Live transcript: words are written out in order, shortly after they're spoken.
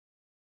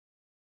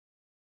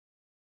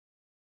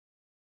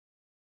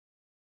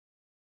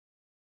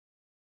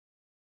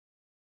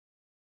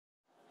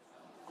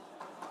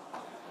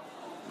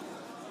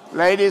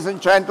Ladies and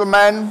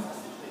gentlemen,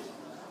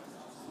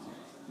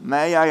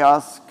 may I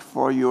ask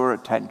for your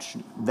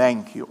attention?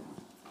 Thank you.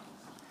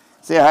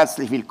 Sehr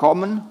herzlich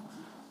willkommen,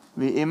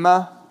 wie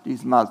immer,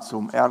 diesmal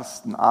zum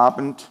ersten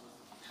Abend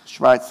des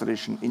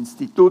Schweizerischen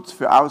Instituts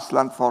für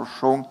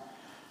Auslandforschung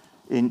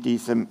in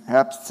diesem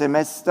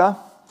Herbstsemester.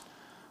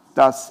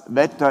 Das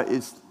Wetter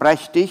ist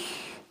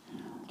prächtig,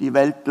 die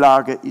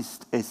Weltlage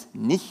ist es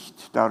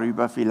nicht,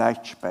 darüber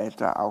vielleicht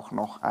später auch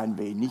noch ein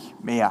wenig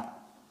mehr.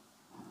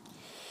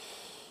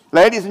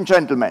 Ladies and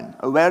gentlemen,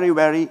 a very,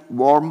 very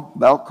warm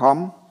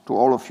welcome to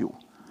all of you.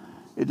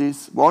 It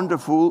is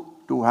wonderful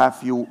to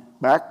have you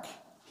back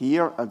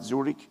here at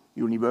Zurich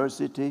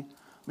University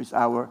with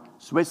our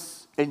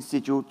Swiss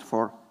Institute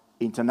for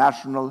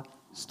International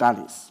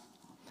Studies.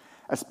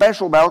 A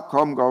special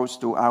welcome goes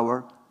to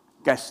our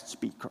guest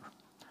speaker.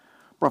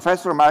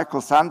 Professor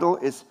Michael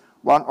Sandel is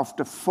one of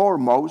the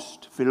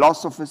foremost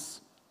philosophers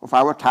of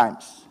our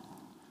times.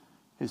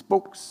 His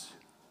books,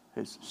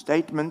 his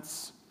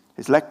statements,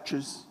 his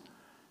lectures,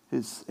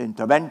 his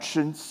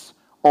interventions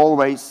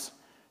always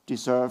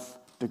deserve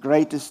the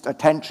greatest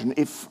attention.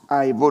 If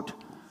I would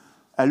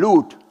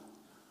allude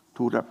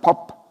to the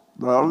pop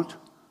world,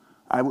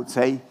 I would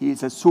say he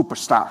is a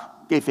superstar.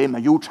 Give him a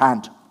huge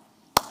hand.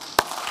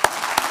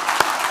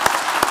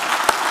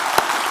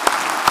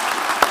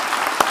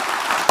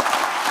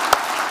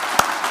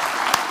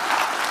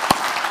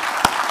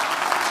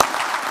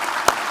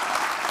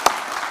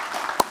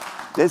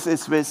 This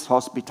is Swiss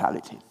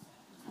hospitality.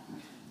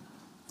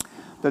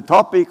 The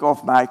topic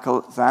of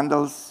Michael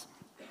Sandel's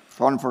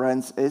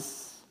conference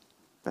is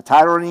the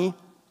tyranny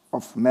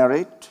of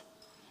merit.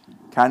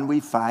 Can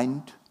we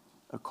find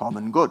a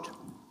common good?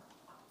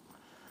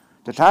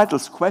 The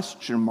title's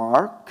question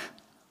mark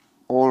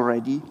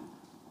already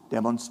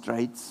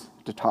demonstrates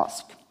the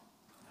task.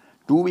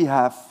 Do we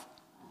have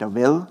the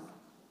will,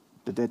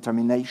 the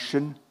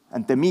determination,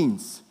 and the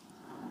means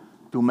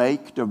to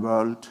make the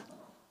world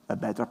a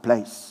better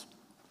place?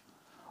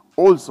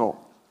 Also,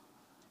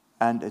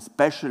 and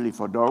especially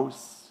for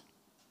those,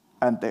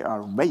 and there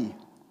are way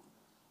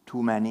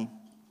too many,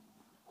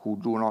 who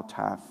do not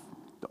have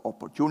the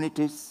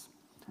opportunities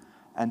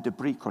and the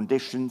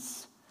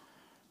preconditions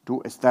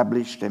to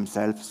establish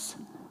themselves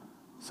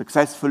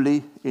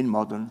successfully in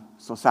modern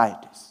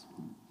societies.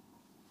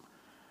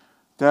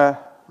 The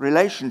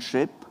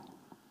relationship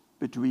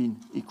between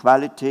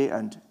equality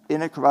and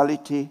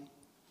inequality,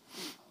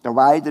 the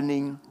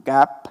widening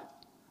gap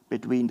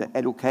between the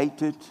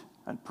educated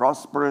and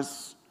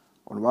prosperous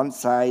on one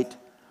side,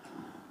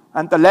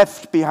 and the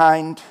left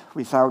behind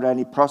without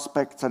any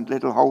prospects and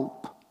little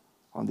hope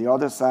on the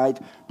other side,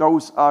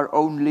 those are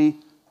only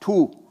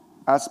two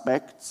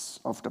aspects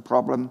of the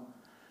problem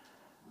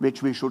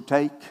which we should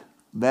take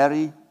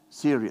very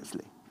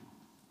seriously.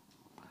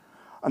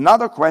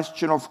 Another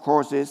question, of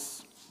course,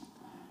 is,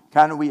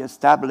 can we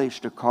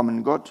establish the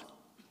common good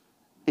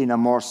in a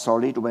more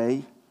solid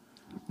way,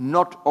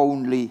 not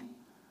only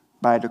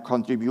by the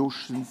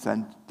contributions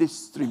and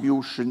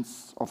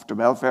distributions of the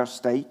welfare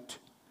state,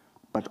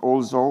 but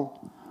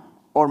also,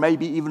 or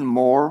maybe even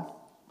more,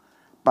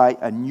 by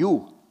a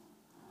new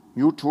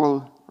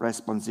mutual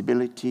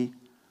responsibility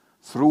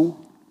through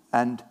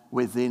and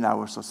within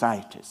our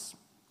societies,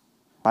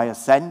 by a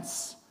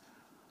sense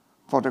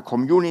for the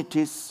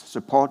communities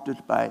supported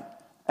by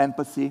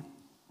empathy,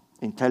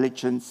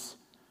 intelligence,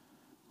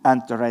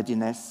 and the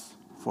readiness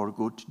for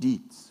good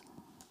deeds.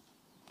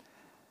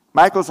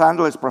 Michael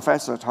Sandel is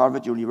professor at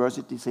Harvard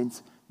University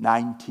since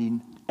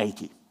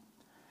 1980.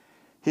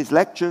 His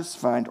lectures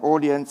find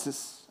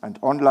audiences and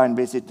online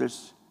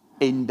visitors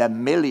in the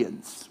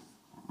millions.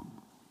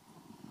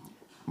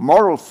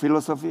 Moral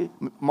philosophy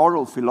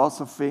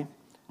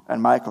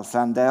and Michael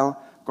Sandel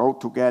go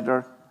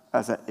together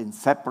as an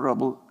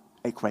inseparable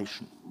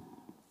equation.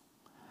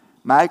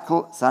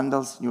 Michael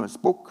Sandel's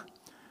newest book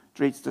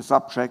treats the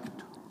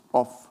subject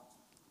of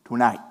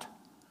tonight,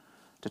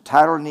 the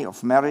tyranny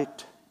of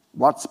merit.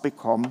 What's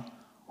become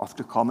of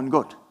the common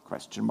good?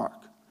 Question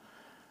mark.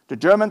 The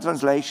German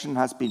translation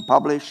has been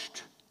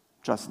published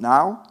just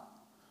now.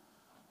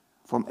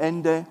 Vom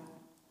Ende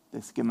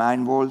des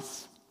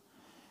Gemeinwohls,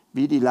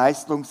 wie die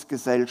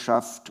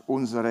Leistungsgesellschaft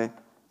unsere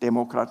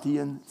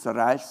Demokratien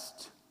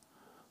zerreißt,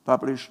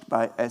 published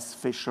by S.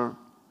 Fisher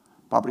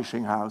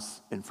Publishing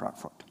House in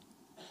Frankfurt.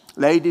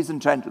 Ladies and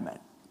gentlemen,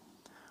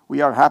 we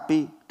are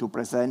happy to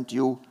present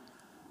you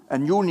a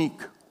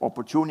unique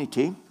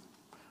opportunity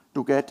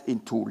to get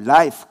into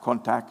live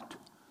contact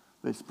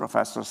with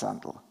Professor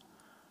Sandel.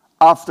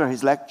 After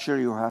his lecture,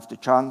 you have the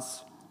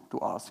chance to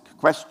ask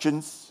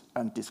questions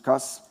and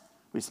discuss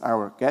with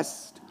our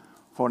guest.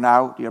 For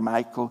now, dear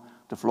Michael,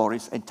 the floor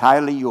is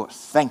entirely yours.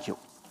 Thank you.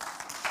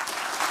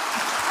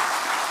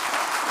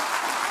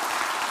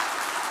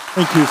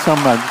 Thank you so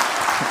much.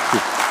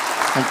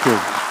 Thank you.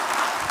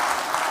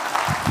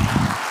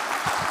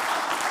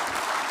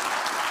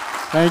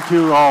 Thank you. Thank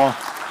you all.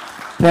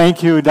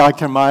 Thank you,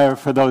 Dr. Meyer,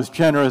 for those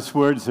generous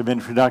words of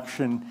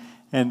introduction,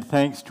 and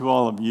thanks to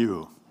all of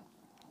you.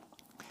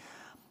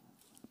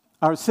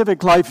 Our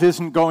civic life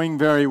isn't going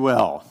very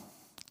well.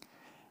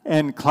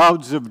 and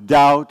clouds of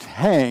doubt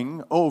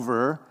hang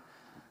over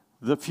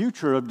the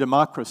future of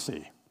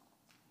democracy.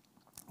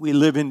 We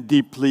live in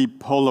deeply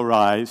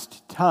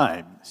polarized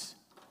times.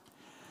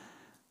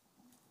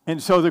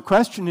 And so the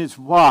question is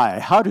why?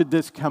 How did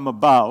this come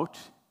about?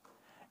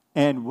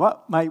 And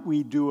what might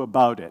we do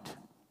about it?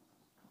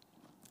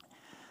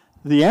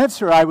 The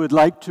answer I would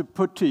like to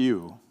put to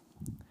you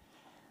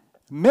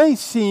may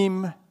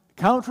seem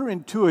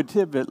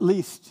counterintuitive, at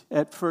least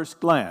at first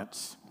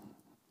glance.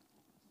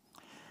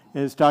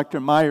 As Dr.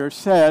 Meyer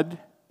said,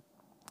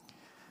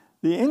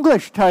 the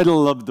English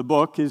title of the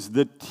book is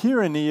The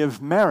Tyranny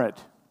of Merit.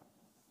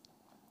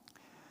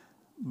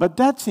 But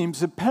that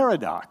seems a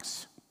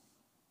paradox.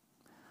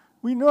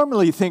 We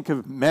normally think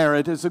of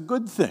merit as a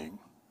good thing,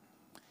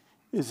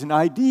 as an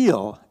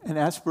ideal, an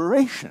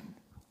aspiration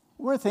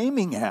worth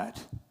aiming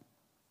at.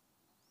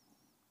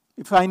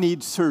 If I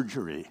need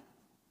surgery,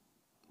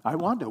 I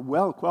want a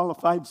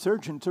well-qualified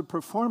surgeon to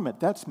perform it.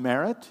 That's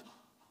merit.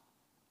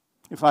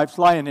 If I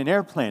fly in an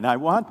airplane, I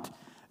want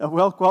a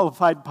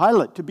well-qualified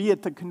pilot to be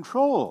at the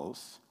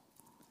controls.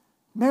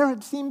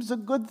 Merit seems a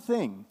good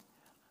thing.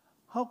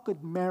 How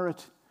could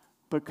merit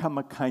become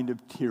a kind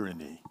of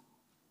tyranny?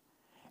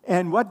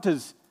 And what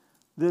does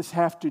this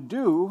have to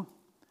do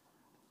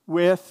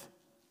with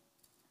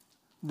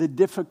the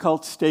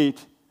difficult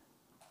state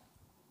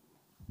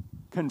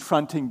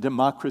confronting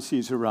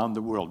democracies around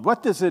the world?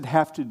 What does it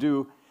have to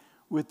do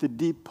with the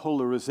deep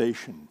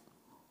polarization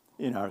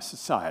in our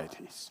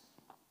societies?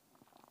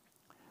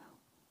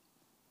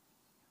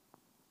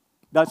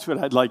 Those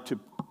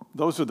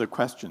are the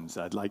questions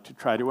I'd like to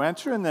try to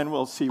answer, and then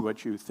we'll see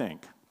what you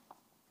think.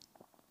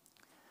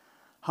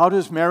 How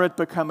does merit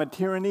become a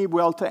tyranny?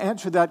 Well, to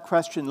answer that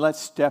question, let's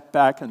step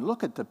back and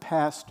look at the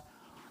past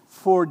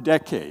 4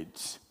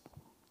 decades.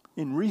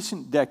 In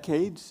recent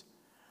decades,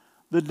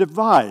 the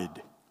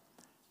divide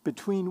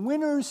between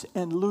winners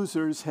and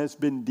losers has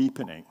been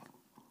deepening,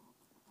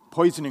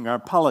 poisoning our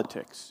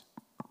politics,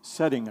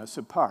 setting us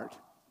apart.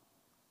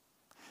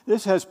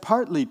 This has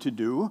partly to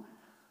do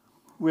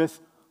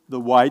with the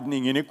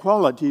widening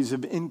inequalities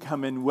of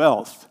income and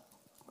wealth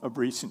of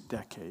recent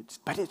decades.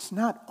 But it's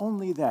not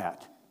only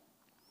that.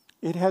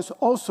 It has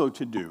also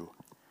to do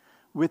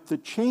with the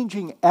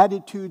changing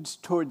attitudes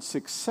toward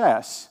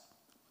success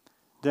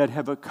that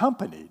have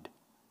accompanied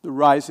the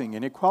rising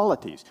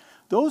inequalities.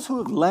 Those who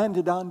have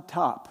landed on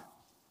top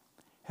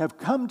have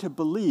come to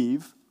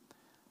believe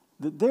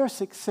that their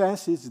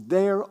success is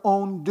their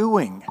own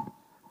doing,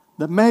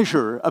 the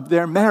measure of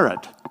their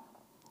merit,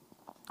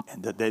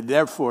 and that they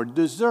therefore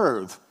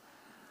deserve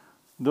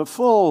the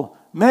full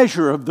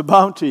measure of the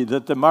bounty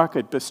that the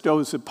market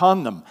bestows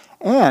upon them,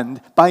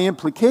 and by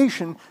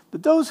implication,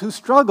 that those who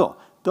struggle,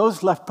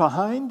 those left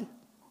behind,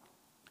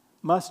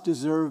 must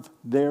deserve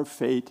their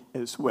fate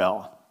as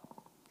well.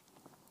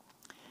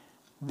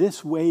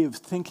 This way of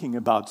thinking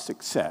about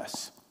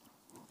success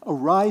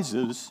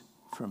arises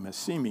from a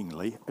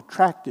seemingly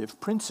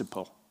attractive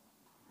principle,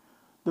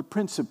 the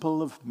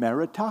principle of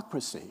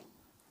meritocracy.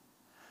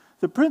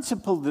 The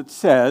principle that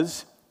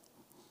says,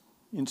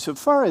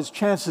 insofar as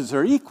chances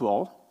are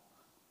equal,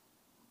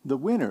 the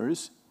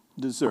winners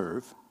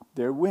deserve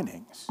their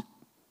winnings.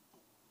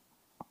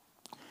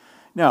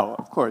 Now,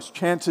 of course,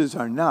 chances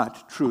are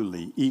not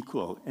truly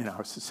equal in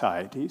our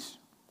societies.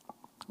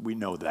 We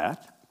know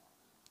that.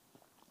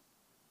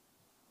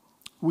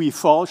 We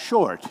fall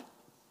short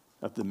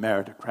of the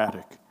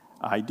meritocratic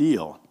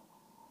ideal.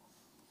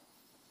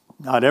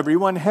 Not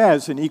everyone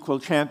has an equal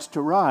chance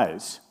to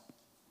rise.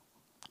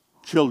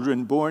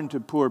 Children born to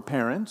poor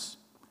parents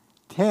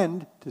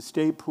tend to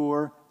stay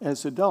poor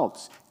as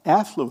adults.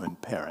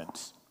 Affluent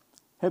parents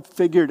have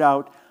figured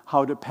out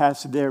how to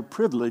pass their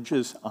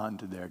privileges on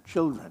to their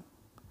children.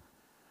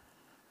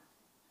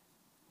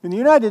 In the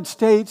United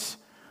States,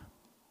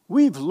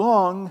 we've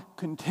long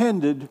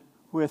contended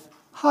with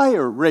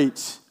higher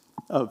rates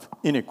of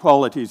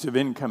inequalities of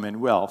income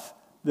and wealth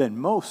than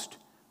most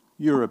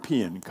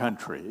European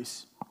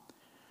countries.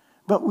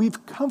 But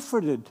we've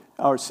comforted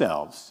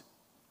ourselves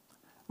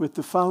with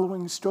the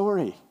following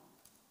story.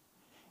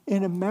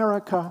 In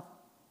America,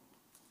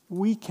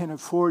 we can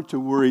afford to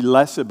worry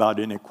less about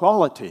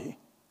inequality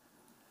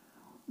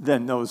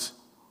than those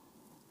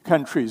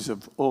countries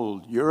of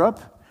old Europe,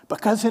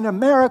 because in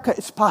America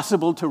it's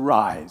possible to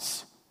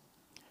rise.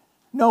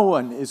 No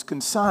one is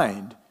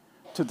consigned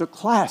to the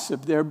class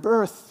of their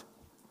birth.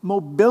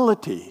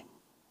 Mobility,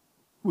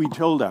 we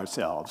told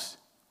ourselves,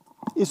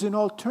 is an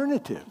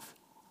alternative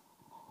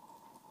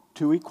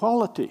to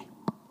equality.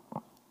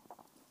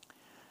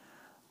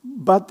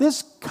 But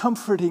this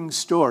comforting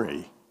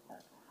story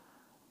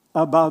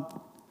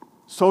about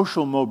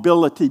social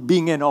mobility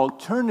being an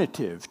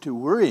alternative to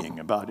worrying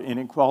about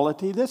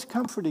inequality, this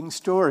comforting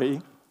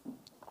story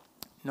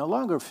no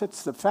longer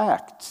fits the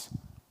facts.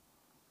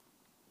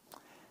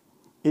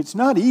 It's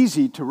not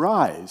easy to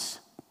rise.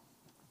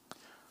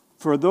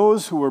 For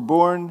those who were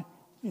born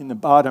in the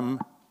bottom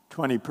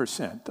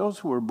 20%, those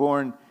who were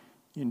born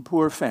in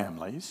poor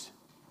families,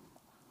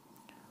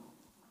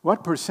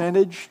 what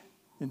percentage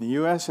in the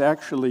U.S.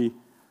 actually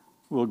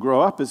will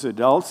grow up as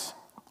adults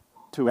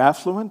to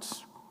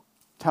affluence,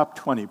 top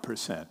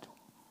 20%.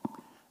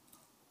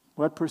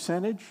 What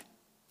percentage?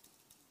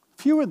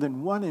 Fewer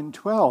than 1 in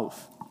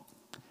 12.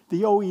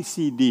 The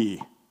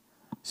OECD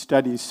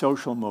studies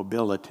social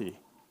mobility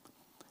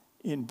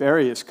in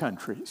various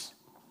countries.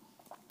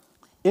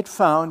 It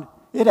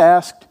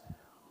asked,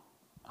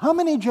 how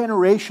many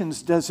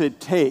generations does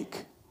it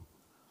take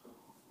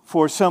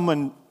for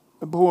someone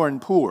born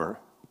poor,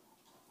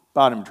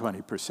 bottom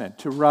 20%,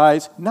 to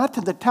rise not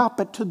to the top,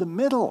 but to the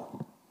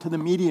middle, to the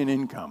median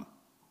income?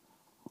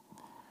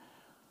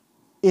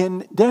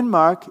 In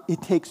Denmark,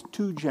 it takes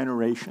 2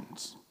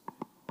 generations.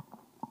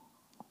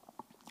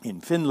 In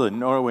Finland,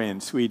 Norway,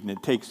 and Sweden,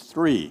 it takes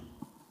 3.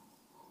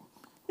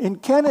 In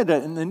Canada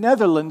and the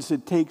Netherlands,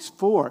 it takes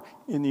 4.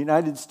 In the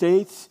United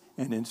States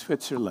and in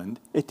Switzerland,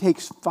 it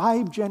takes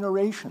 5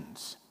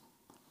 generations.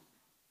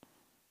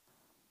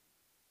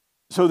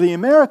 So the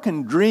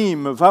American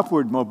dream of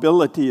upward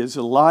mobility is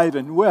alive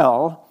and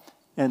well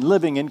and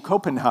living in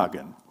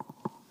Copenhagen.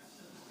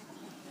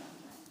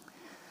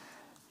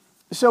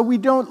 So we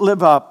don't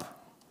live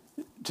up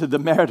to the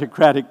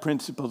meritocratic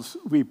principles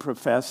we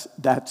profess,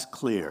 that's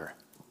clear.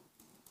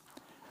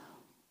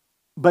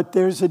 But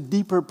there's a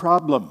deeper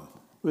problem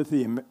with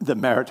the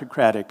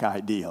meritocratic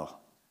ideal.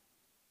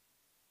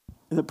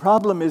 The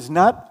problem is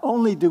not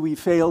only do we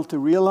fail to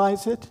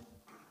realize it,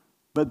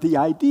 but the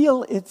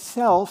ideal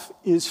itself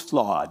is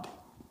flawed.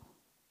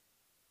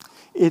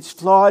 It's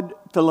flawed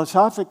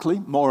philosophically,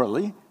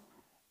 morally,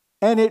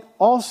 and it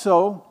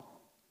also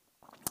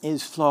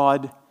is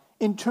flawed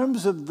in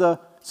terms of the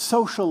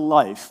social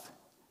life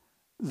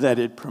that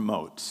it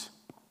promotes.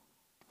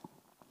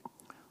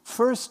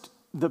 First,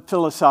 the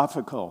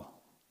philosophical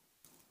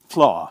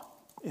flaw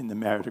in the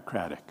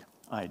meritocratic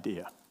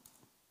idea.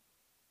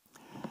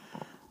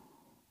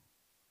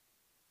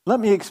 Let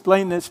me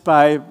explain this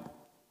by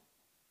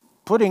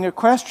putting a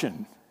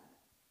question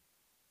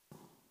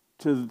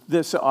to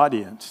this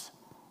audience.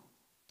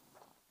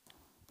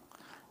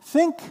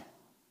 Think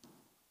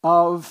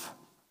of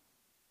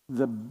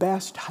the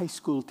best high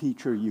school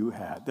teacher you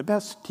had, the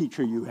best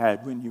teacher you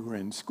had when you were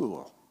in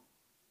school.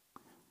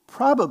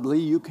 Probably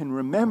you can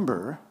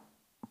remember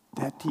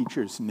that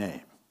teacher's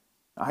name.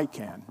 I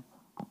can.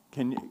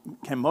 Can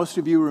most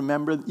of you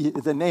remember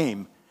the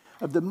name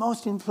of the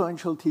most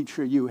influential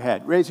teacher you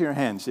had? Raise your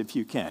hands if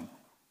you can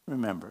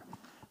remember.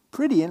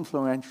 Pretty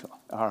influential.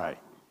 All right.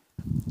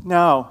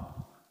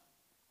 Now,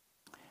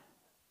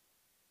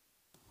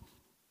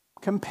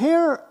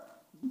 compare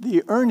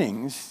the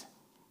earnings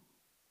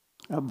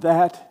of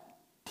that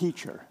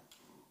teacher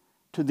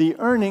to the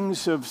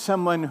earnings of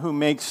someone who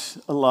makes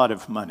a lot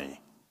of money.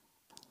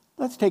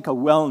 Let's take a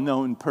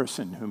well-known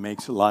person who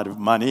makes a lot of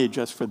money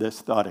just for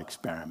this thought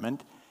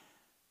experiment.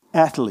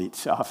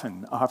 Athletes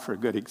often offer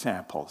good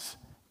examples.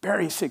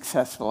 Very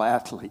successful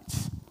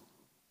athletes.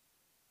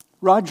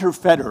 Roger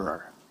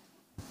Federer,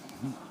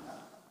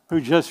 who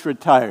just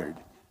retired.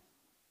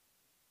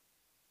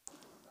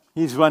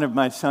 He's one of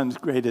my son's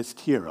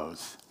greatest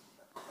heroes.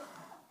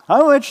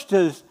 How much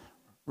does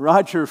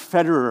Roger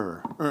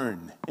Federer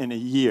earn in a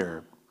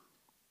year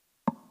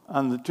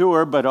on the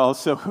tour, but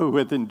also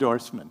with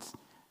endorsements?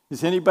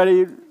 Does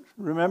anybody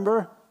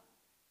remember?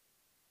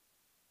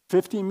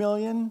 50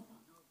 million?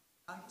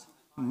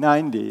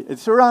 90.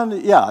 It's around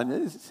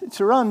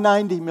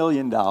 $90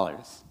 million.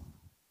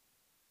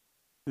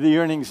 The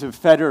earnings of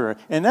Federer.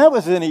 And that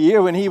was in a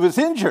year when he was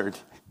injured.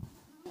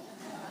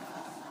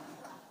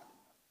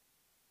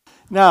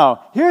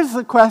 Now, here's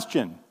the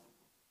question.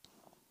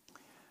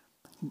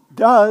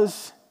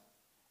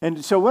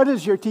 And so what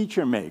does your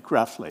teacher make,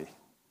 roughly?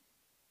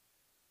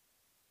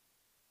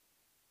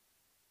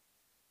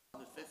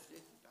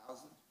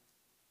 150,000.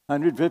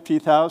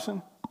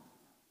 150,000?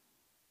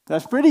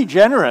 That's pretty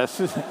generous.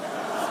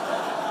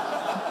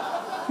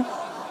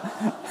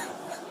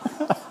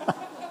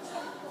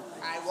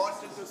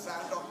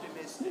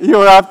 You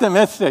were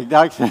optimistic.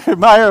 Dr.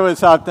 Meyer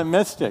was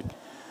optimistic.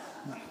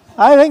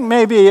 I think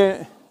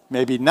maybe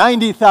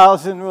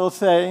 90,000, we'll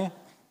say,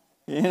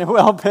 in a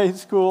well-paid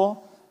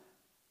school.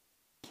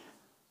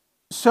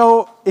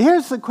 So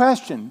here's the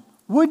question.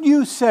 Would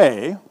you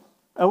say,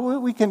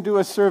 we can do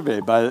a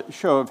survey by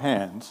show of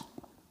hands.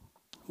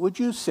 Would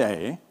you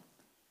say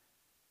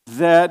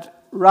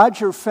that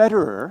Roger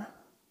Federer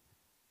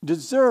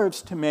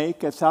deserves to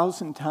make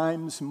 1,000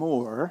 times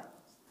more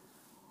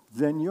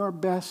than your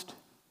best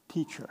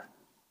teacher?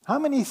 How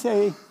many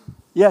say,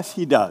 yes,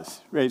 he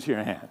does? Raise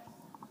your hand.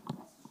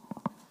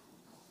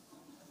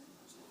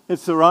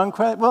 It's the wrong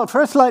question. Well,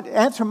 first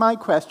answer my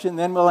question,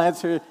 then we'll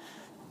answer.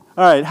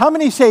 All right, how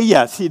many say,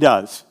 yes, he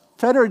does?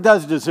 Federer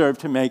does deserve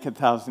to make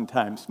 1,000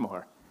 times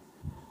more.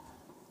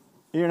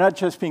 You're not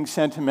just being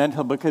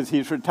sentimental because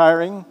he's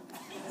retiring?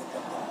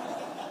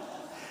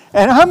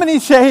 And how many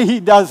say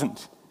he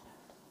doesn't?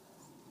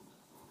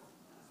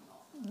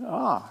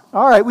 All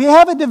right, we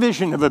have a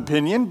division of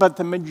opinion, but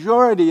the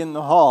majority in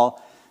the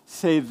hall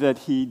say that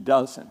he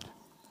doesn't.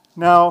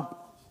 Now,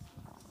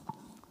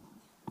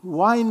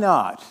 why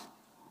not?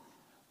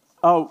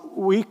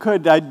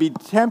 I'd be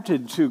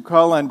tempted to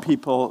call on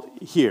people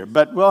here,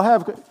 but we'll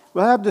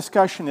have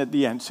discussion at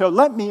the end. So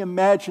let me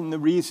imagine the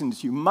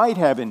reasons you might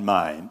have in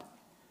mind.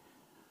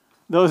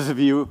 Those of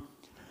you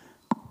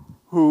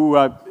who,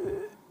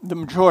 the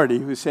majority,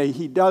 who say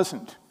he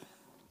doesn't.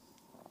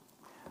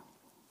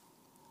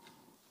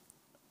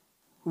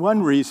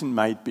 One reason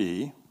might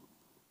be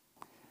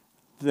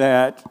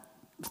that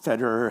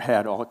Federer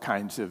had all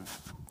kinds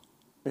of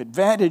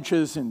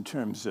advantages in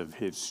terms of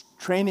his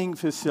training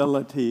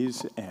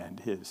facilities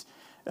and his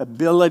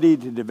ability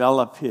to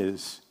develop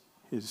his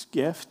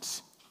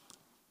gifts.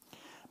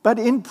 But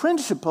in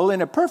principle,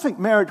 in a perfect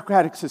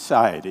meritocratic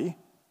society,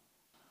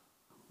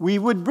 we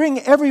would bring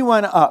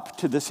everyone up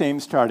to the same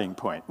starting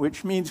point,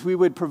 which means we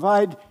would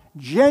provide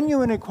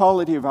genuine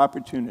equality of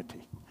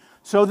opportunity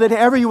so that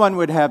everyone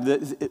would have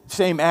the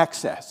same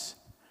access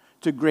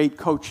to great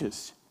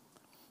coaches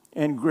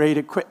and great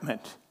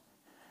equipment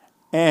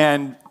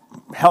and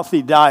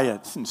healthy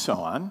diets and so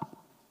on.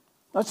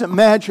 Let's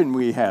imagine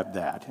we have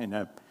that in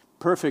a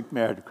perfect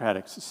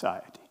meritocratic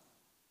society.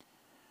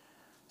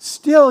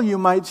 Still, you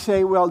might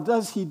say, well,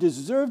 does he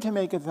deserve to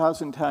make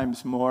 1,000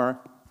 times more?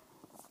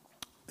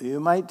 You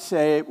might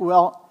say,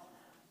 well,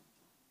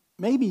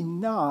 maybe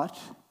not,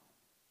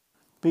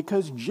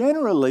 because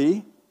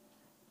generally,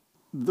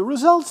 the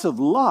results of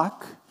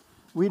luck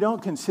we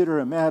don't consider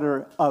a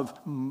matter of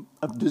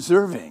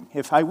deserving.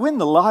 If I win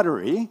the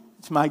lottery,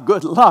 it's my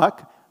good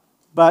luck,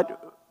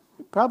 but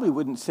you probably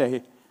wouldn't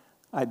say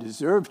I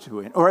deserve to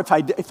win. Or if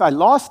I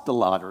lost the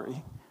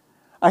lottery,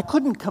 I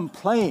couldn't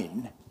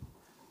complain.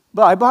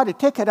 Well, I bought a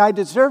ticket, I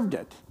deserved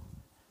it.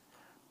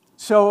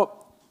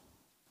 So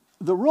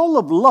the role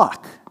of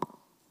luck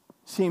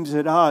seems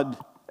at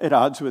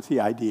odds with the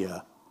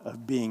idea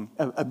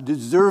of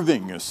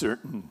deserving a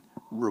certain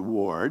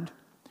reward.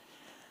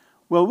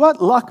 Well,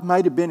 what luck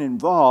might have been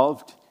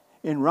involved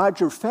in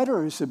Roger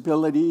Federer's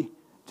ability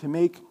to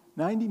make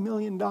 $90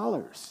 million?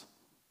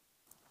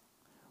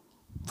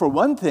 For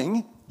one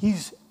thing,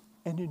 he's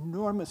an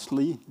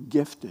enormously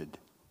gifted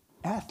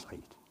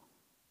athlete.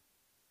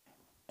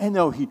 And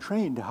though he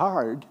trained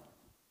hard,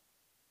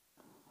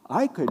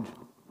 I could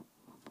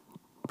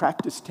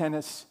practice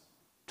tennis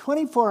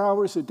 24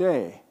 hours a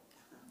day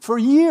for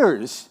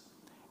years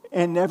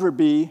and never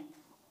be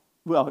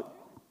a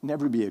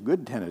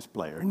good tennis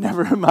player,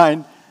 never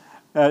mind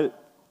as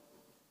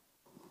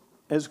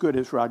good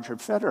as Roger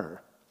Federer.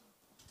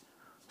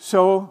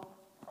 So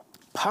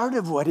part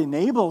of what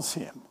enables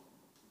him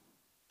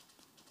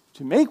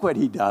to make what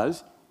he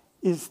does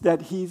is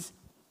that he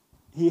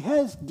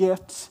has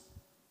gifts,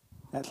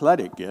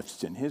 athletic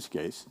gifts in his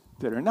case,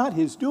 that are not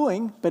his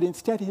doing, but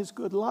instead his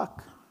good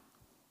luck.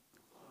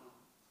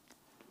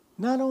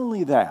 Not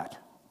only that,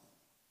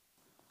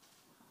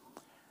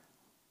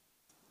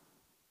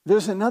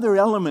 there's another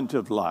element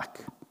of luck.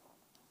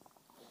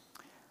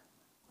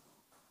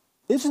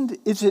 Is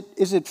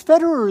it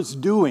Federer's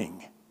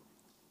doing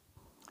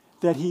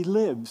that he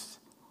lives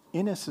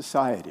in a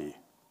society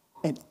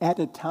and at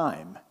a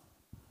time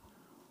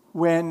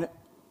when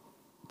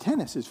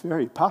tennis is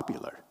very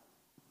popular?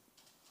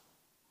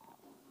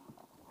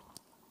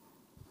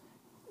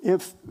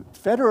 If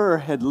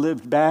Federer had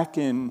lived back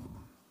in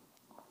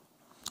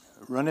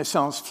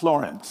Renaissance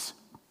Florence,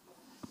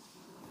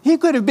 he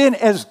could have been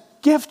as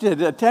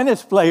gifted a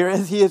tennis player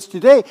as he is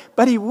today,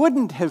 but he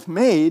wouldn't have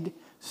made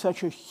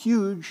such a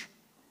huge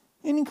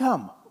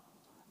income.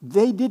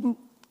 They didn't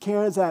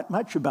care that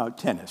much about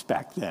tennis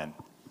back then.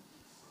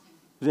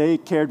 They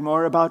cared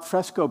more about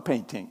fresco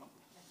painting.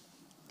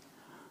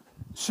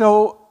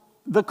 So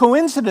the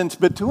coincidence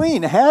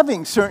between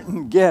having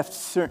certain gifts,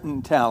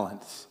 certain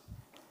talents,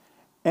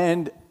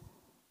 and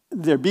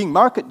there being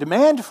market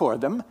demand for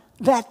them,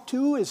 that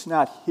too is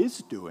not his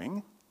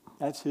doing,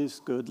 that's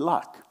his good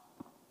luck.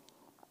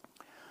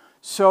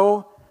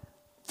 So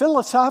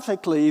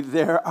philosophically,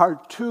 there are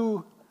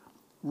two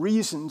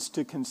reasons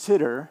to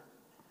consider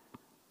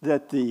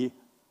that the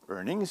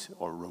earnings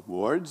or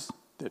rewards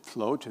that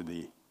flow to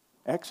the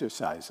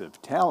exercise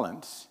of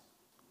talents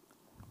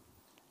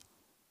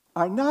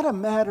are not a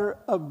matter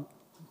of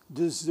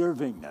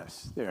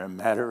deservingness. They're a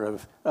matter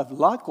of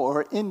luck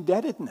or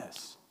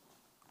indebtedness.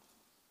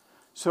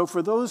 So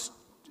for those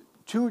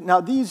two,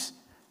 now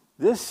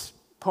this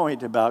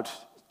point about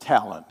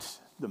talent,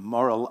 the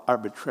moral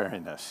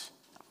arbitrariness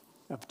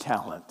of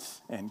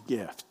talents and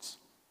gifts,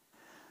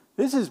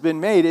 this has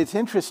been made, it's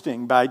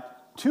interesting, by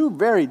two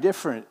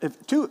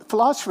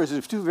philosophers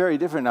of two very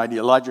different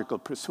ideological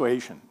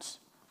persuasions.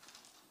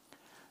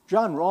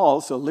 John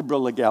Rawls, a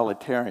liberal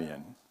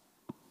egalitarian,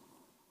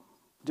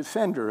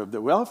 defender of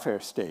the welfare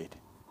state,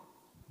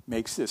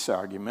 makes this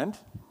argument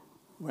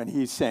when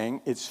he's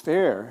saying it's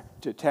fair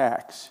to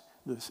tax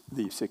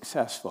the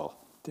successful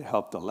to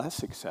help the less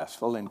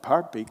successful, in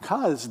part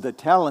because the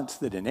talents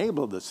that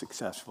enable the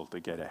successful to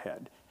get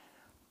ahead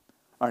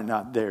are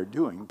not their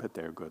doing, but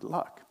their good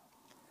luck.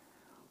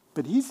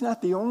 But he's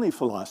not the only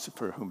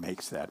philosopher who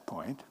makes that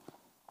point.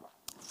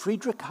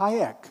 Friedrich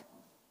Hayek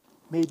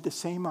made the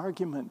same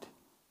argument.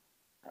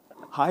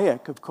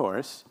 Hayek, of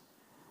course,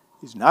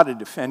 He's not a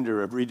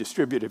defender of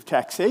redistributive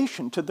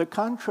taxation. To the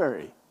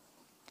contrary,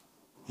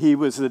 he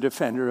was the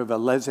defender of a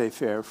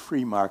laissez-faire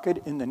free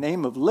market in the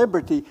name of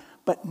liberty,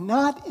 but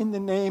not in the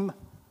name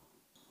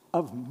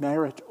of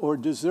merit or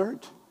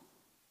desert.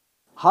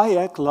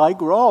 Hayek, like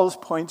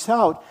Rawls, points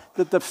out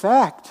that the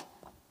fact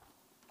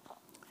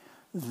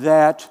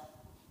that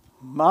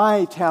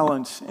my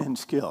talents and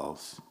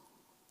skills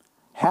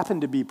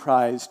happen to be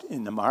prized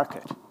in the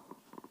market,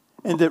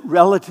 and that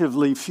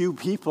relatively few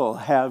people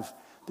have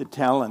the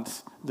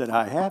talents that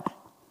I have,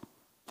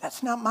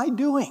 that's not my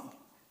doing.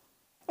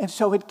 And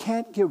so it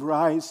can't give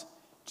rise,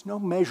 it's no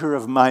measure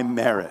of my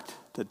merit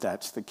that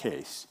that's the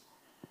case.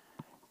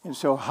 And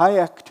so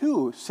Hayek,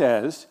 too,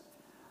 says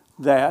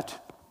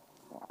that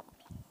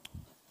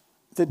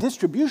the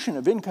distribution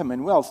of income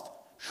and wealth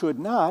should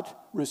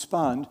not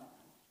respond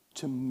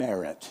to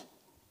merit.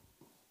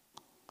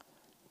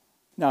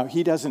 Now,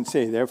 he doesn't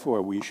say,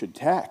 therefore, we should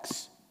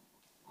tax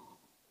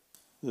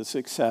the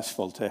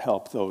successful to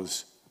help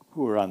those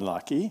who are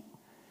unlucky.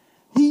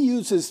 He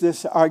uses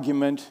this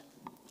argument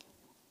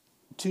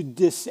to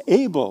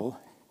disable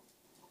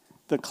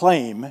the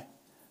claim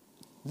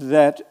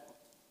that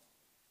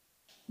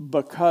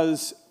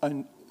because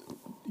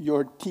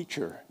your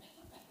teacher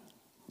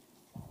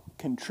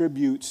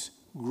contributes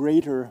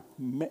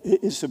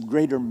is of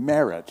greater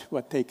merit,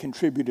 what they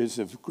contribute is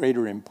of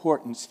greater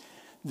importance,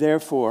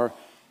 therefore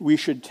we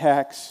should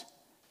tax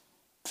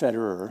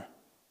Federer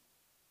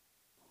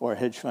or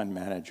hedge fund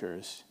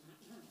managers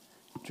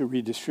to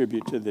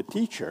redistribute to the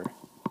teacher.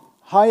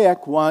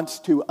 Hayek wants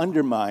to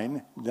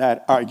undermine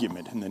that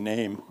argument in the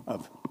name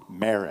of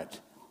merit,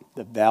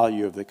 the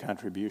value of the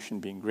contribution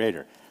being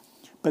greater.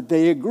 But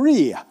they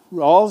agree,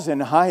 Rawls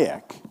and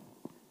Hayek,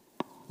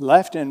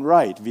 left and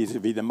right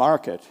vis-a-vis the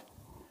market,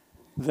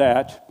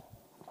 that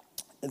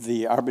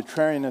the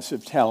arbitrariness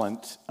of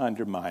talent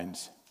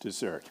undermines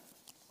desert.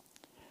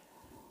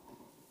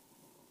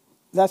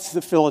 Those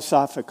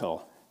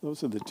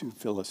are the two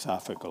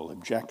philosophical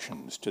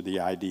objections to the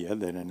idea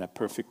that in a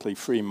perfectly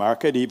free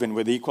market, even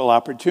with equal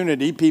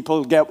opportunity,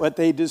 people get what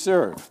they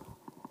deserve.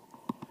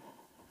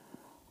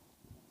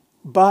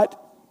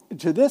 But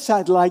to this,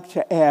 I'd like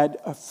to add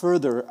a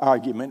further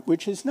argument,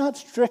 which is not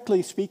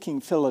strictly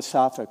speaking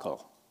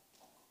philosophical.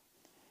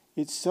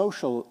 It's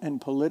social and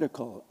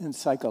political and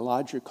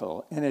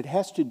psychological, and it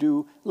has to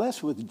do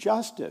less with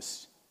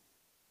justice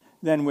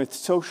than with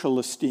social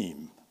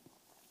esteem.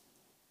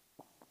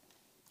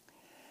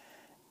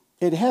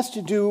 It has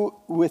to do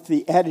with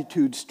the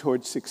attitudes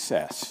towards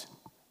success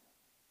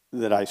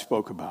that I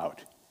spoke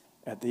about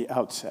at the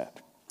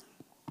outset.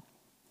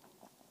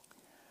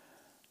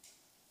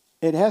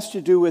 It has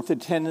to do with the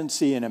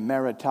tendency in a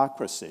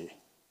meritocracy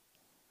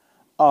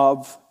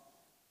of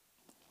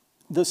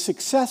the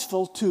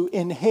successful to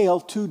inhale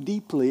too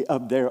deeply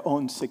of their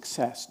own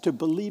success, to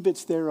believe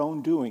it's their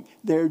own doing,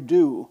 their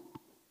due,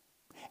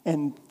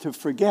 and to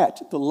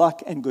forget the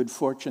luck and good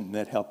fortune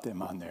that helped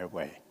them on their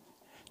way,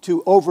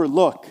 to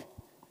overlook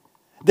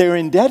their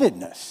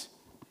indebtedness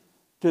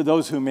to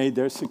those who made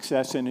their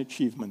success and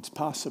achievements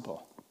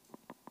possible.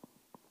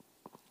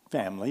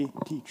 Family,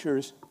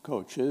 teachers,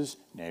 coaches,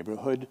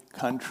 neighborhood,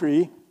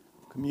 country,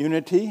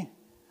 community,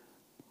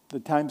 the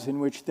times in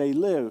which they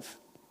live.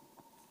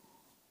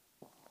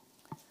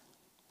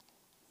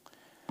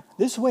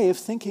 This way of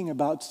thinking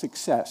about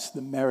success,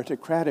 the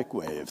meritocratic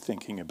way of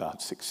thinking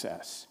about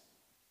success,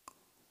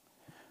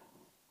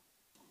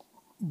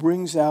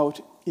 brings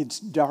out its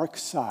dark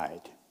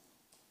side.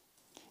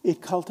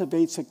 It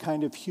cultivates a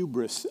kind of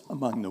hubris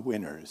among the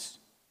winners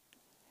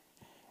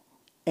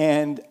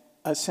and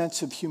a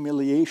sense of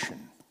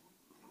humiliation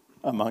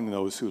among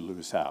those who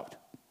lose out.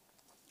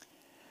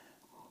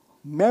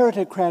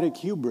 Meritocratic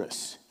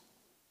hubris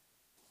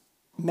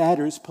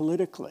matters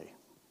politically.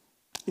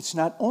 It's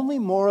not only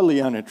morally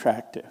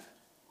unattractive,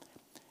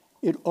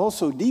 it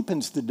also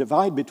deepens the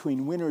divide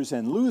between winners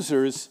and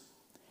losers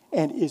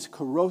and is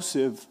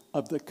corrosive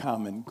of the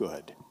common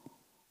good.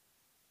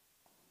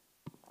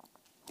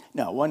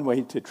 Now, one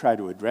way to try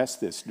to address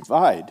this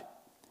divide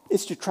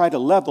is to try to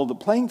level the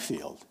playing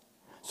field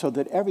so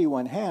that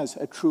everyone has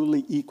a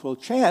truly equal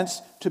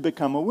chance to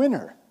become a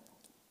winner.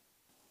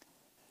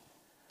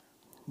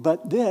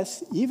 But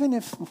this, even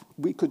if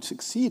we could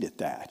succeed at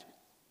that,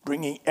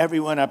 bringing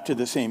everyone up to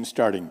the same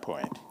starting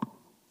point,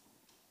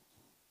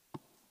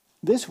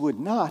 this would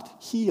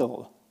not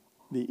heal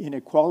the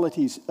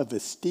inequalities of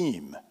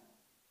esteem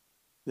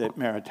that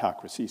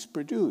meritocracies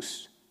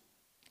produce.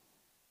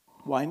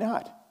 Why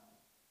not?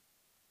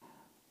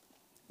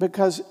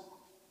 Because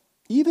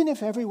even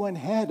if everyone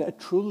had a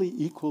truly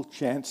equal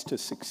chance to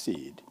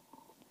succeed,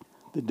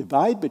 the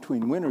divide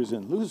between winners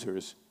and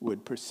losers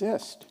would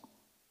persist.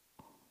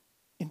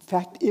 In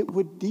fact, it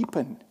would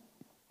deepen.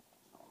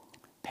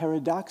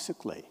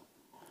 Paradoxically,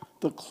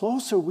 the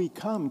closer we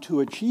come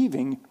to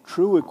achieving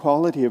true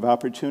equality of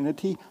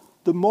opportunity,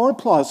 the more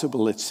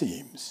plausible it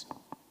seems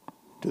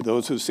to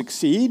those who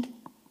succeed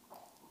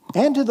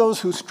and to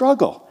those who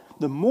struggle.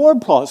 The more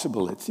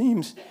plausible it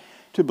seems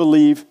to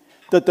believe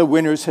that the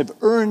winners have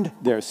earned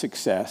their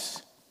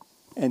success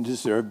and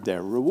deserved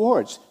their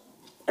rewards.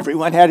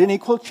 Everyone had an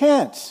equal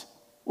chance.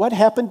 What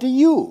happened to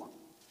you?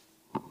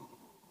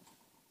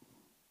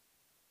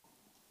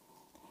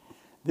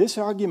 This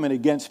argument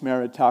against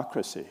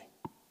meritocracy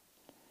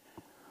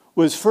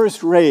was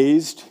first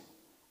raised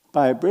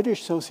by a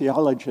British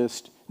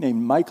sociologist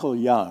named Michael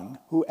Young,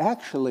 who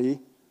actually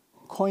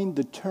coined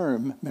the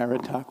term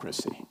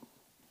meritocracy.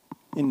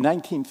 In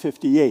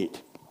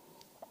 1958,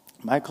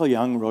 Michael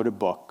Young wrote a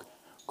book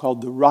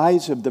called The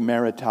Rise of the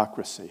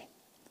Meritocracy.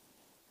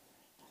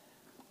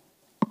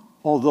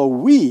 Although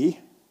we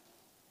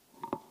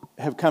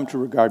have come to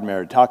regard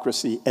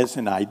meritocracy as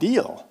an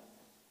ideal,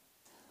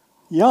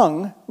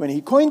 Young, when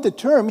he coined the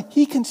term,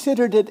 he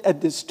considered it a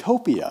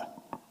dystopia.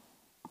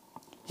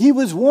 He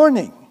was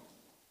warning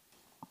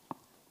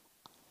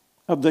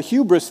of the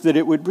hubris that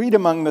it would breed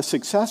among the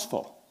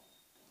successful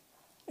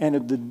and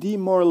of the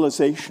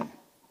demoralization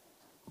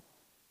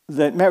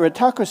that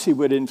meritocracy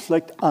would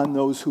inflict on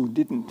those who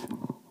didn't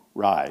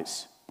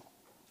rise.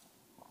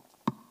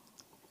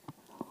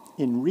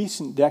 In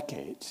recent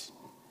decades,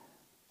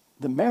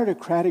 the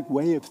meritocratic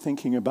way of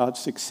thinking about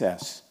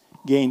success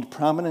gained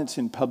prominence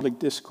in public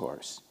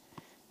discourse,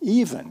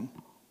 even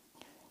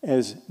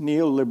as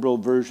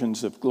neoliberal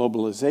versions of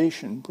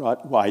globalization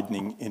brought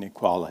widening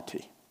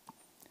inequality.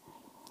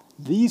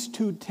 These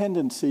two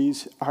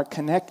tendencies are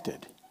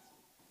connected.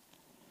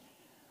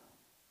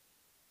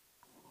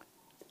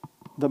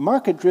 The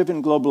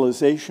market-driven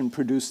globalization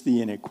produced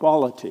the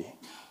inequality,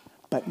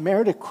 but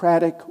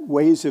meritocratic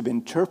ways of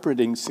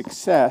interpreting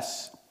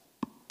success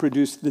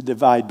produced the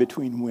divide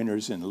between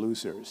winners and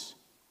losers.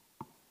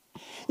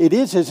 It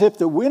is as if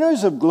the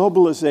winners of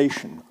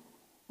globalization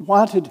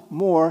wanted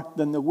more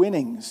than the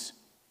winnings.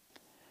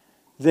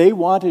 They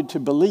wanted to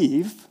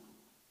believe,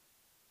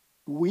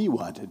 we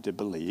wanted to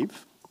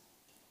believe,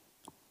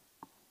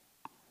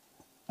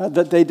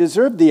 that they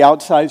deserved the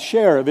outsized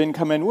share of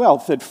income and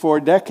wealth that 4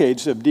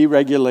 decades of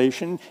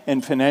deregulation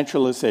and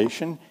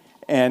financialization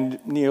and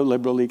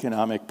neoliberal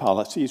economic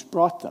policies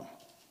brought them.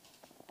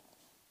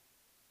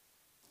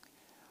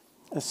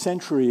 A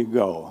century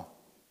ago,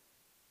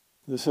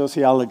 the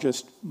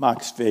sociologist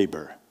Max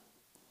Weber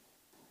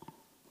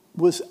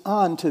was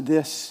on to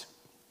this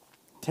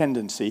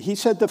tendency. He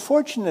said, the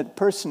fortunate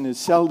person is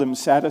seldom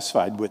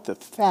satisfied with the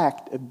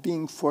fact of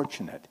being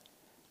fortunate.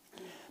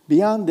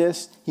 Beyond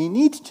this, he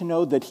needs to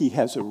know that he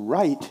has a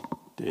right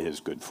to his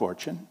good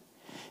fortune.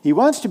 He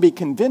wants to be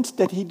convinced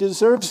that he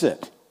deserves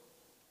it.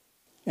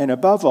 And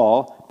above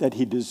all, that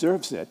he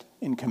deserves it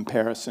in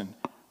comparison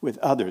with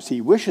others.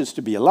 He wishes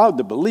to be allowed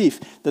the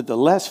belief that the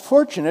less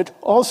fortunate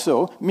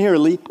also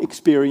merely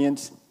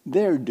experience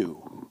their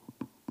due.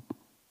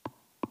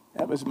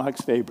 That was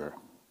Max Weber.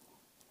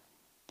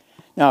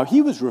 Now,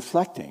 he was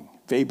reflecting,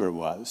 Weber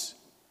was,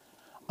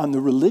 on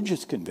the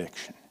religious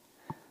conviction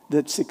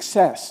that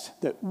success,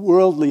 that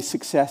worldly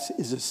success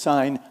is a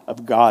sign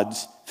of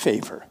God's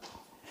favor,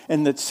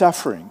 and that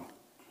suffering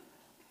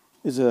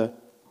is a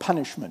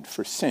punishment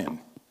for sin.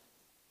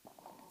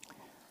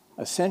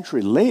 A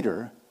century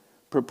later,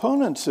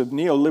 proponents of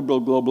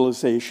neoliberal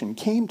globalization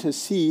came to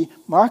see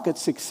market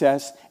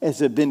success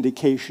as a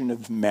vindication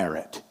of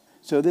merit.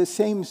 So this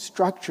same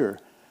structure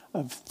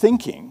of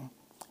thinking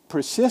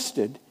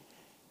persisted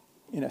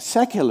in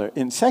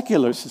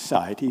secular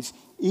societies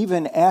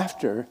even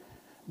after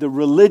the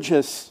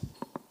religious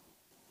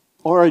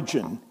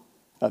origin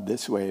of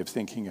this way of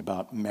thinking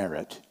about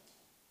merit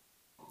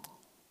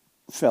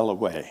fell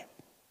away.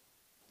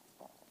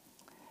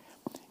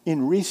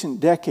 In recent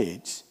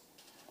decades,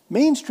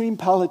 mainstream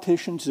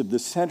politicians of the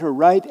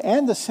center-right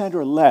and the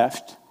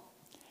center-left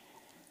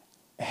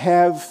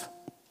have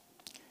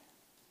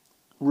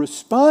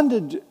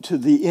responded to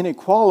the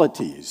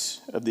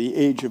inequalities of the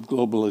age of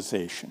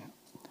globalization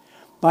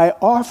by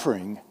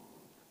offering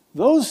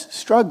those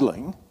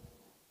struggling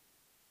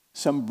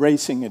some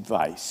bracing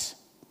advice.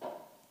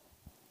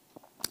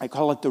 I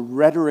call it the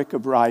rhetoric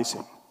of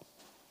rising.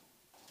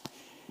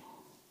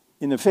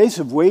 In the face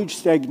of wage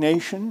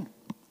stagnation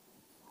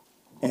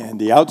and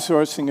the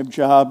outsourcing of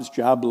jobs,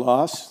 job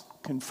loss,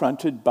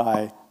 confronted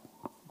by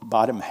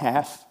bottom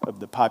half of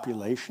the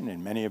population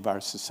in many of our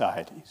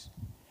societies,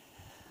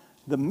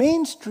 the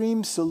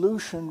mainstream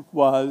solution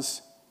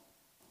was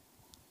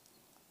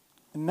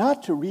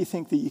not to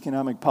rethink the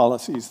economic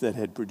policies that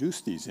had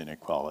produced these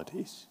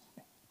inequalities,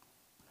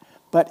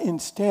 but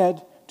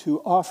instead to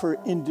offer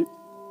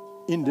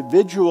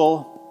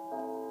individual...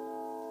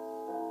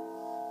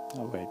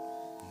 Oh, wait.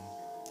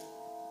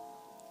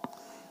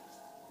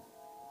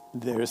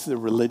 There's the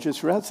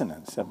religious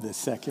resonance of this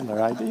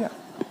secular idea.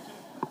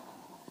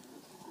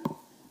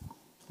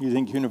 You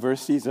think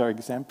universities are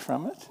exempt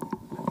from it?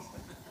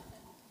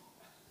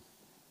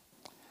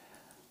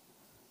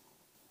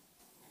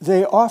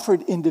 They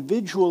offered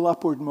individual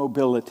upward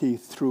mobility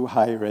through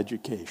higher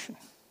education.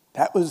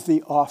 That was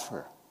the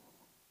offer.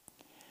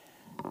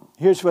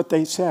 Here's what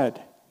they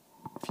said.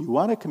 If you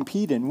want to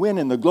compete and win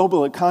in the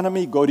global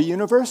economy, go to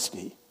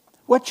university.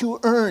 What you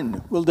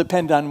earn will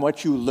depend on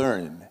what you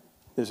learn.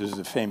 This is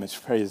a famous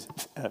phrase,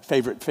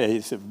 favorite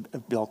phrase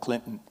of Bill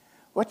Clinton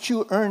What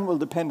you earn will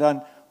depend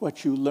on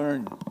what you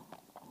learn.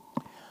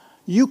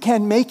 You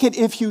can make it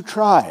if you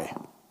try.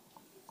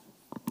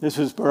 This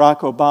was Barack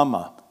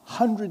Obama,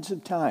 hundreds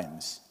of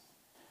times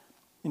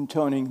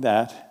intoning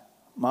that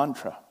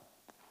mantra.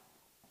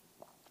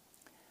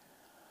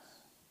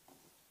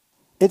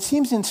 It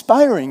seems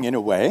inspiring in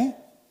a way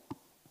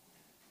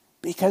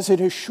because it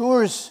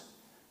assures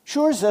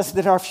us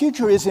that our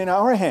future is in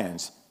our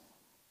hands.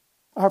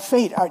 Our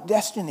fate, our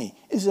destiny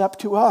is up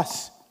to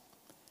us.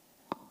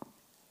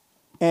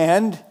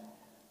 And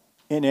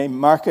in a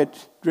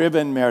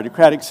market-driven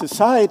meritocratic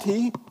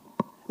society,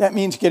 that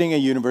means getting a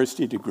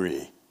university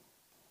degree,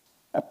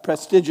 a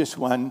prestigious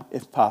one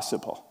if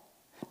possible.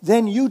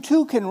 Then you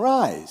too can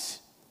rise.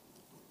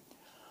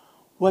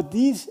 What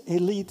these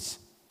elites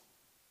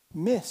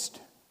missed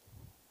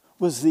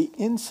was the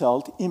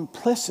insult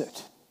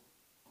implicit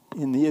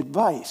in the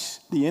advice.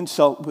 The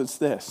insult was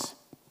this: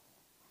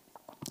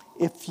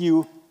 if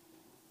you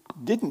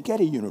didn't get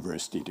a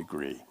university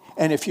degree,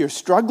 and if you're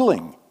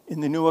struggling in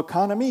the new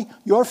economy,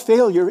 your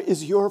failure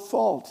is your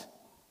fault.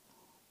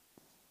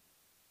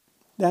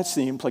 That's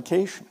the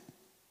implication.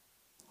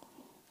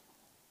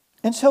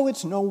 And so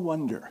it's no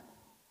wonder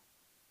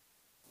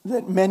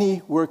that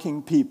many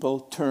working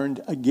people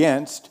turned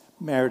against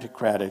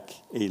meritocratic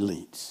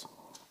elites.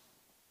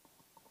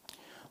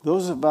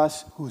 Those of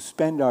us who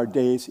spend our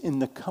days in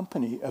the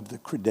company of the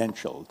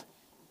credentialed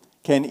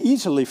can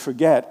easily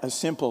forget a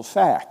simple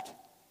fact.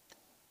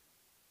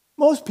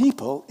 Most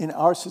people in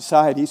our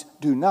societies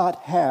do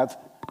not have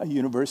a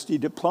university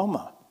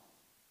diploma.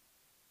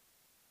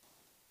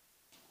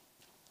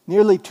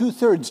 Nearly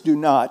 2/3 do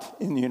not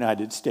in the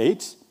United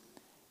States,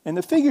 and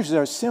the figures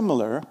are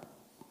similar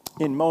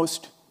in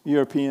most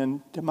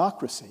European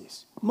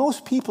democracies.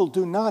 Most people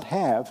do not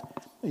have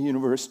a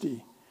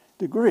university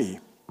degree.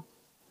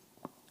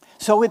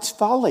 So it's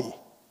folly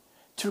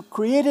to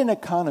create an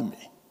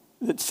economy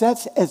that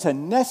sets as a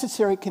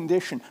necessary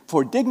condition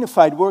for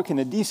dignified work and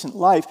a decent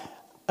life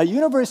a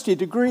university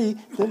degree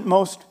that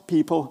most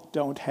people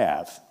don't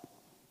have.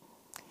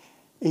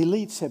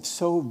 Elites have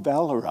so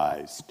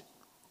valorized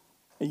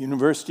a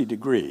university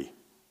degree,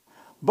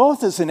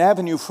 both as an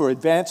avenue for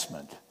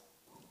advancement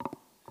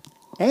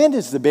and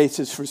as the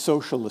basis for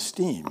social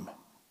esteem,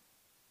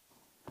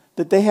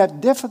 that they have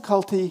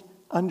difficulty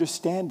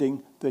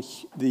understanding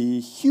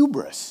the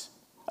hubris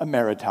a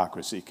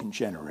meritocracy can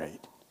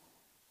generate.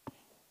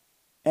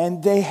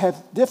 And they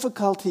have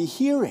difficulty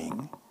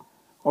hearing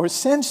or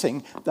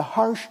sensing the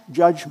harsh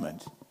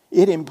judgment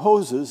it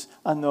imposes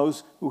on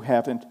those who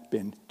haven't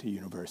been to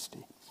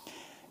university.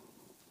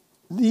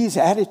 These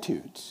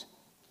attitudes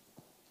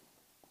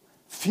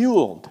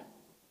fueled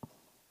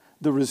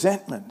the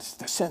resentments,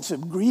 the sense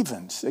of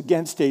grievance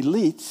against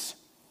elites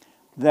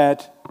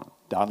that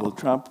Donald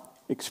Trump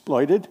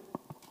exploited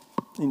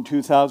in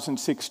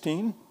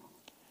 2016,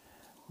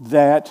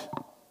 that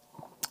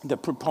the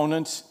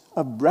proponents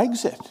of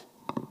Brexit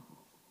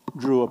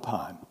drew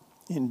upon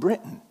in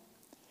Britain,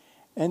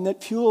 and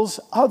that fuels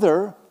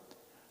other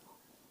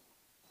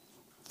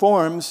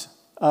forms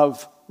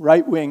of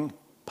right-wing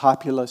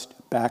populist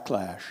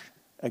backlash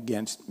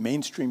against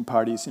mainstream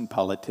parties and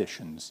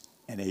politicians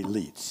and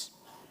elites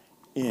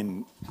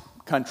in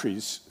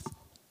countries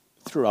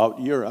throughout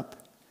Europe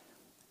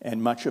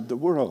and much of the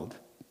world.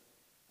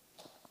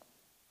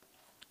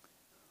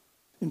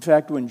 In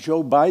fact, when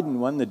Joe Biden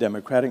won the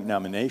Democratic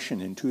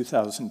nomination in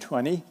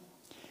 2020,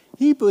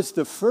 he was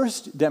the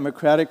first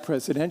Democratic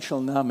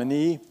presidential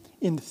nominee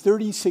in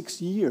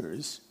 36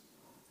 years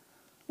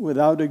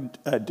without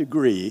a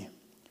degree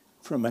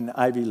from an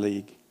Ivy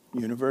League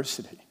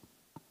university.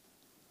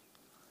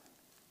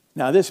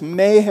 Now, this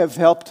may have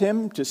helped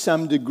him to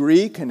some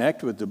degree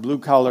connect with the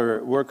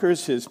blue-collar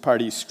workers his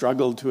party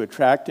struggled to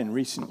attract in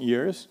recent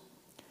years.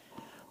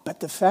 But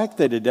the fact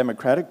that a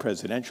Democratic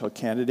presidential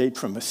candidate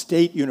from a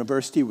state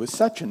university was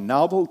such a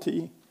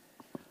novelty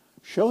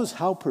shows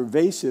how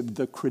pervasive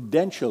the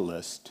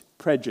credentialist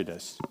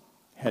prejudice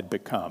had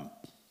become.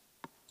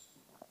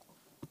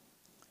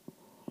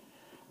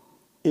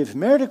 If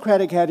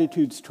meritocratic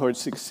attitudes towards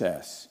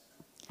success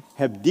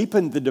have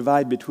deepened the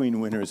divide between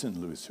winners and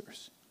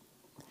losers,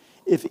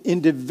 if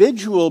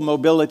individual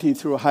mobility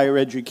through higher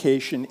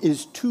education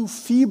is too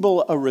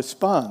feeble a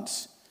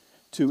response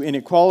to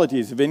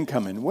inequalities of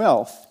income and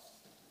wealth,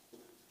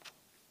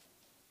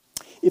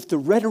 if the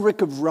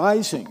rhetoric of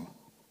rising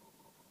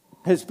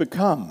has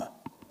become,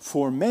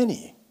 for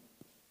many,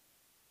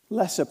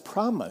 less a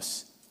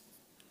promise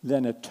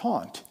than a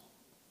taunt,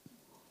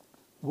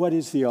 what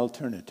is the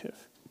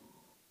alternative?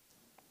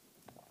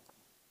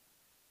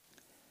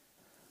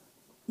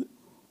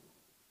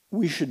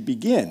 We should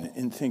begin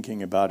in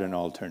thinking about an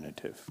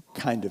alternative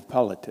kind of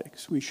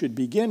politics. We should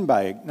begin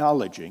by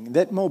acknowledging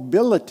that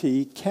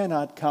mobility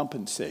cannot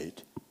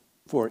compensate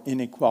for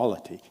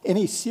inequality.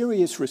 Any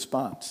serious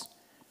response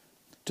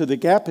to the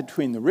gap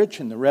between the rich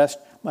and the rest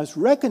must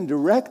reckon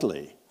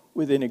directly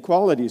with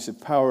inequalities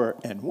of power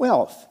and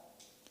wealth,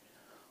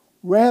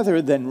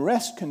 rather than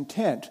rest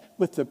content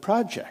with the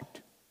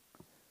project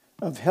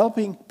of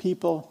helping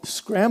people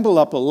scramble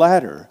up a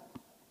ladder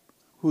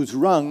whose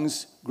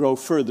rungs grow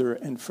further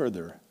and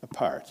further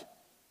apart.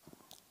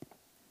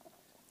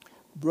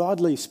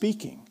 Broadly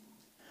speaking,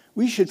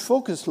 we should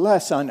focus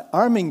less on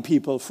arming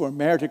people for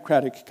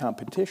meritocratic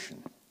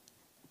competition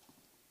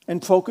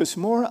and focus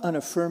more on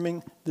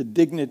affirming the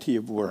dignity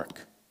of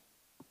work.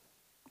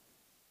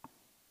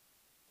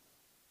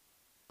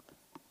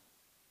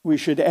 We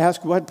should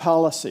ask what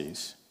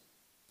policies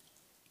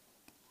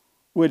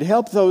would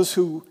help those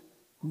who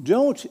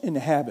don't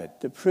inhabit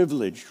the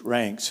privileged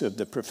ranks of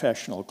the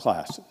professional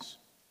classes,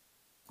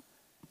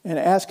 and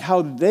ask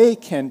how they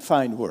can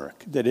find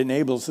work that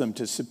enables them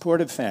to support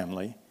a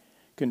family,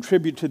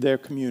 contribute to their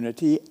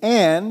community,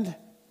 and,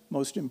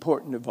 most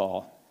important of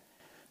all,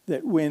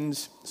 that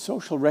wins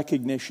social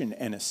recognition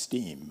and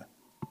esteem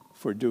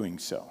for doing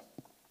so.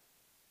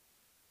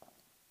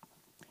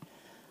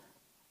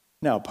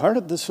 Now, part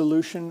of the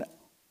solution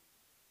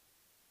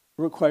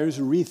requires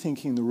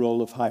rethinking the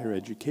role of higher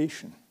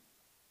education.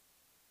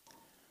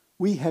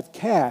 We have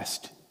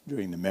cast,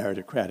 during the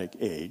meritocratic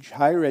age,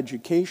 higher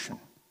education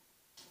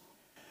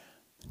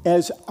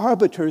as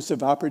arbiters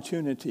of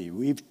opportunity.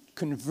 We've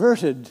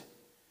converted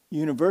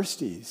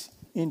universities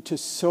into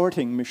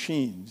sorting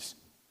machines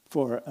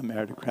for a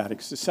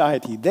meritocratic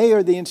society. They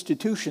are the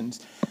institutions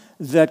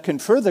that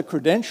confer the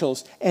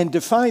credentials and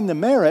define the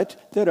merit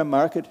that a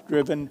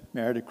market-driven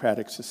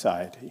meritocratic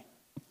society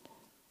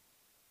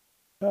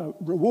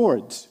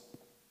rewards.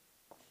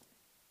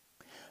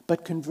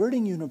 But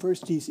converting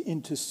universities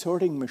into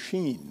sorting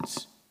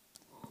machines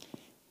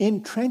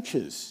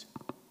entrenches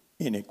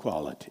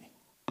inequality.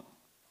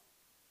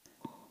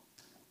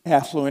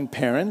 Affluent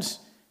parents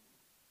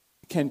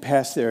can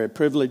pass their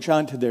privilege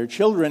on to their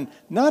children,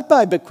 not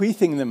by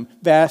bequeathing them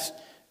vast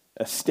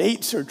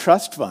estates or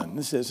trust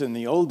funds, as in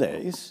the old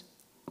days,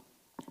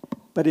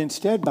 but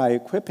instead by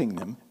equipping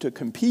them to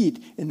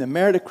compete in the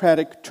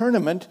meritocratic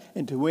tournament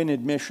and to win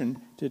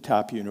admission to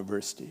top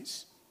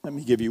universities. Let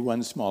me give you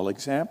one small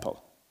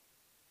example.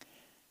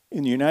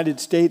 In the United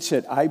States,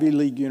 at Ivy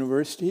League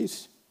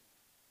universities,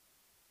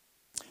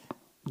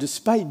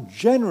 despite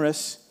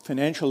generous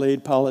financial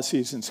aid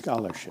policies and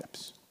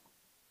scholarships,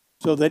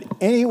 so that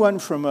anyone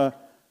from a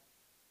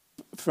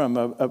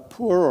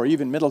poor or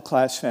even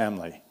middle-class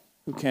family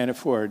who can't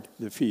afford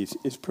the fees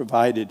is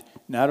provided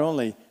not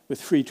only with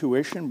free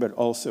tuition, but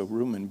also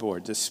room and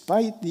board,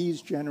 despite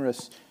these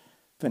generous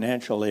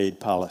financial aid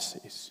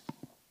policies.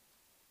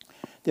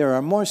 There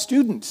are more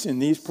students in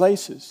these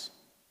places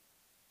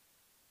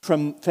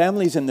from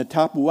families in the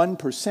top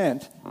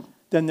 1%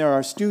 than there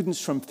are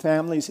students from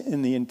families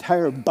in the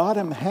entire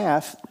bottom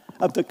half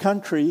of the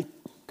country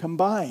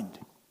combined.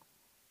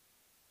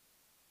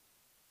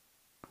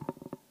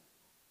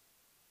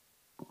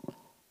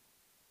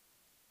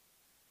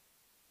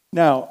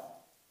 Now,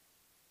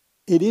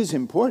 it is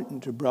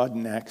important to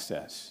broaden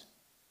access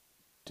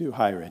to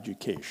higher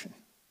education,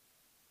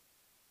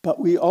 but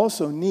we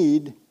also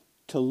need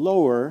to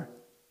lower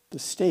the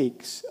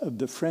stakes of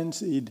the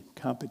frenzied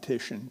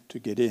competition to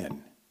get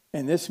in.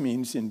 And this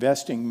means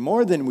investing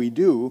more than we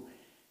do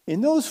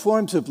in those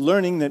forms of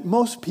learning that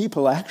most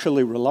people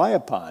actually rely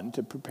upon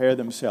to prepare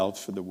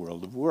themselves for the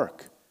world of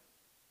work.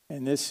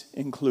 And this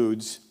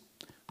includes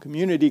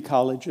community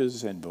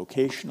colleges and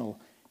vocational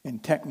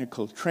and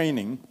technical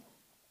training.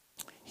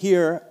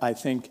 Here, I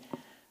think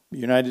the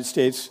United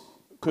States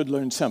could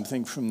learn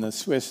something from the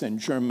Swiss and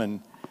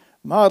German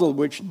model,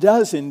 which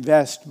does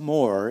invest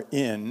more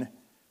in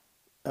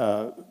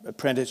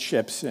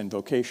apprenticeships and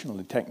vocational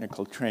and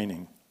technical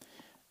training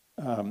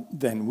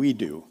than we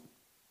do.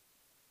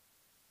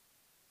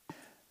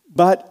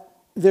 But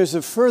there's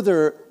a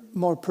further,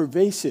 more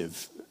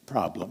pervasive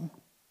problem,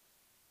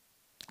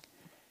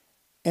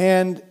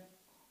 and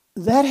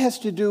that has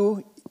to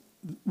do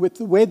with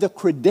the way the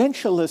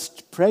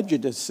credentialist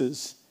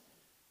prejudices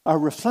are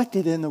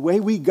reflected in the way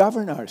we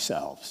govern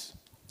ourselves.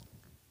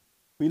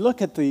 We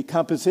look at the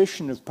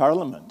composition of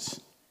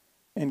parliaments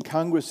and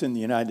Congress in the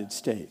United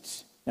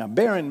States. Now,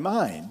 bear in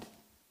mind,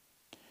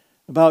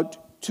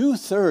 about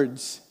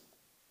 2/3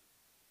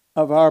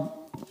 of our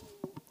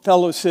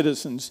fellow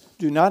citizens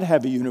do not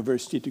have a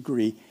university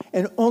degree,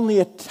 and only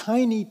a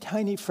tiny,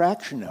 tiny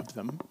fraction of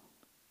them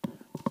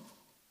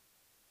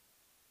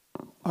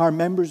are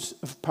members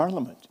of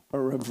parliament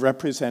or of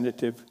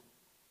representative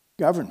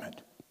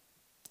government.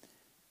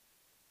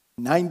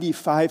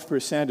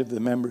 95% of the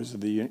members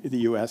of the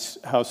U.S.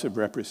 House of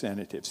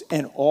Representatives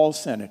and all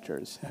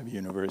senators have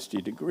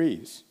university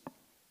degrees.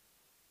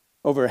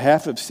 Over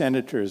half of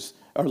senators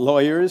are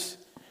lawyers,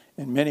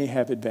 and many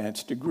have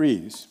advanced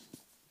degrees.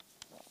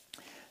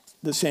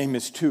 The same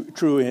is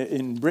true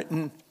in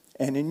Britain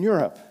and in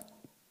Europe.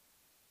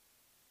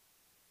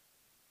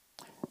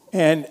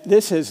 And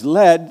this has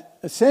led,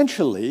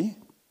 essentially,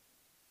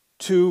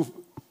 to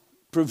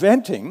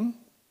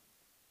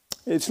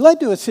it's led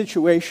to a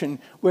situation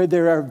where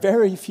there are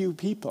very few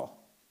people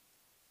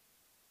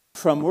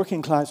from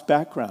working class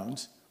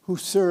backgrounds who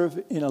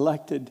serve in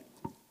elected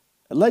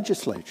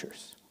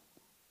legislatures.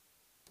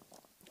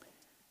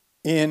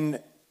 In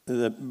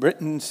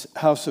Britain's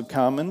House of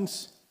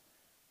Commons,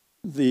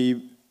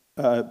 the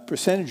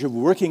percentage of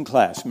working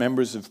class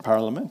members of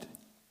parliament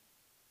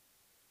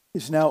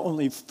is now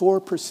only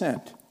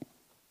 4%.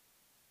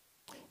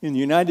 In the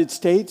United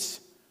States,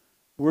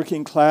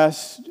 working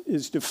class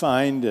is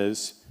defined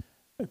as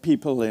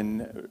people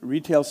in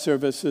retail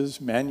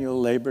services, manual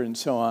labor, and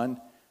so on,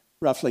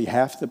 roughly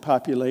half the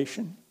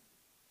population.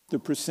 The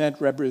percent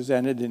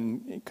represented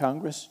in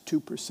Congress,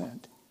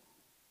 2%.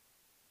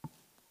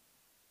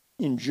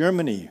 In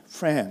Germany,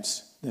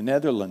 France, the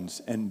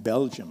Netherlands, and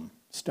Belgium,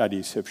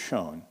 studies have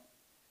shown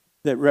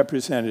that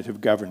representative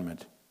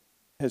government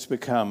has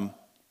become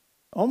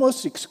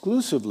almost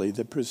exclusively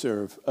the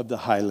preserve of the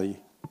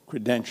highly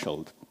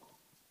credentialed.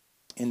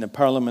 In the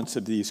parliaments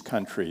of these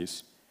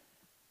countries,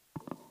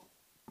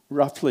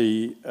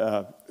 roughly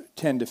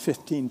 10 to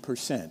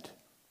 15%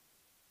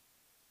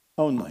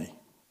 only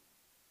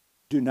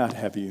do not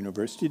have a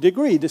university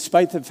degree,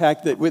 despite the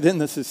fact that within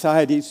the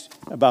societies,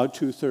 about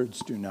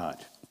 2/3 do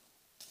not.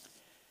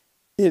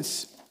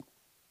 It's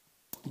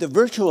the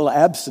virtual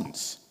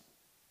absence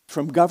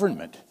from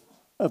government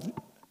of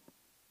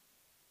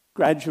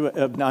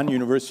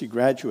non-university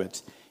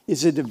graduates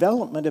is a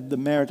development of the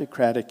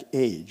meritocratic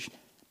age,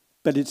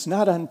 but it's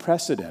not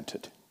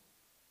unprecedented.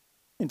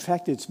 In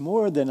fact, it's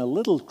more than a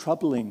little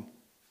troubling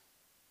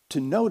to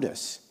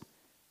notice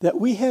that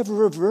we have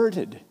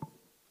reverted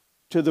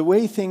to the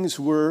way things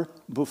were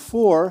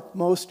before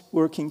most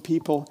working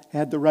people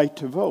had the right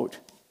to vote.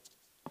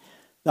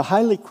 The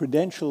highly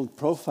credentialed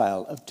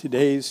profile of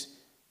today's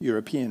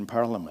European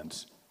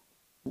parliaments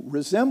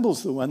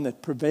resembles the one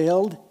that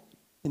prevailed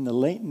in the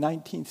late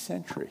 19th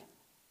century,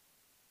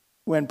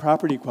 when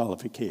property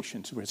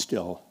qualifications were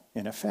still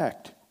in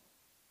effect.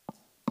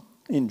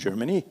 In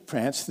Germany,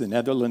 France, the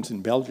Netherlands,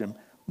 and Belgium,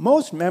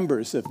 most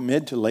members of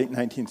mid to late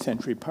 19th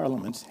century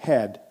parliaments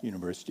had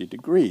university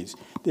degrees.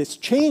 This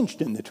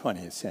changed in the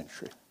 20th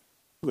century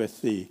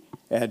with the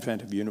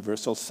advent of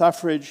universal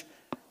suffrage,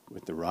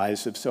 with the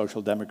rise of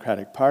social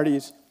democratic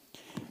parties.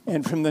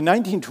 And from the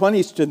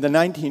 1920s to the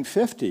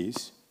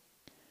 1950s,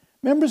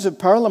 members of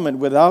parliament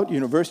without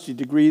university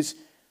degrees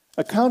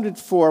accounted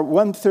for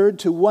 1/3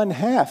 to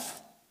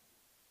 1/2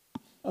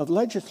 of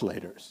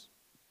legislators.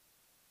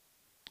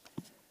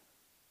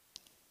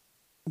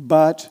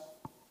 But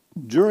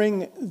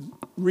during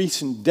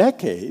recent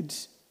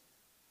decades,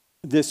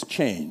 this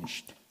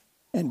changed.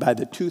 And by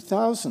the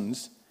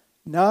 2000s,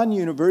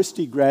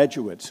 non-university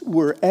graduates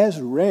were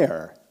as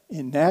rare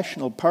in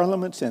national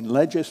parliaments and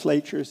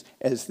legislatures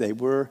as they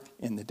were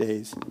in the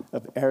days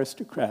of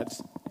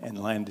aristocrats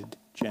and landed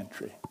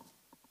gentry.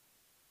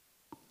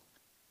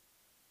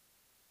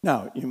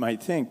 Now, you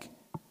might think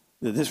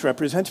that this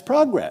represents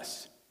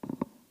progress.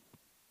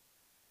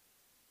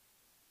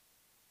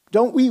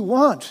 Don't we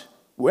want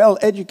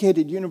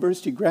well-educated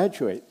university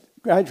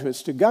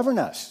graduates to govern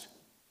us?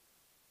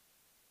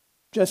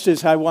 Just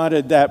as I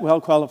wanted that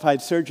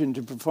well-qualified surgeon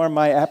to perform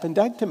my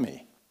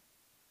appendectomy.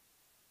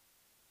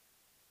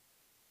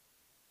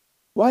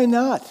 Why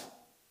not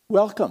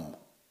welcome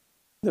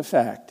the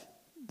fact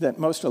that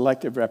most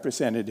elected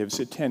representatives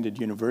attended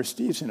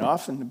universities, and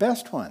often the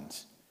best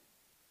ones?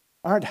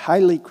 Aren't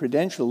highly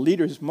credentialed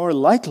leaders more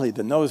likely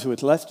than those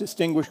with less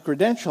distinguished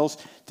credentials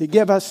to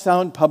give us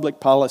sound public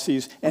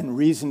policies and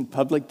reasoned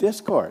public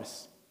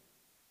discourse?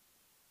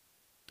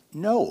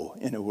 No,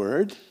 in a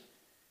word.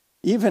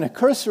 Even a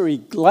cursory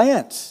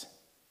glance.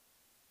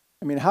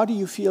 I mean, how do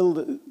you feel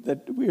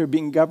that we are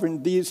being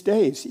governed these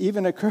days?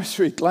 Even a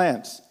cursory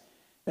glance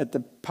at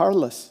the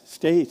parlous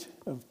state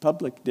of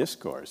public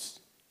discourse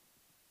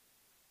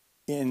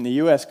in the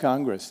US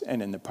Congress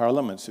and in the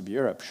parliaments of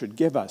Europe should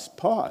give us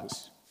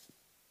pause.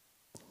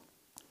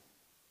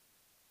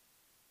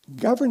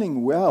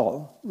 Governing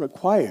well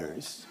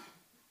requires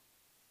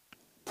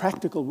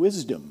practical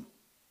wisdom.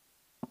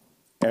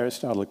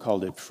 Aristotle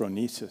called it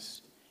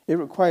phronesis. It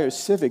requires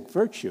civic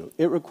virtue.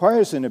 It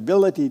requires an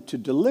ability to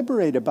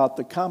deliberate about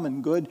the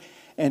common good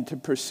and to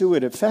pursue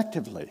it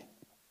effectively.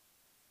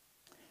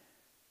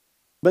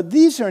 But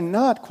these are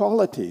not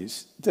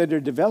qualities that are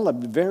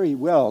developed very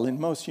well in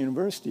most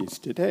universities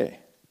today.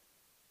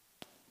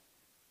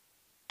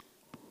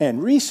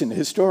 And recent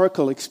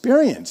historical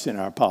experience in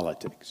our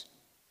politics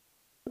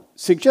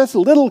suggests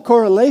little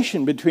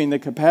correlation between the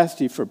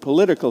capacity for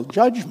political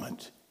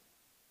judgment,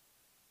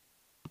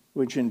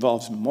 which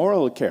involves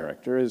moral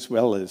character as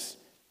well as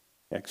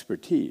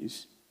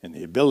expertise, and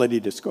the ability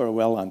to score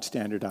well on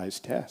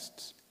standardized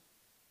tests.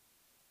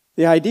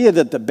 The idea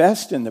that the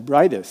best and the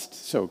brightest,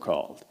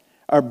 so-called,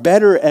 are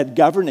better at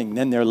governing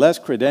than their less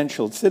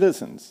credentialed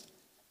citizens,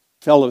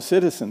 fellow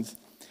citizens,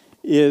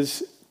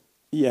 is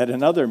yet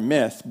another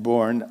myth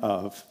born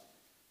of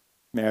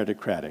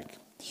meritocratic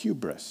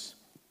hubris.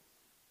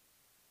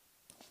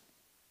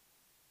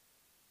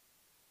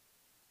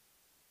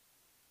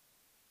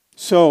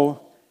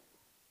 So,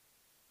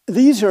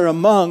 these are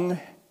among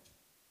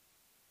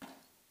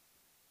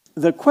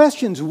the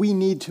questions we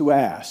need to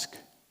ask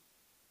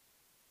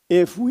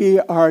if we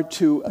are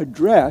to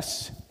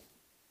address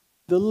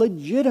the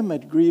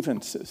legitimate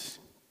grievances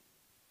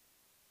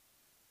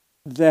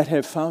that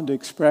have found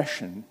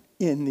expression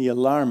in the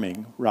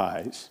alarming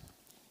rise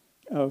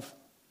of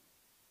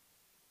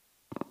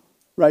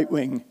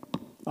right-wing,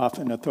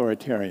 often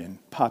authoritarian,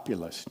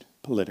 populist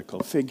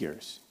political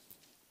figures.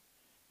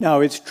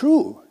 Now, it's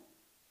true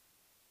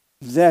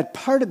that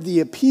part of the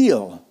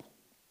appeal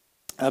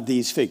of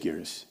these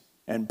figures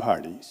and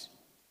parties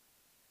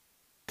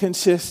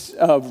consists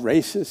of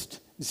racist,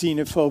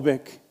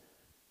 xenophobic,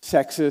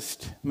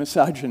 sexist,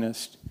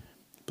 misogynist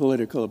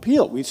political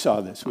appeal. We saw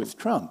this with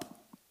Trump.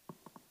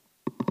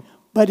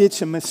 But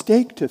it's a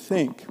mistake to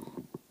think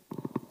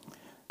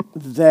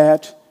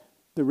that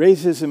the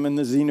racism and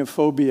the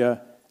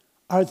xenophobia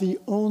are the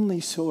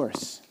only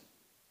source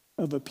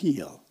of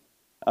appeal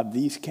of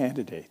these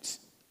candidates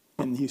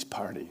and these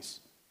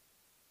parties.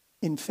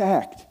 In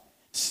fact,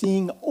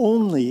 seeing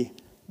only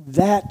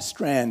that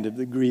strand of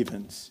the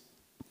grievance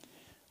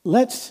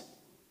lets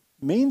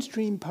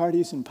mainstream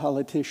parties and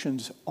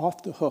politicians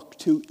off the hook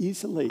too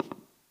easily.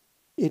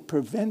 It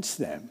prevents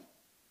them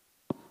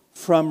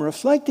from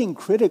reflecting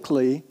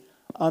critically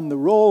on the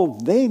role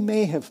they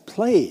may have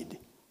played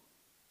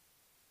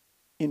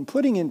in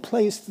putting in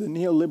place the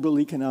neoliberal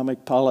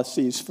economic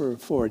policies for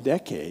 4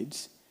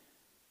 decades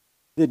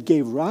that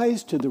gave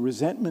rise to the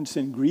resentments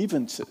and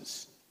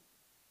grievances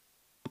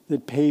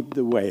that paved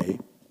the way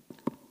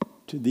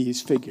to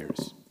these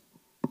figures,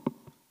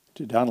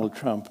 to Donald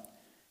Trump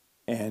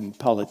and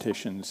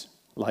politicians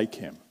like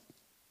him.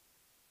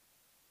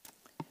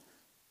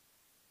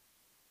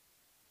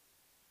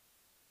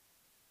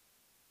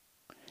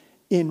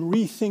 In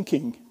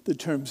rethinking the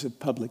terms of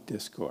public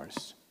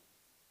discourse,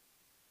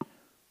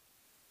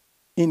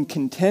 in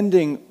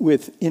contending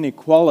with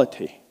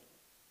inequality,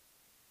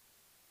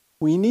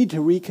 we need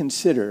to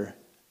reconsider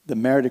the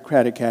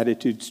meritocratic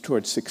attitudes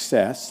towards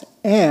success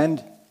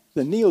and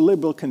the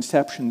neoliberal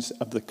conceptions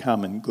of the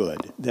common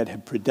good that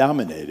have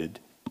predominated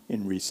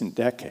in recent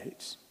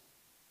decades.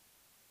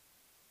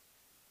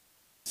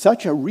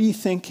 Such a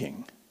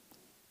rethinking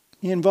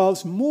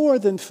involves more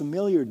than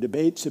familiar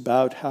debates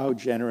about how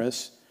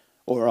generous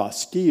or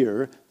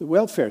austere the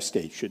welfare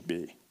state should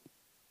be.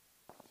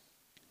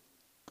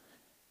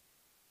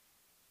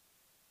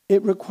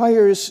 It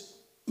requires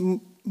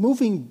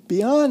moving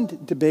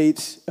beyond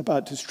debates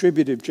about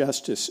distributive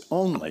justice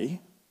only,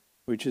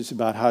 which is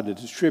about how to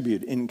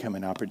distribute income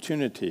and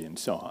opportunity and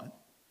so on,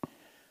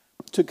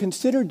 to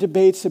consider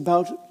debates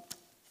about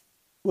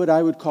what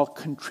I would call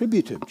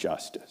contributive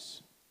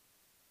justice.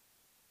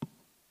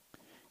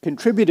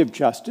 Contributive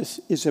justice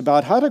is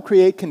about how to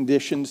create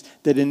conditions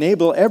that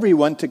enable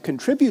everyone to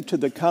contribute to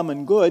the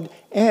common good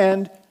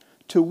and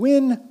to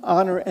win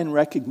honor and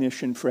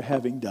recognition for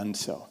having done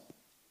so.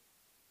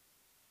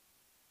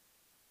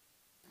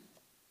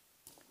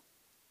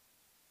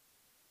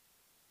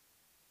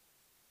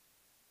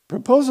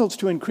 Proposals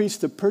to increase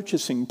the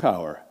purchasing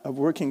power of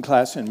working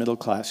class and middle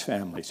class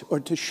families or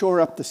to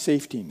shore up the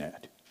safety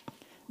net.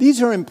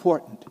 These are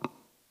important,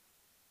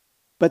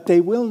 but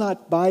they will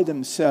not by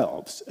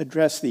themselves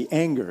address the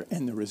anger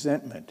and the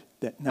resentment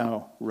that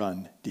now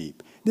run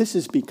deep. This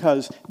is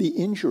because the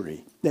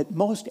injury that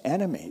most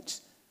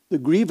animates the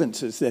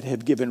grievances that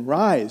have given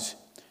rise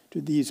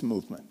to these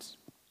movements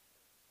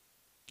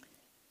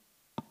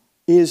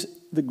is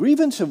the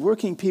grievance of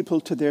working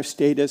people to their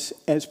status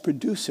as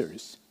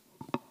producers,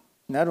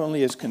 not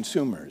only as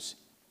consumers.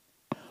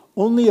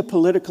 Only a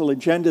political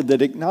agenda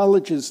that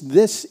acknowledges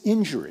this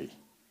injury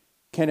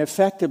can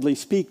effectively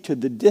speak to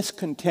the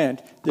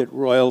discontent that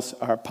roils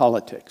our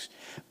politics.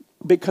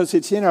 Because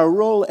it's in our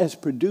role as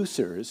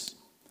producers,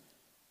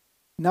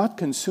 not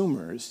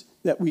consumers,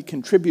 that we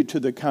contribute to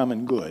the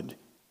common good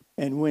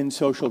and win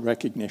social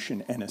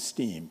recognition and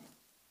esteem.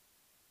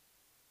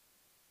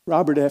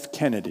 Robert F.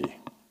 Kennedy,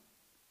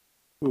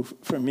 who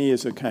for me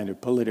is a kind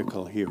of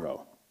political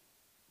hero,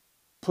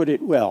 put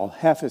it well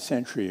half a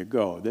century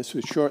ago. This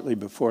was shortly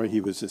before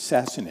he was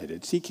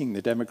assassinated, seeking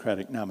the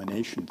Democratic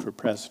nomination for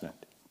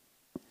president.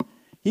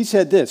 He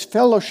said this: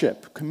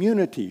 fellowship,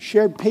 community,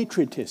 shared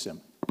patriotism.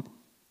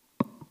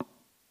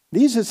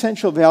 These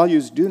essential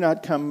values do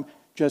not come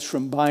just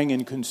from buying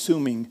and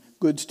consuming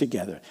goods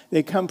together.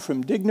 They come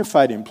from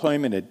dignified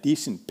employment at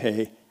decent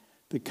pay,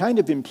 the kind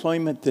of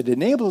employment that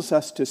enables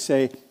us to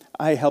say,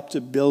 I helped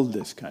to build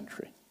this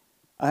country.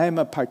 I am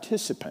a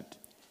participant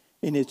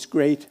in its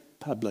great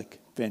public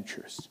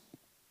ventures.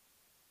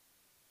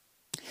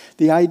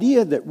 The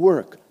idea that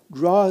work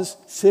draws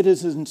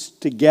citizens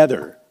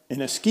together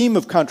in a scheme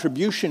of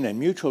contribution and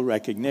mutual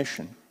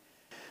recognition,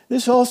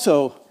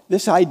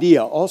 this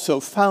idea also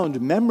found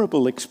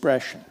memorable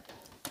expression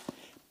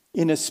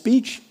in a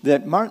speech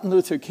that Martin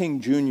Luther King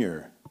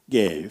Jr.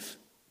 gave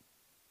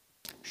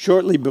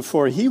shortly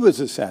before he was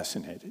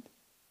assassinated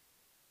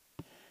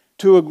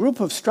to a group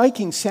of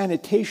striking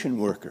sanitation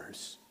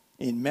workers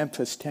in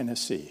Memphis,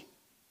 Tennessee.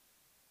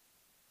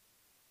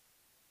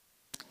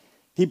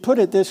 He put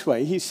it this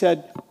way. He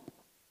said,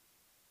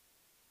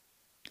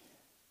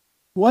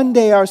 one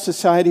day our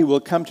society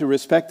will come to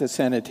respect the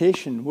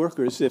sanitation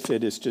workers if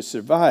it is to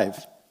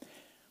survive.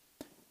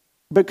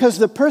 Because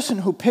the person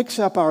who picks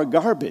up our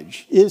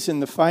garbage is,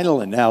 in the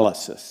final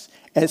analysis,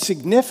 as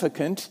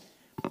significant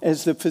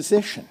as the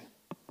physician.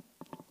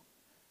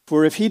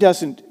 For if he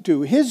doesn't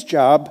do his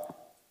job,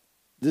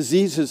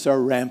 diseases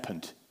are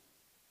rampant.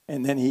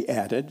 And then he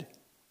added,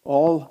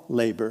 all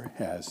labor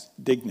has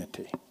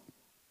dignity.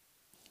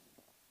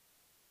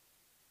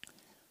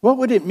 What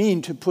would it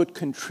mean to put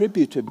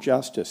contributive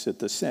justice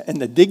at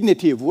and the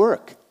dignity of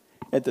work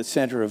at the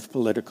center of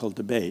political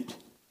debate?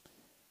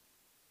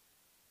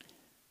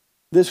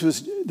 This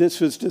was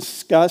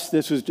discussed,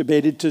 this was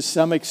debated to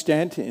some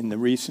extent in the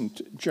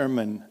recent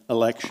German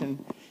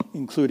election,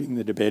 including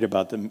the debate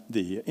about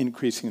the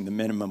increasing the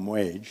minimum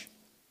wage.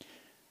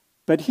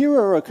 But here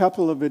are a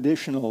couple of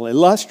additional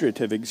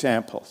illustrative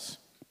examples.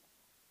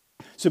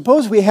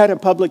 Suppose we had a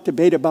public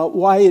debate about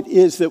why it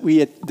is that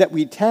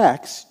we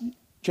tax,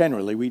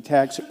 generally we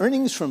tax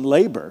earnings from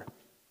labor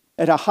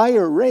at a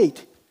higher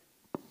rate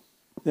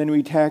than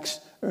we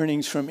tax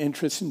earnings from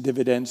interest and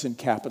dividends and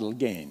capital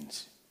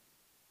gains.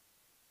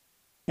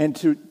 And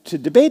to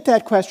debate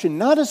that question,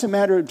 not as a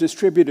matter of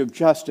distributive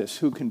justice,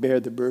 who can bear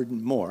the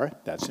burden more,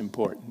 that's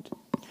important,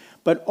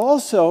 but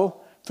also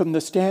from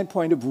the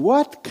standpoint of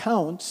what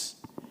counts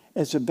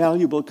as a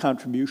valuable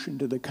contribution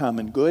to the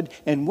common good,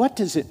 and what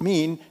does it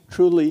mean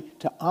truly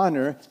to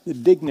honor the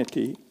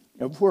dignity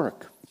of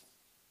work?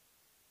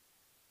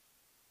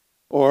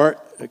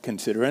 Or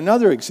consider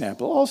another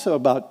example, also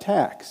about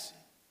tax.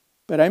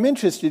 But I'm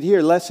interested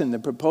here less in the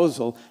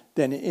proposal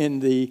than in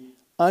the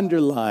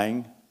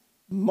underlying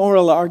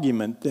moral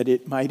argument that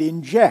it might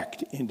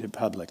inject into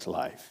public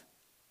life.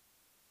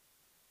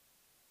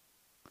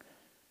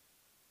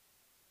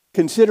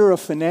 Consider a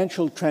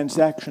financial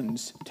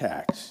transactions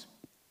tax.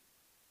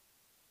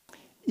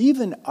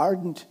 Even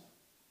ardent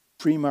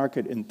free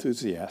market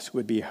enthusiasts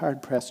would be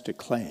hard-pressed to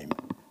claim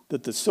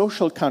that the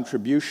social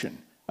contribution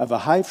of a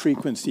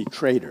high-frequency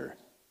trader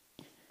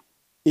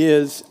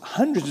is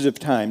hundreds of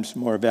times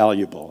more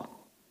valuable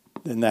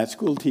than that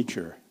school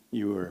teacher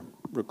you were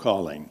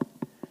recalling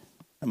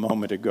a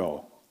moment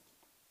ago.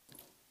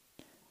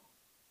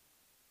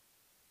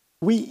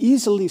 We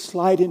easily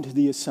slide into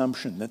the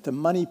assumption that the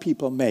money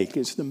people make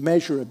is the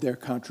measure of their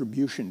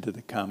contribution to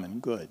the common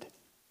good.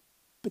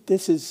 But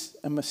this is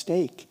a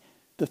mistake.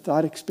 The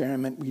thought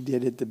experiment we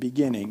did at the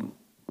beginning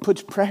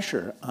puts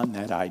pressure on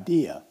that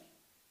idea.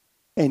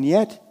 And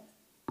yet,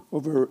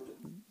 over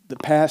the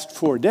past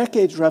 4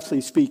 decades,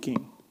 roughly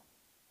speaking,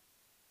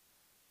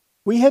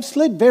 we have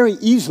slid very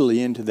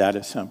easily into that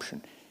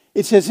assumption.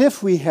 It's as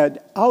if we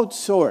had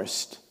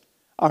outsourced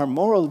our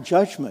moral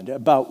judgment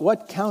about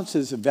what counts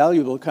as a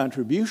valuable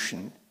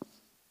contribution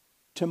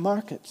to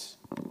markets.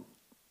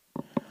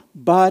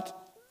 But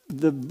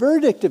the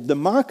verdict of the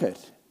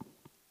market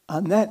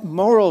on that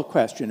moral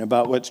question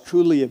about what's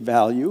truly of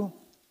value,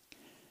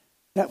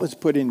 that was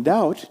put in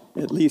doubt,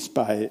 at least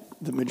by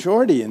the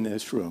majority in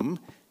this room,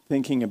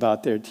 thinking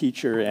about their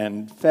teacher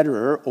and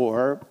Federer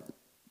or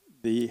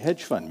the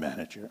hedge fund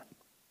manager.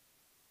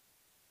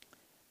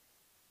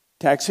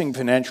 Taxing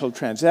financial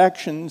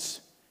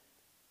transactions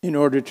in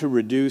order to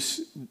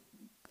reduce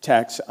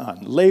tax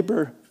on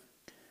labor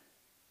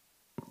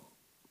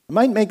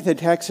might make the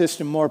tax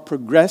system more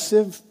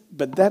progressive,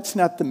 but that's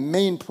not the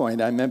main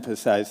point I'm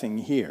emphasizing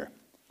here.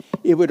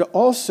 It would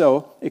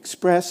also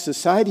express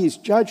society's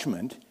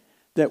judgment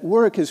that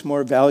work is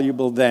more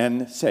valuable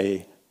than,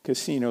 say,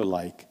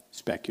 casino-like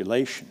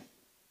speculation,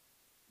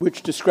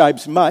 which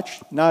describes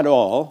much, not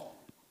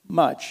all,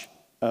 much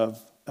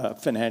of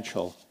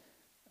financial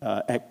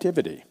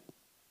activity.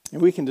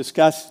 And we can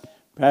discuss,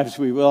 perhaps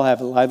we will have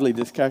a lively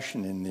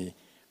discussion in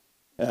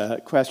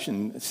the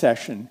question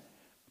session,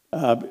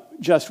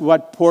 just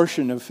what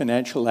portion of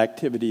financial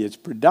activity is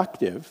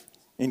productive,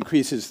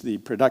 increases the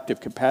productive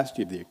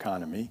capacity of the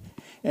economy,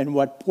 and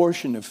what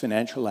portion of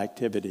financial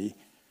activity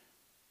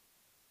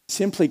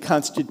simply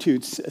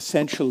constitutes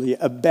essentially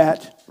a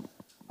bet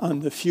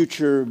on the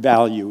future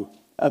value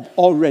of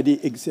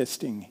already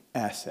existing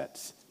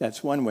assets.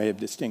 That's one way of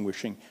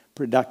distinguishing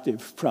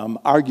productive from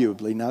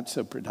arguably not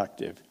so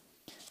productive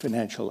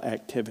financial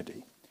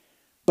activity.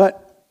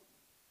 But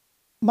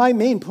my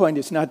main point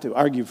is not to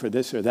argue for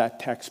this or that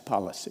tax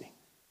policy.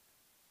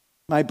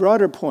 My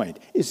broader point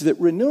is that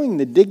renewing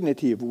the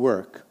dignity of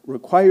work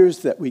requires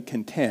that we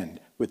contend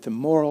with the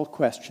moral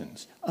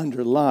questions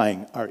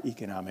underlying our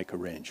economic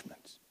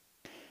arrangements.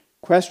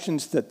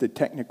 Questions that the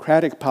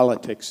technocratic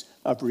politics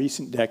of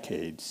recent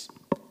decades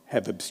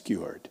have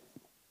obscured.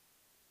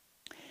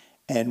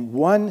 And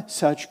one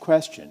such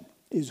question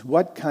is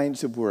what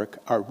kinds of work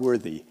are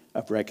worthy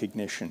of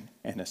recognition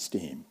and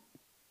esteem.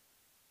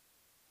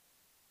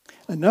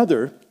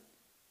 Another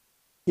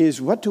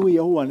is what do we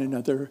owe one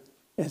another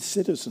as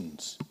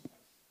citizens?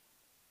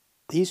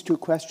 These two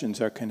questions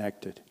are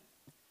connected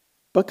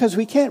because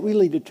we can't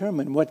really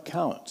determine what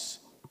counts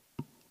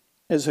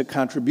as a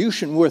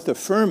contribution worth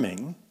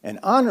affirming and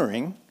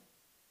honoring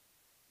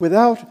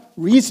without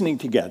reasoning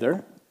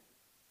together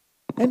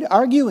and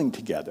arguing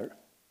together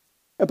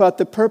about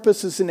the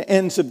purposes and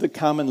ends of the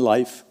common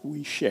life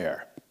we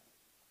share.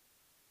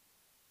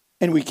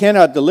 And we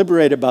cannot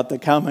deliberate about the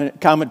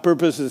common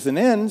purposes and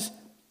ends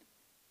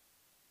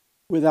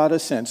without a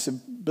sense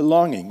of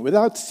belonging,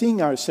 without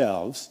seeing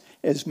ourselves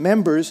as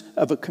members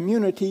of a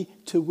community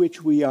to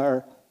which we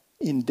are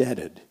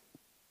indebted.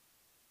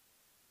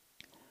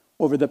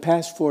 Over the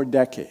past 4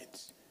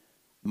 decades,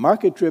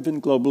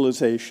 market-driven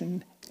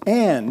globalization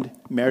and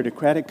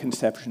meritocratic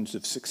conceptions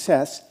of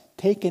success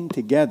taken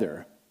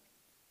together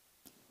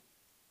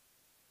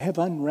have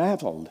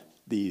unraveled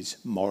these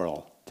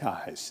moral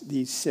ties,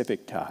 these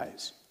civic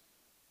ties.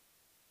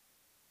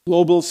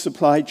 Global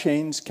supply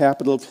chains,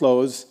 capital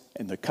flows,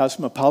 and the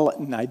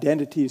cosmopolitan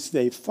identities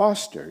they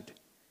fostered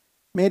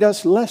made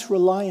us less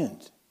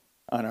reliant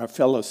on our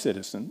fellow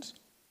citizens,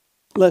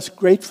 less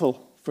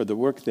grateful for the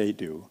work they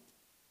do,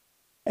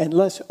 and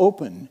less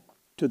open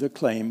to the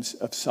claims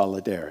of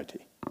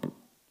solidarity.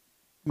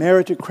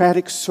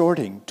 Meritocratic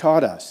sorting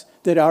taught us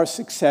that our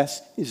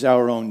success is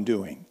our own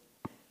doing,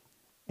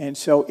 and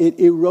so it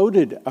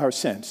eroded our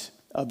sense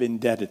of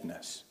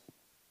indebtedness.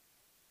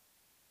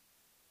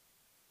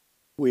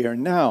 We are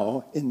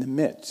now in the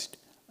midst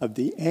of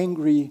the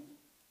angry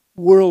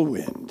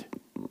whirlwind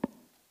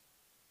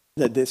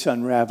that this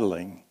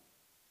unraveling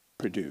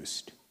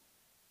produced.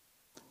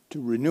 To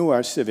renew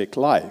our civic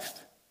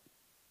life,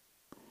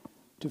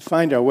 to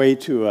find our way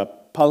to a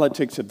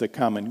politics of the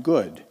common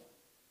good,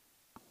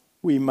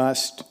 we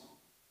must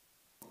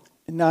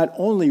not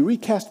only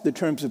recast the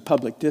terms of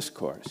public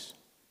discourse,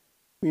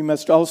 we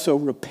must also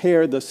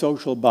repair the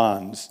social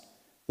bonds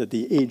that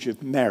the age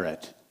of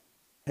merit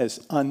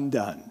has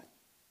undone.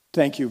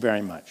 Thank you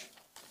very much.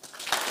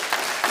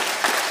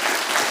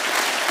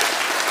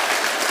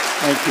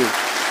 Thank you.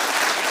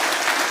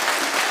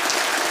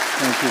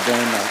 Thank you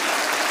very much.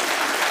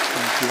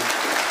 Thank you.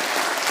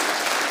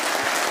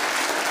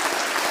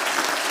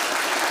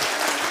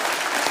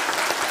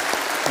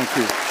 Thank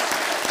you.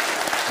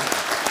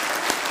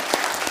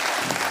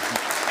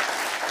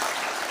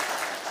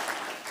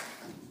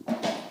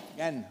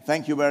 Again,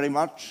 thank you very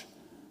much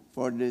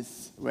for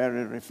this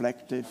very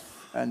reflective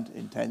and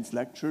intense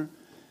lecture.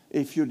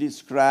 If you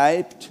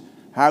described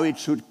how it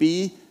should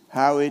be,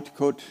 how it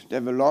could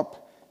develop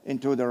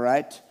into the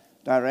right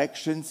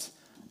directions,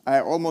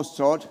 I almost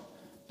thought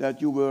that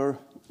you were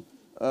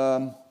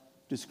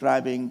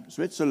describing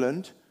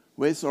Switzerland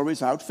with or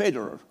without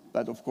Federer.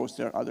 But of course,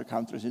 there are other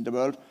countries in the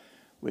world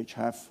which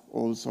have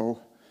also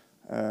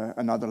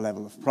another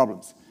level of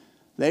problems.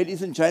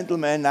 Ladies and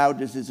gentlemen, now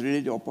this is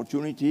really the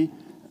opportunity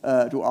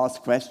to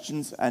ask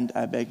questions, and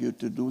I beg you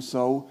to do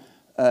so.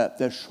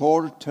 The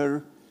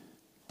shorter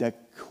the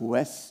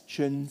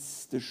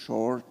questions, the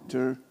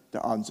shorter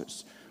the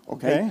answers.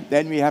 Okay?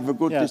 Then we have a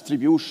good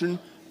distribution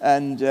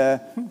and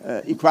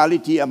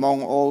equality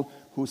among all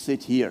who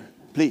sit here.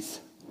 Please.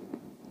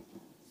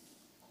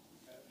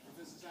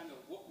 Professor Sandel,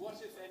 what,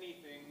 if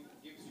anything,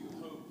 gives you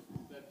hope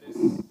that this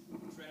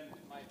trend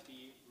might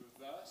be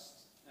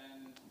reversed?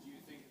 And do you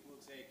think it will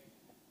take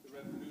the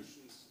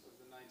revolutions of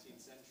the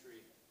 19th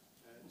century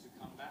to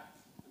come back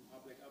in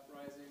public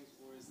uprisings,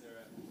 or is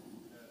there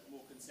a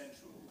more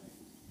consensual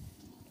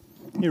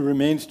way? It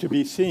remains to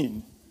be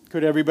seen.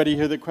 Could everybody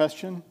hear the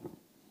question?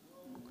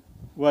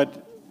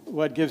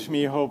 What gives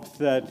me hope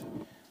that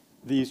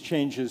these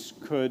changes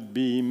could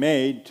be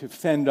made to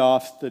fend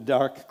off the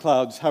dark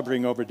clouds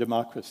hovering over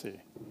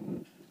democracy?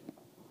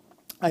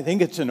 I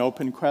think it's an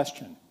open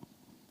question.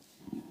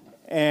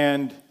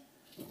 And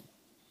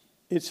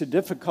it's a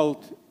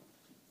difficult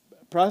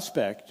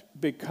prospect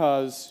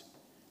because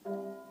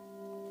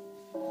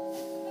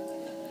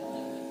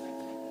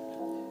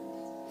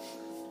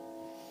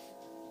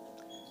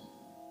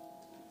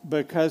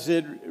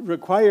it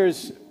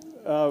requires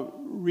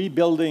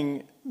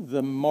rebuilding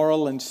the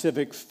moral and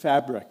civic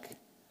fabric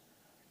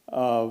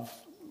of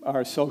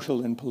our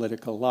social and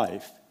political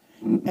life.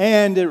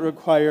 And it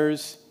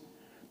requires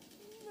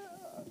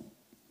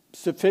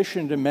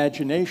sufficient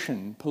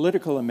imagination,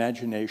 political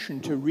imagination,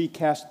 to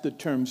recast the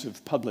terms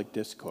of public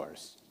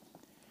discourse,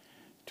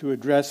 to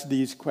address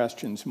these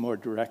questions more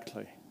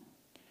directly.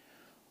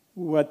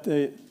 What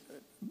the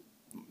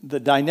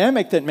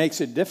dynamic that makes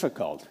it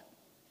difficult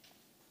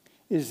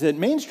is that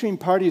mainstream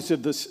parties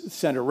of the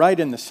center right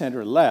and the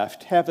center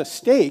left have a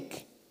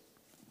stake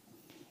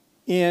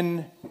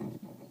in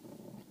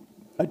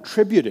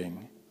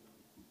attributing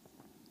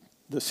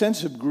the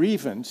sense of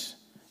grievance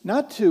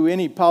not to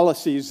any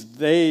policies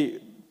they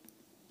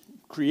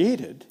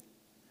created,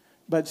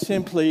 but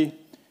simply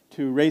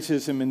to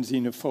racism and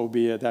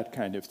xenophobia, that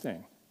kind of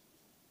thing.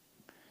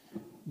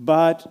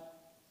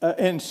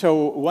 And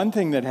so one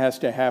thing that has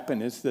to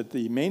happen is that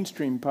the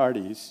mainstream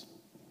parties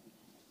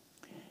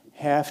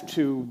have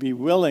to be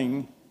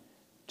willing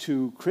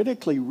to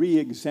critically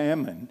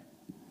re-examine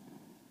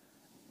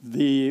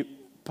the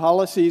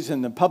policies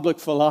and the public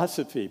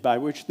philosophy by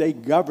which they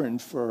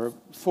governed for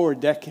 4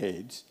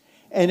 decades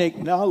and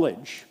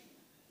acknowledge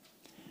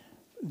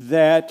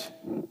that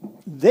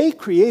they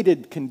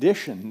created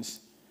conditions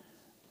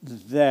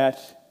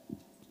that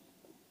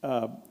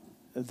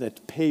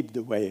paved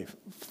the way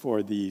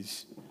for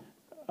these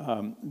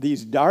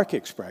dark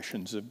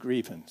expressions of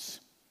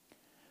grievance.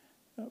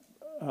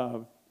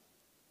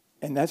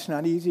 And that's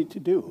not easy to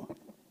do.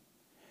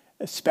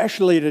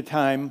 especially at a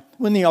time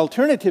when the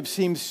alternative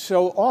seems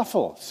so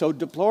awful, so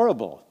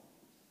deplorable.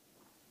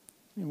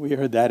 We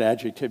heard that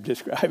adjective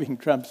describing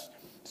Trump's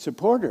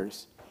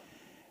supporters.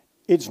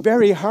 It's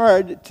very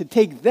hard to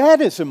take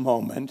that as a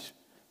moment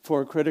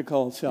for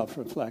critical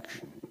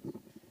self-reflection.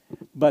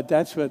 But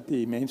that's what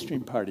the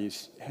mainstream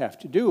parties have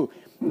to do.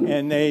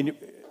 And they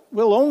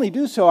will only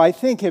do so, I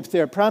think, if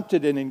they're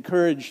prompted and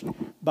encouraged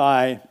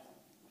by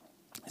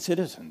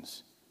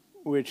citizens,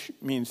 which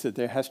means that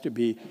there have to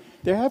be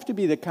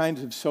the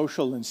kinds of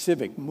social and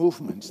civic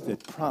movements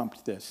that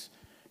prompt this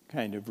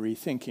kind of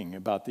rethinking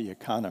about the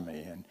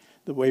economy and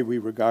the way we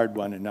regard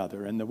one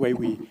another and the way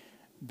we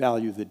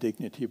value the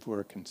dignity of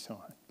work and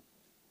so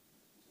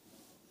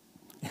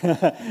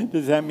on.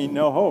 Does that mean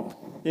no hope?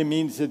 It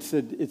means it's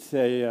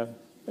a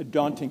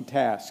daunting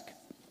task.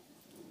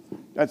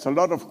 That's a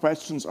lot of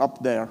questions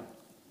up there.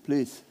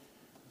 Please.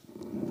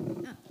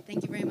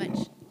 Thank you very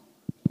much.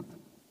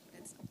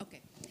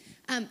 Okay.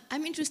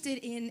 I'm interested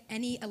in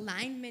any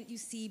alignment you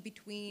see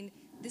between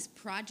this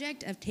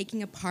project of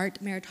taking apart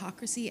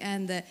meritocracy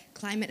and the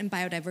climate and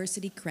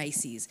biodiversity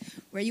crises,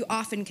 where you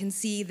often can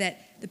see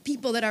that the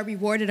people that are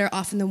rewarded are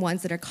often the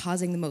ones that are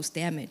causing the most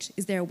damage.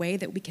 Is there a way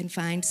that we can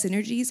find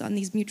synergies on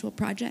these mutual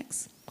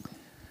projects?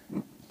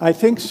 I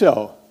think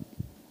so.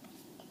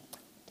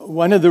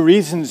 One of the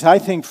reasons, I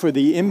think, for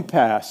the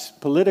impasse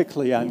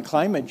politically on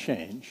climate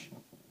change,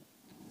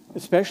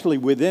 especially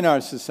within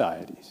our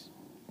societies,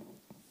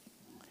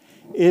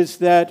 is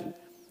that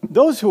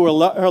those who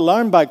are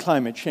alarmed by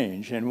climate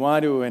change and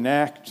want to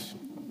enact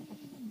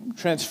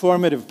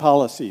transformative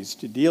policies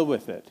to deal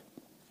with it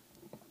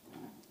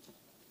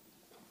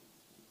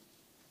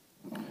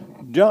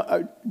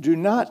do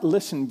not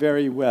listen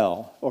very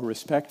well or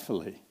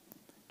respectfully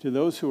to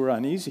those who are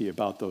uneasy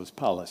about those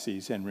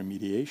policies and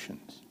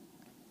remediations.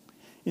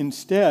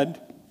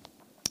 Instead,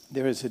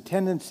 there is a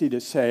tendency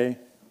to say,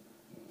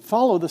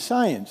 follow the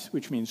science,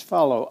 which means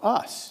follow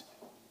us.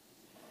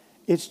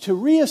 It's to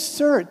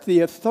reassert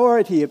the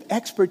authority of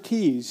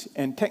expertise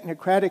and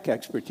technocratic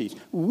expertise.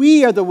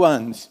 We are the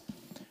ones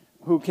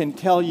who can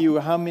tell you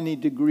how many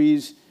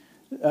degrees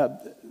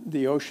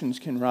the oceans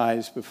can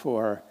rise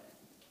before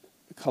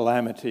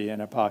calamity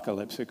and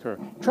apocalypse occur.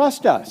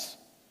 Trust us.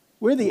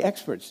 We're the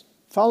experts.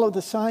 Follow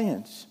the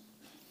science.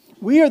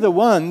 We are the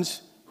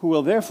ones who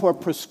will therefore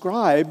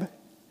prescribe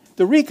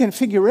the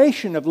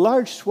reconfiguration of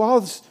large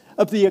swaths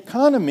of the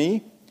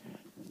economy.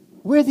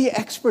 We're the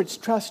experts.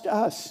 Trust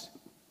us.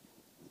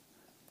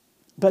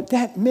 But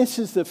that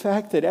misses the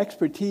fact that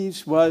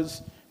expertise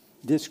was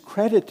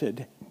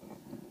discredited,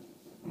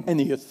 and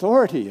the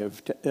authority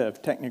of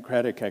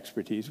technocratic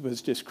expertise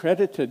was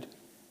discredited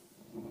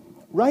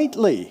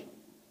rightly,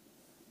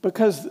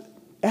 because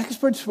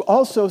experts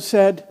also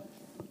said,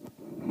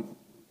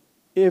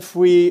 if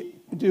we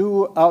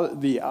do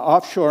the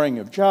offshoring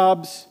of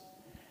jobs,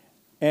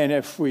 and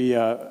if we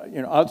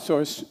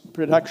outsource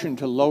production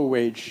to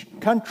low-wage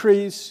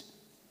countries,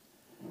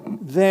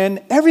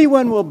 then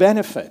everyone will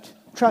benefit.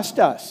 Trust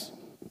us.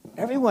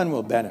 Everyone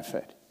will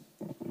benefit.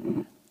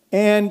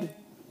 And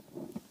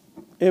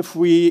if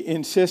we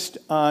insist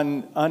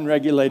on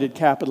unregulated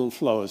capital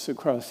flows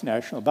across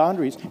national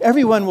boundaries,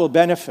 everyone will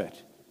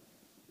benefit.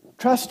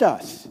 Trust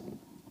us.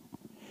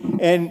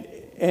 And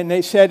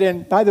they said,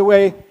 and by the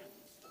way,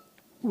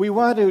 we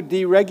want to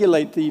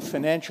deregulate the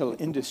financial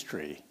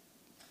industry.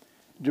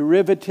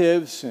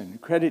 Derivatives and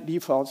credit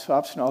default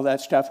swaps and all that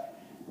stuff,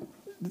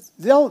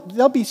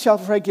 they'll be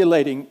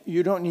self-regulating.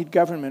 You don't need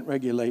government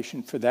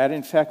regulation for that.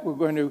 In fact, we're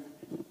going to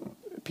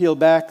peel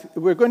back.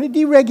 We're going to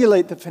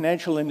deregulate the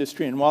financial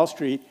industry in Wall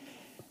Street.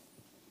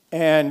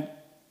 And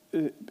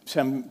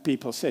some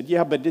people said,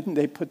 yeah, but didn't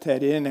they put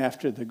that in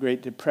after the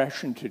Great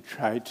Depression to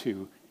try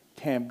to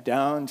tamp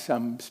down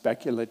some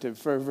speculative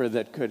fervor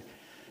that could...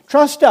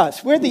 Trust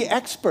us. We're the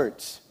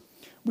experts.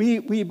 We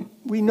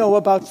know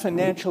about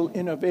financial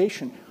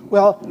innovation.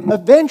 Well,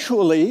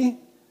 eventually,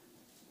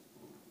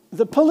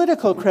 the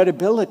political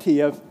credibility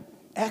of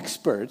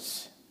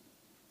experts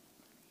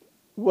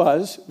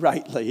was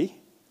rightly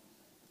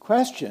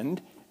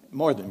questioned,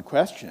 more than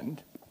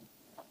questioned.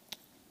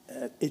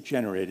 It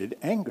generated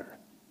anger.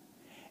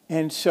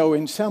 And so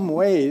in some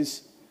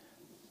ways,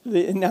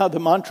 now the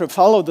mantra,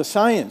 follow the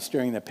science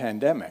during the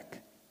pandemic,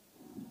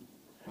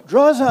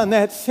 draws on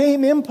that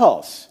same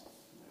impulse.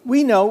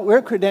 We know,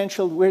 we're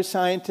credentialed, we're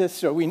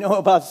scientists, or we know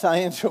about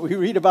science, or we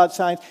read about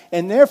science,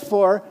 and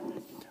therefore,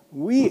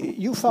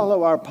 you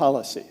follow our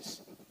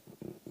policies.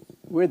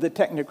 We're the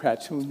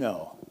technocrats who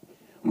know.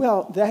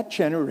 Well, that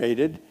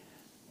generated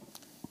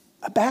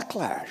a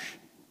backlash.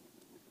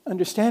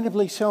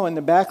 Understandably so, and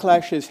the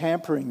backlash is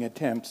hampering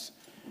attempts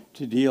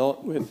to deal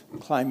with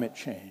climate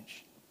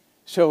change.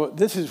 So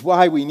this is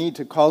why we need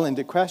to call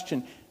into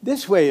question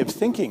this way of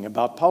thinking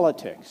about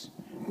politics,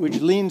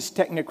 which leans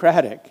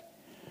technocratic,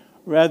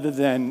 rather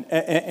than,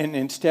 and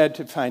instead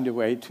to find a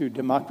way to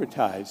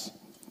democratize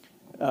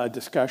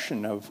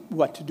discussion of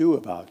what to do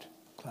about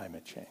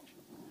climate change.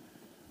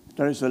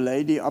 There is a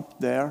lady up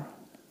there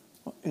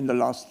in the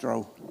last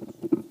row.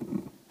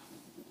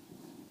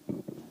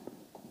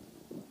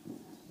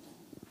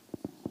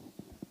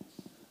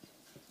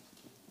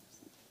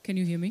 Can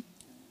you hear me?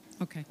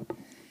 Okay.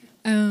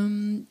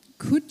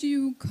 Could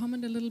you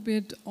comment a little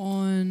bit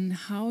on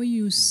how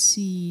you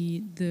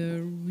see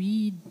the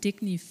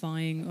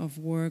re-dignifying of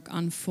work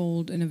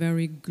unfold in a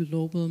very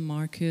global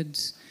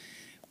market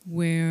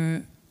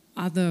where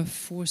other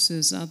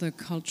forces, other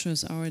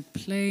cultures are at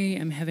play?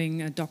 I'm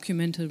having a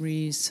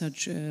documentary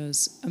such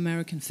as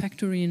American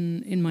Factory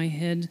in my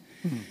head,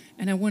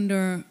 and I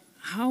wonder,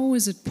 how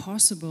is it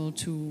possible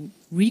to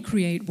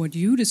recreate what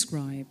you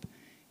describe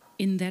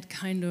in that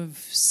kind of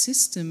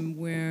system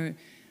where,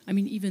 I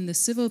mean, even the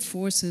civil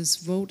forces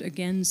vote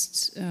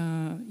against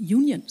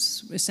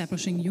unions,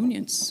 establishing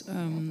unions?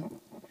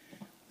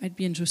 I'd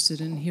be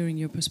interested in hearing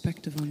your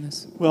perspective on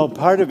this. Well,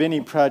 part of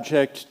any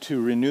project to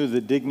renew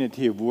the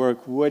dignity of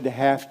work would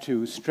have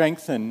to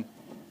strengthen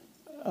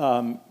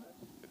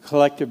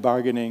collective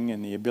bargaining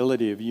and the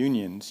ability of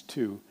unions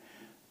to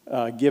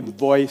give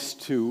voice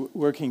to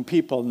working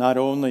people, not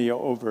only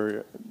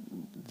over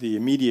the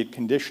immediate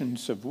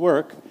conditions of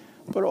work,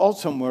 but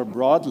also more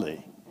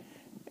broadly.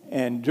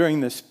 And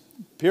during this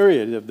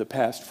period of the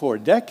past 4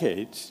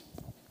 decades,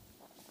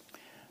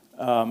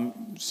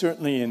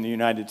 certainly in the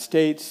United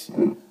States,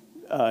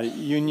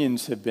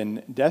 unions have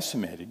been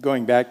decimated,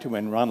 going back to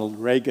when Ronald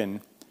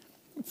Reagan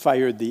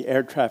fired the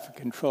air traffic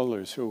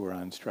controllers who were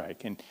on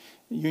strike. And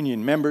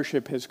union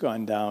membership has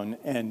gone down,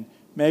 and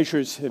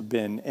measures have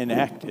been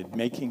enacted,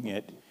 making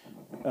it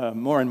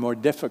more and more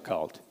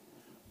difficult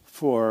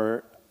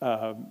for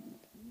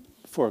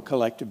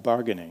collective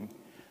bargaining.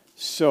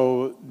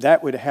 So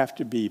that would have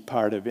to be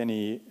part of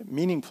any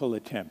meaningful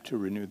attempt to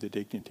renew the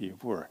dignity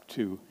of work,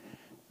 to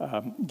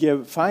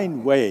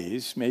find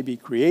ways, maybe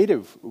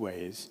creative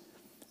ways,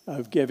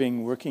 of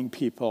giving working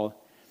people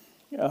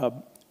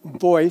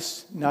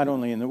voice, not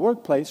only in the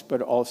workplace,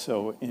 but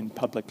also in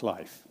public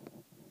life.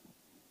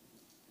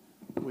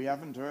 We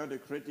haven't heard a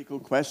critical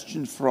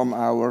question from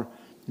our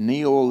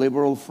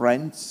neoliberal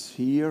friends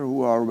here,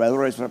 who are well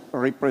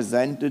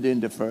represented in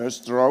the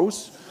first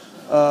rows.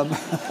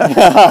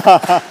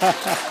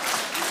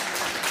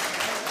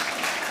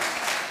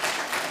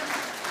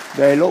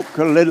 They look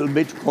a little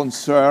bit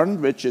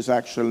concerned, which is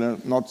actually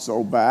not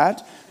so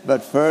bad.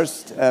 But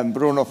first,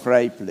 Bruno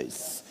Frey,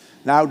 please.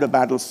 Now the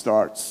battle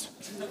starts.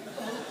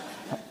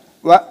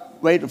 Well,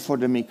 wait for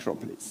the micro,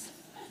 please.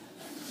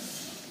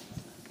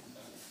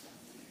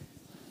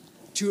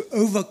 To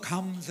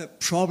overcome the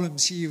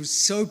problems you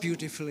so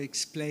beautifully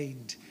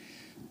explained,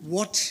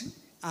 what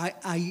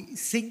I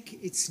think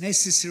it's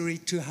necessary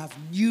to have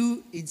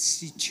new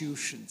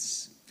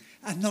institutions,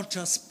 and not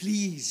just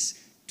pleas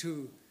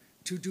to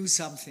do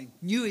something,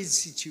 new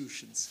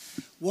institutions.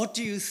 What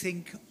do you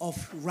think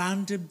of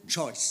random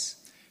choice?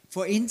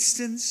 For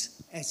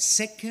instance, a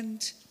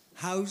second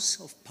House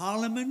of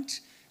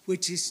Parliament,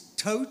 which is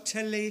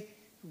totally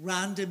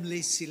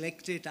randomly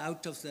selected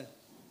out of the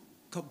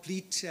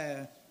complete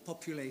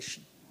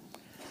population.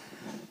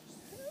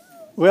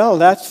 Well,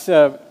 that's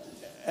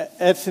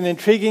an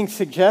intriguing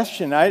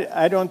suggestion.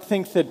 I don't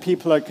think that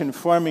people are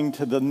conforming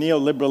to the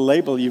neoliberal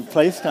label you've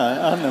placed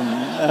on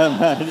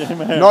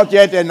them. Not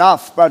yet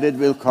enough, but it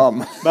will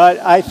come. But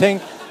I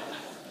think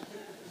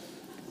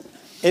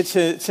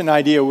it's an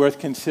idea worth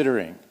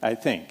considering, I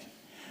think.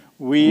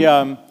 We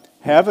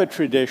have a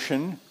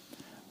tradition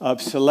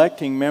of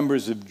selecting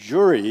members of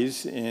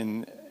juries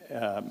in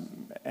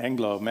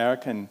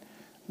Anglo-American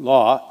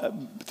law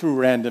through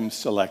random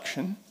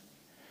selection.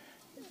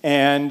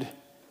 And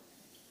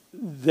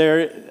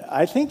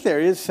I think there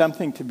is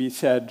something to be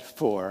said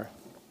for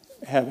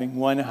having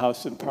one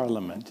House of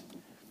Parliament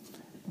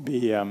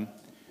be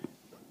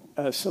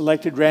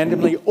selected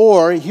randomly,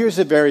 or here's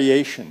a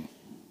variation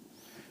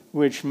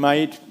which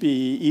might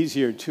be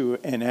easier to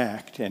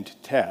enact and to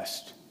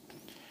test.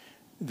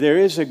 There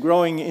is a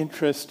growing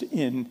interest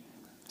in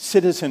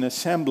citizen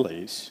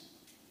assemblies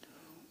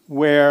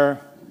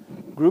where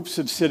groups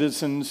of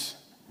citizens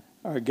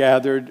are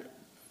gathered,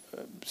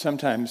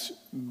 sometimes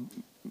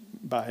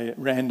by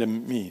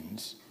random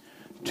means,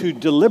 to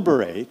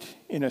deliberate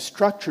in a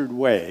structured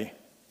way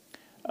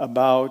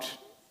about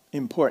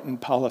important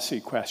policy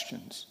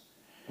questions,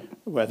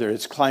 whether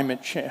it's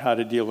how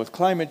to deal with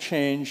climate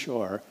change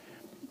or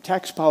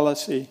tax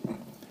policy.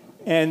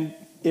 And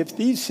if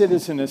these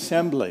citizen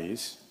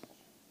assemblies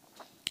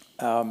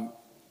are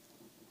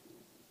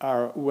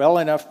well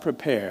enough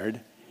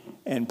prepared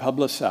and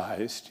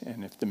publicized,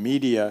 and if the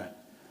media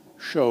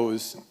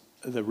shows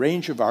the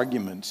range of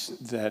arguments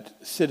that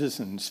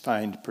citizens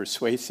find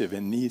persuasive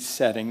in these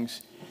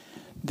settings,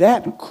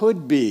 that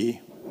could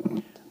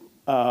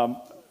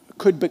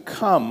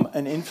become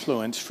an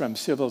influence from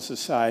civil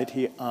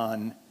society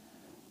on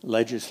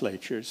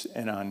legislatures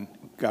and on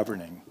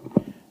governing.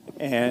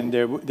 And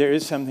there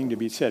is something to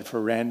be said for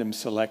random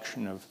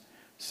selection of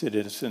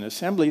citizen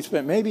assemblies,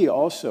 but maybe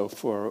also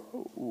for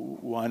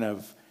one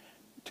of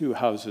 2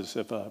 houses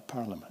of a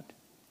parliament.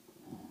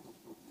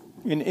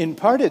 In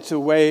part, it's a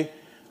way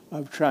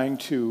of trying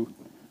to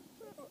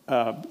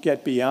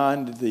get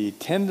beyond the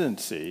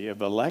tendency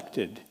of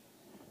elected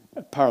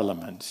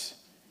parliaments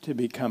to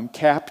become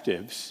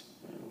captives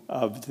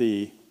of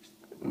the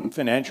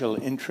financial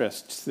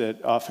interests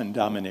that often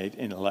dominate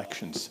in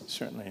elections.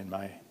 Certainly in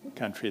my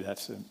country,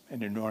 that's an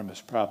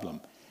enormous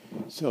problem.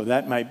 So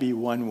that might be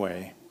one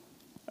way,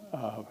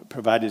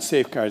 provided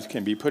safeguards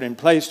can be put in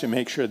place to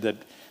make sure that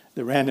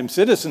the random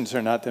citizens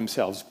are not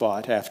themselves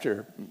bought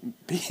after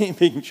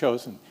being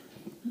chosen.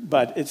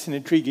 But it's an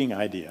intriguing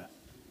idea.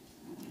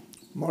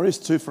 Maurice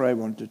Zufrey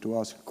wanted to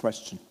ask a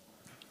question.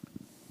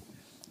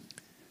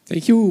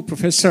 Thank you,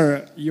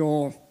 Professor.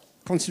 Your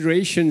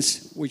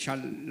considerations, which I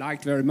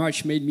liked very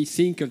much, made me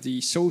think of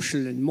the social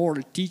and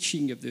moral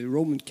teaching of the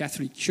Roman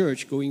Catholic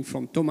Church, going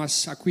from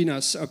Thomas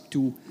Aquinas up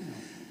to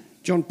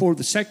John Paul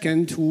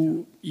II,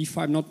 who, if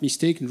I'm not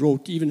mistaken,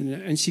 wrote even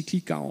an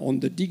encyclica on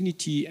the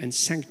dignity and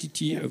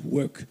sanctity of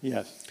work.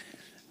 Yes.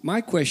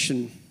 My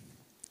question,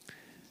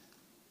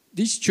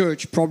 this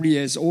church, probably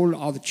as all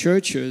other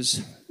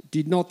churches,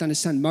 did not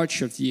understand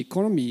much of the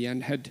economy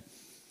and had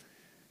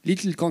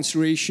little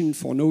consideration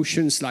for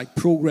notions like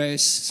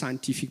progress,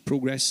 scientific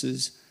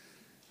progresses,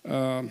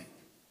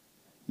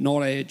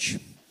 knowledge,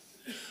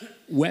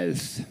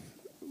 wealth,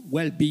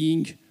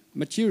 well-being,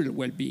 material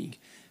well-being.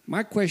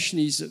 My question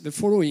is the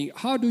following.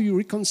 How do you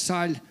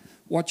reconcile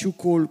what you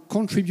call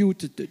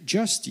contributed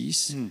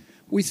justice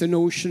with the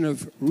notion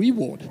of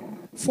reward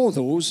for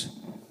those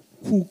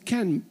who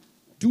can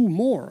do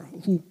more,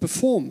 who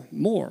perform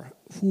more,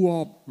 who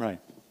are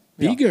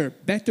bigger,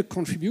 better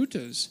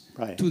contributors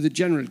to the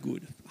general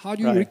good? How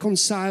do you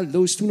reconcile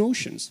those two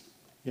notions?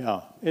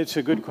 Yeah, it's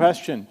a good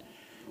question.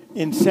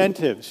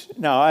 Incentives.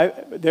 Now,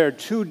 there are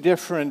two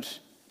different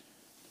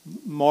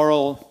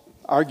moral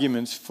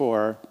arguments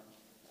for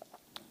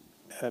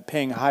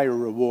paying higher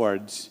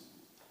rewards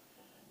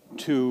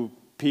to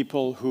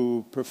people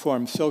who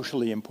perform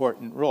socially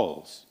important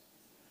roles.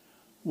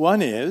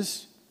 One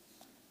is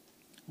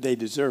they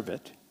deserve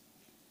it.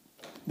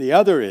 The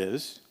other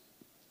is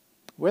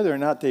whether or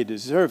not they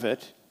deserve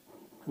it,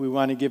 we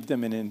want to give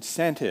them an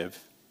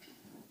incentive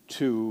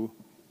to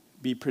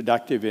be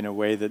productive in a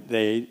way that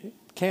they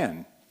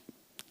can.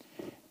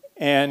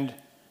 And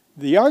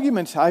the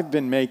arguments I've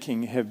been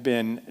making have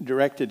been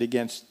directed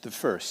against the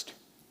first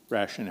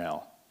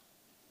rationale,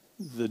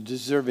 the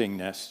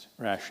deservingness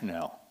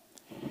rationale.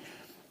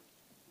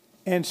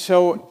 And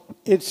so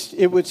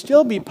it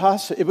would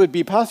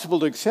be possible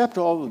to accept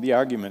all of the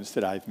arguments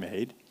that I've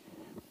made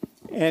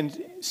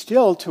and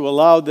still to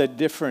allow that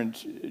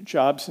different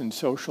jobs and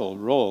social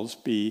roles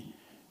be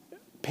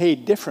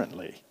paid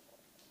differently.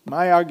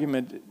 My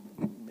argument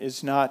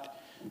is not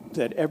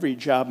that every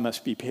job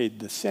must be paid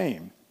the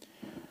same,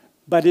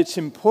 but it's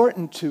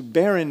important to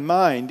bear in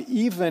mind,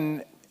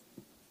 even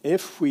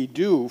if we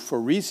do,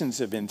 for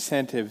reasons of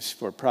incentives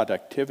for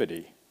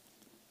productivity,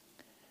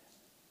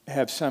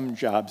 have some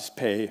jobs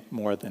pay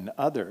more than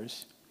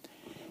others,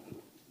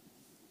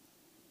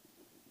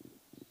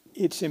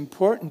 it's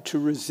important to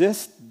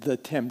resist the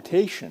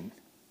temptation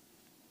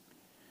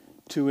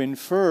to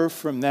infer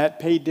from that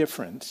pay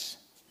difference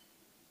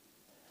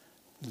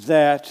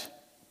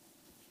that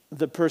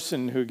the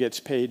person who gets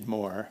paid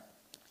more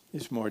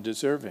is more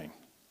deserving.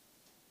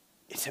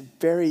 It's a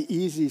very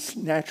easy,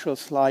 natural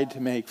slide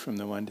to make from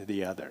the one to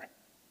the other.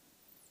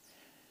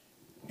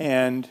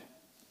 And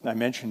I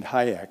mentioned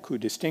Hayek, who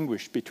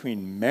distinguished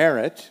between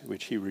merit,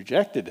 which he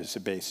rejected as a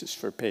basis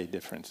for pay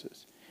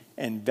differences,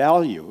 and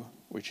value,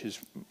 which is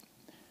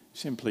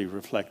simply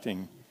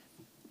reflecting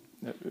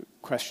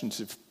questions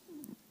of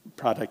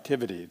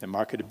productivity, the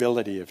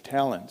marketability of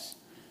talents.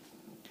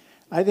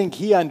 I think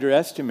he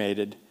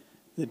underestimated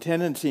the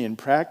tendency in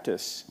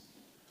practice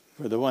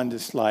for the one to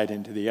slide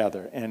into the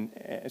other. And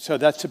so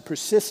that's a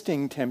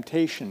persisting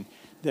temptation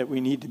that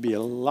we need to be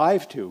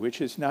alive to, which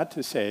is not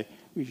to say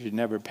we should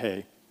never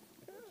pay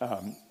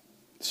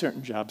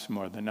certain jobs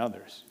more than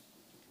others.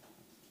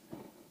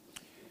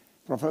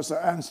 Professor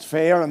Ernst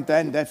Fehr, and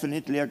then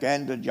definitely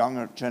again the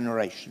younger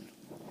generation.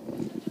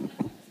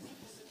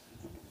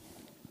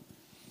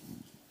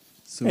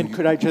 And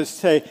could I just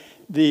say,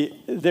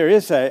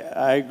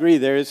 I agree,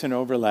 there is an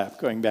overlap,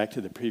 going back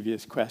to the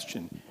previous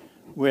question,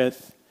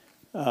 with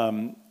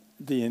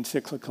the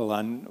encyclical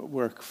on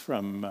work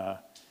from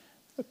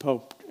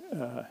Pope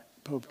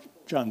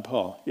John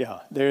Paul. Yeah,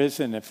 there is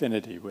an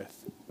affinity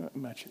with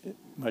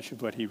much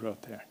of what he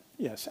wrote there.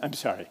 Yes, I'm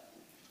sorry.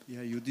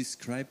 Yeah, you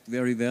described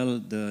very well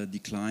the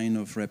decline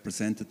of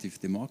representative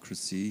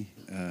democracy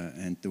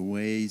and the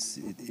ways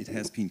it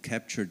has been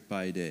captured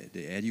by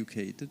the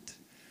educated.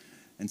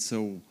 And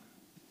so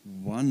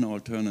one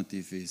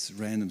alternative is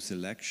random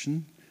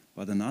selection,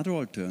 but another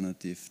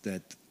alternative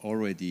that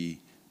already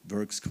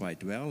works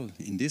quite well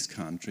in this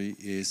country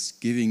is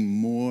giving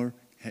more,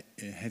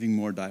 having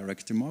more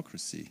direct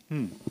democracy.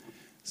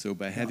 So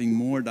by having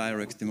more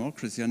direct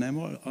democracy, and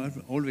I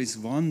always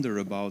wonder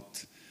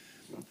about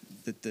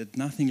that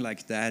nothing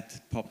like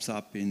that pops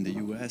up in the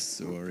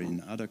US or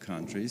in other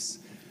countries.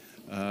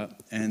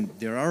 And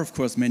there are, of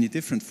course, many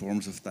different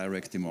forms of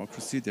direct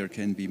democracy. There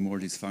can be more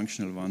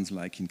dysfunctional ones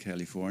like in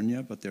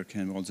California, but there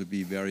can also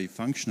be very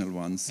functional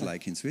ones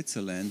like in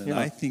Switzerland. And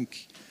I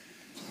think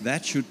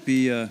that should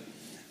be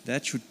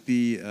that should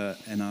be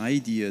an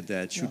idea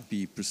that should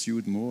be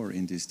pursued more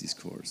in this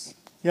discourse.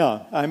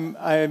 Yeah,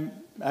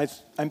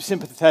 I'm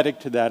sympathetic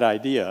to that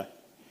idea.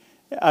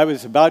 I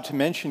was about to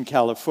mention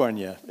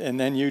California, and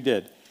then you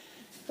did.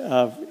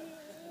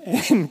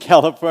 And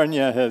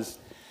California has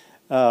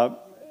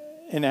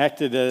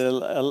enacted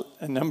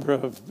a number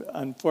of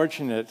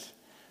unfortunate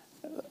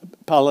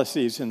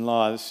policies and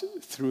laws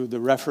through the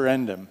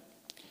referendum.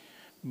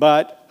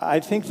 But I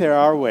think there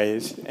are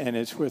ways, and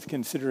it's worth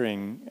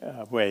considering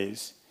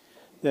ways,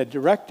 that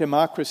direct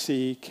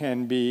democracy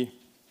can be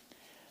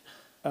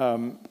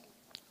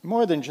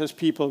more than just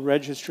people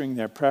registering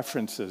their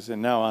preferences.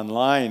 And now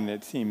online,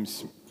 it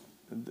seems,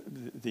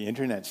 the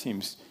internet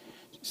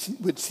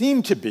would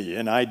seem to be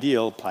an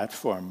ideal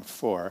platform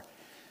for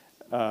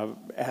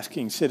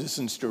asking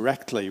citizens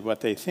directly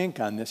what they think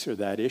on this or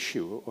that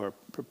issue or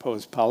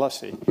proposed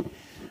policy.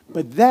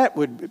 But that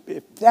would,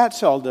 if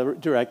that's all the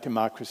direct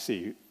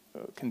democracy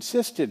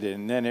consisted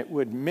in, then it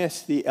would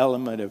miss the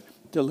element of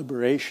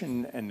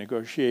deliberation and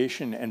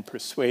negotiation and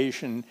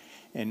persuasion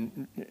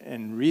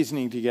and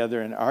reasoning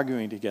together and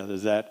arguing together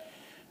that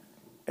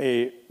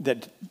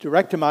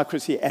direct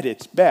democracy at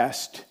its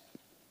best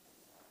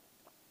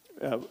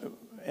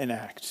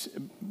enacts.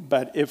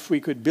 But if we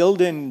could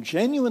build in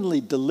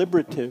genuinely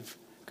deliberative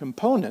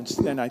components,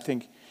 then I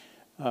think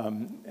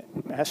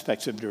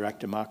aspects of direct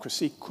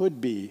democracy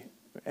could be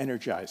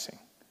energizing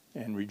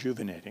and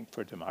rejuvenating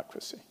for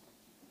democracy.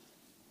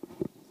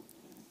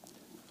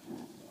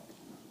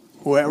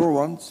 Whoever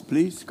wants,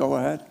 please go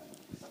ahead.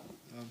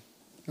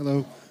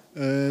 Hello.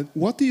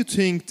 What do you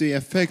think the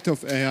effect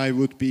of AI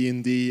would be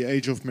in the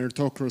age of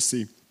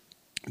meritocracy?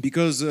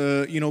 Because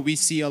we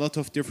see a lot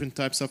of different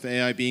types of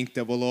AI being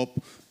developed,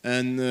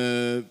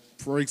 and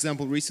for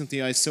example,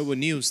 recently I saw a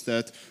news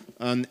that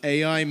an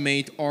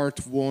AI-made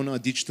art won a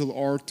digital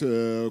art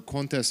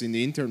contest in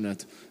the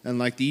internet, and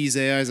like these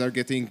AIs are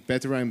getting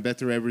better and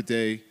better every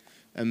day,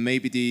 and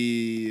maybe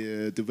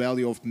the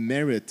value of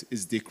merit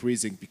is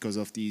decreasing because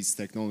of these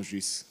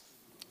technologies.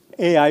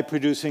 AI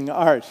producing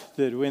art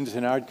that wins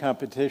an art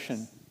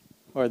competition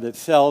or that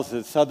sells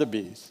at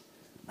Sotheby's.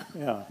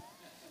 Yeah.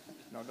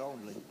 Not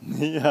only.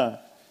 Yeah.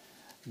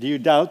 Do you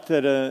doubt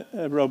that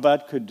a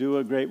robot could do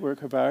a great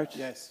work of art?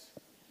 Yes.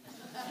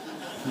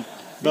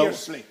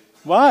 Fiercely.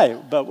 Why?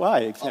 But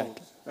why exactly?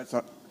 Oh, that's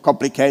a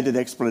complicated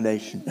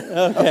explanation.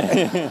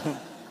 Okay.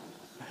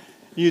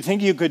 You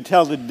think you could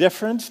tell the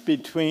difference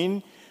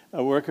between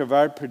a work of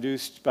art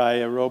produced by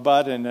a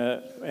robot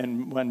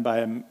and one by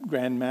a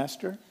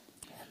grandmaster?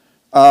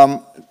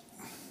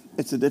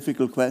 It's a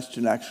difficult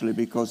question, actually,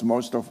 because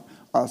most of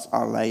us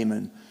are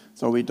laymen,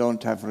 so we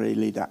don't have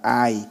really the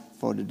eye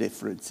for the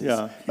differences.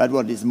 Yeah. But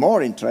what is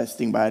more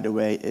interesting, by the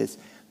way, is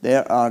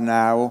there are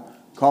now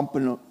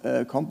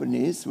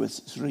companies with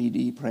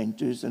 3D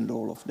printers and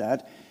all of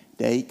that.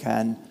 They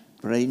can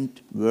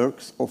print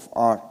works of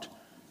art.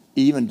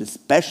 Even the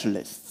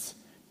specialists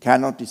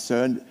cannot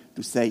discern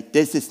to say,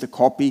 this is the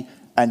copy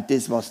and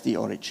this was the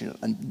original.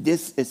 And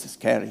this is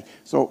scary.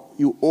 So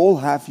you all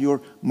have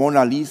your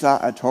Mona Lisa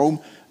at home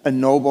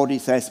and nobody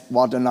says,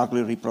 what an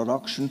ugly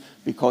reproduction,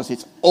 because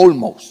it's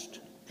almost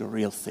the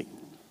real thing.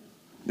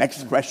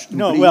 Next question,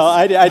 No, please. well,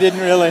 I didn't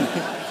really,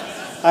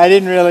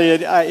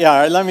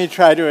 yeah, let me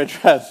try to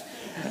address.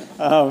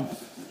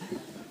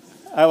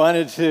 I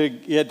wanted to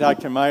get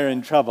Dr. Meyer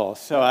in trouble,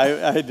 so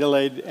I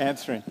delayed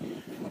answering.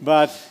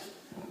 But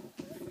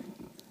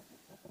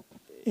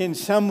in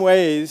some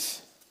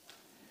ways,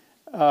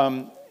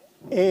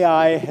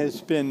 AI has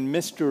been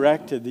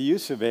misdirected, the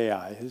use of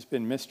AI has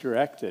been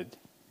misdirected.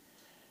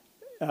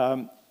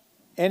 And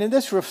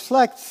this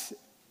reflects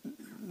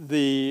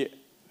the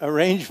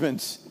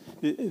arrangements,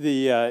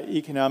 the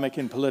economic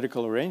and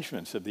political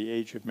arrangements of the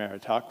age of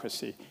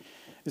meritocracy.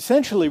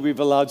 Essentially, we've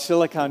allowed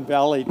Silicon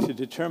Valley to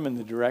determine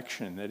the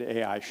direction that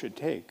AI should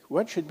take.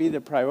 What should be the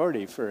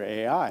priority for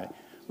AI?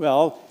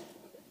 Well,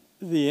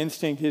 the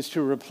instinct is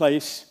to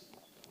replace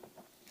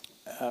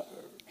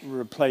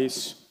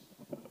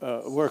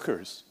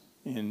workers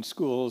in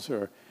schools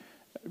or,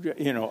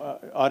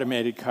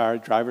 automated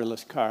cars,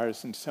 driverless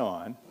cars, and so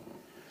on.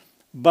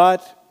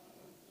 But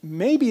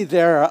maybe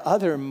there are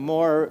other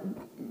more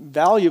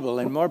valuable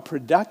and more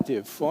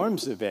productive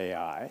forms of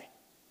AI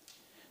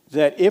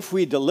that if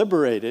we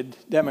deliberated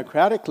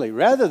democratically,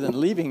 rather than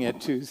leaving it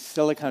to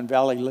Silicon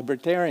Valley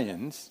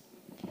libertarians,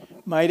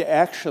 might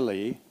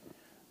actually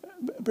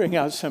bring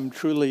out some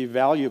truly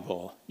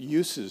valuable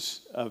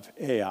uses of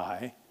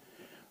AI,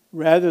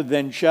 rather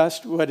than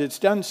just what it's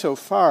done so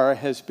far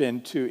has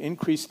been to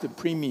increase the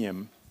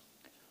premium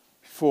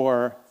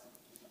for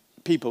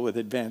people with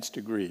advanced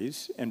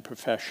degrees and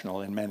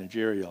professional and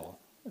managerial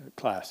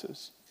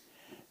classes,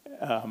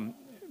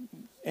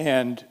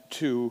 and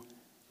to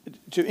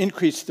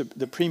increase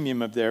the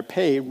premium of their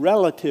pay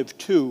relative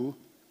to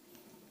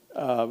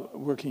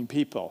working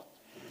people.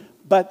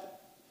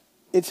 But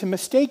it's a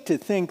mistake to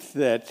think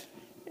that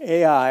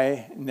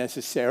AI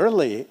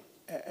necessarily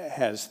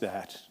has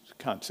that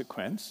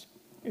consequence.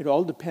 It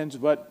all depends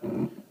what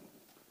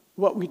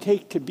we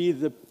take to be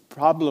the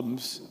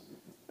problems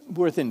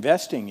worth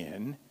investing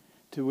in,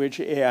 to which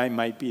AI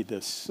might be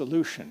the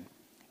solution.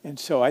 And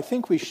so I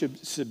think we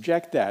should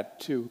subject that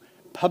to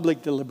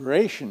public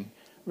deliberation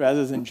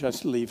rather than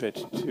just leave it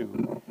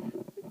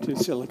to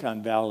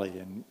Silicon Valley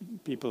and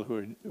people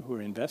who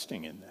are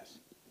investing in this.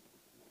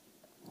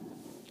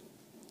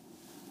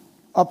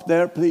 Up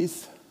there,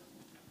 please.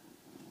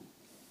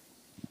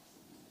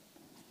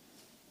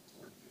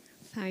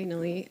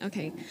 Finally,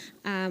 okay.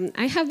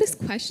 I have this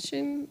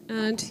question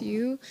to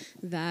you,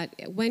 that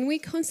when we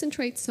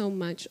concentrate so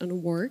much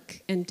on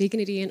work and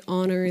dignity and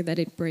honor that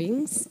it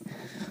brings,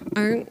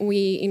 aren't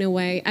we, in a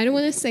way, I don't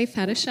want to say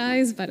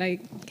fetishize, but I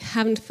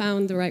haven't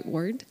found the right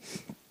word.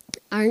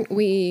 Aren't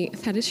we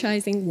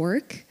fetishizing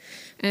work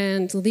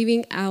and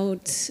leaving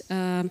out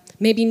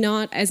maybe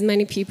not as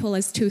many people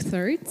as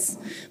 2/3,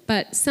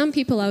 but some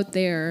people out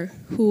there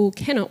who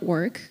cannot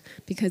work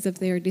because of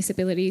their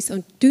disabilities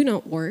or do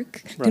not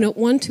work, right. do not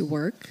want to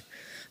work,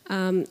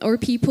 or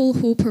people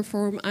who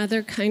perform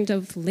other kind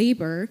of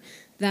labor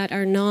that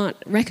are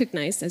not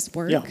recognized as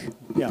work.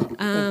 Yeah.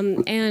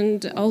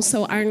 And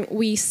also, aren't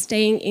we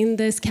staying in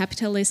this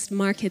capitalist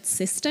market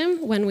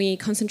system when we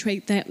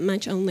concentrate that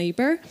much on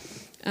labor,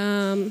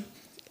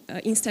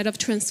 instead of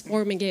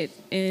transforming it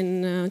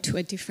into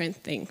a different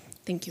thing?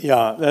 Thank you.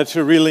 Yeah, that's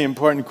a really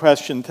important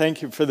question.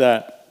 Thank you for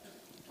that.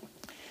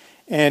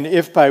 And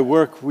if by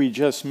work we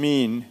just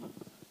mean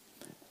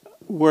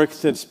work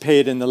that's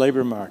paid in the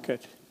labor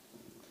market,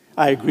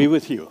 I agree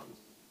with you.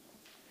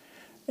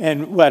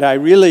 And what I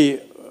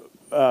really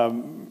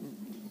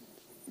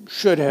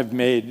should have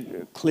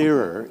made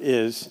clearer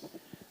is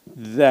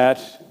that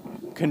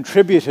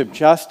contributive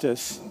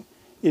justice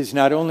is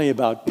not only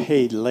about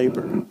paid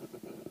labor.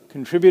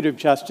 Contributive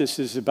justice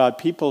is about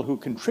people who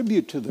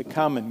contribute to the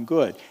common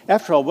good.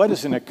 After all, what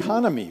is an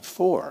economy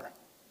for?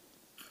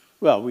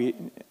 Well, we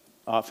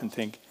often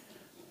think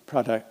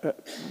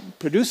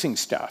producing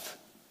stuff.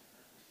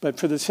 But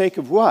for the sake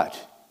of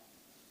what?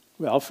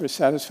 Well, for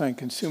satisfying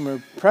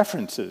consumer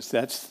preferences.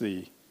 That's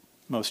the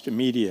most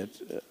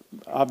immediate,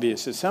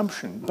 obvious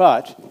assumption.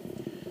 But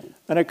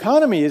an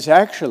economy is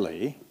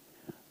actually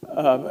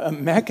a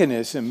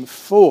mechanism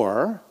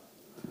for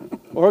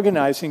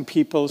organizing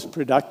people's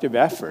productive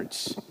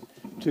efforts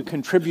to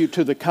contribute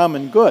to the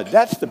common good.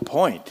 That's the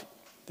point.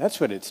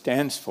 That's what it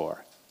stands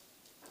for.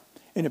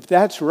 And if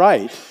that's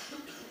right,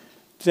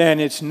 then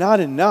it's not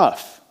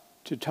enough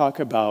to talk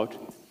about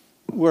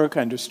work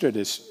understood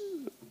as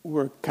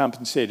work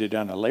compensated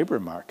on a labor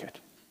market,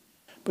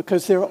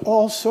 because there are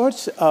all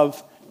sorts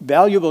of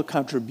valuable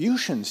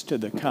contributions to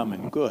the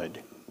common good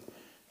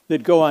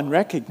that go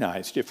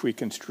unrecognized if we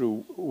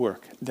construe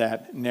work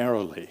that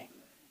narrowly.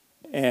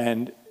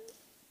 And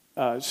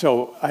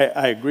so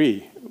I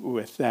agree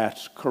with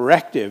that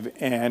corrective,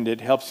 and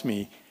it helps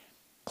me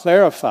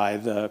clarify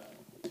the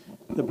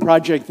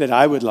project that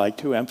I would like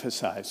to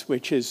emphasize,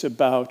 which is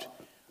about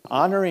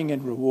honoring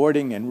and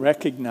rewarding and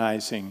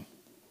recognizing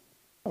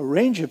a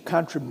range of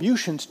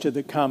contributions to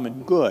the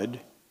common good,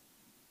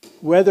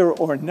 whether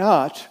or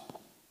not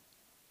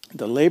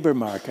the labor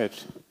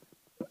market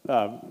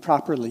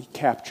properly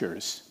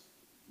captures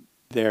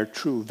their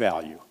true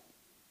value.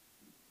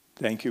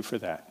 Thank you for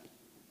that.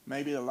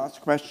 Maybe the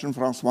last question,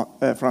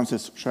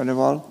 Francis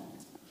Schönewald.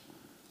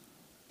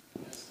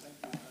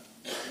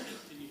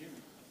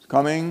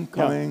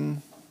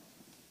 Coming.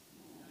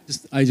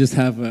 I just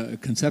have a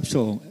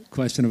conceptual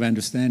question of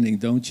understanding.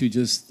 Don't you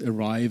just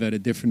arrive at a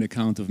different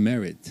account of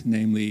merit?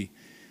 Namely,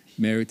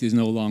 merit is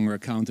no longer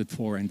accounted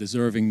for and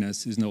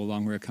deservingness is no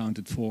longer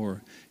accounted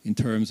for in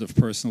terms of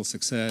personal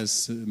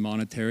success,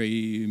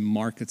 monetary,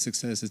 market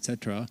success,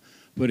 etc.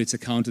 But it's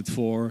accounted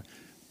for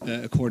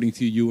according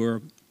to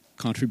your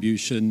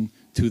contribution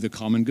to the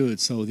common good.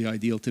 So the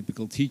ideal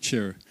typical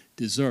teacher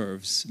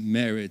deserves,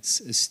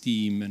 merits,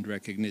 esteem, and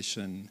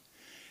recognition.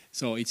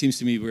 So it seems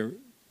to me we're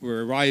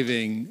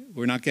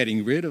not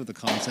getting rid of the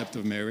concept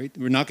of merit.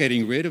 We're not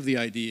getting rid of the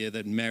idea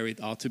that merit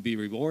ought to be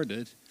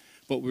rewarded,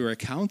 but we're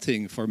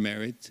accounting for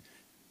merit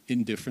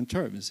in different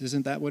terms.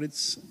 Isn't that what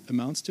it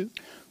amounts to?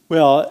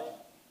 Well,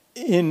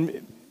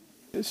 in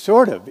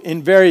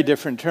very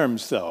different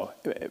terms, though.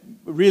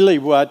 Really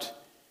what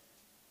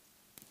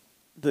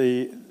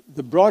the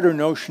broader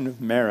notion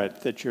of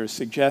merit that you're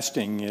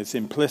suggesting is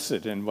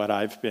implicit in what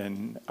I've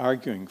been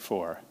arguing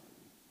for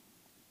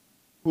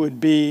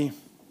would be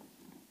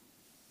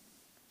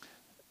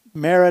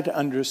merit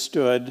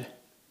understood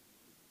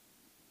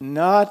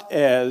not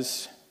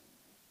as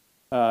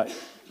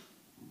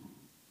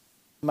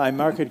my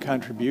market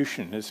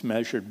contribution is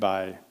measured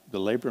by the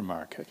labor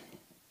market,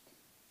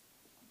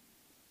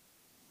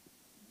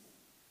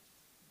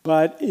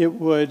 but it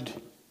would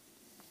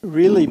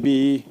really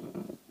be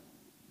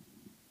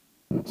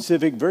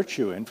civic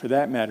virtue, and for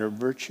that matter,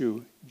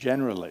 virtue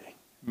generally.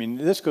 I mean,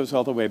 this goes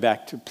all the way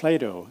back to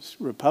Plato's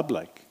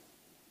Republic.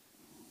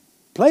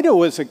 Plato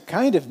was a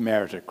kind of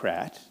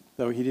meritocrat,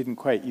 though he didn't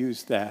quite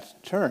use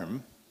that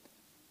term.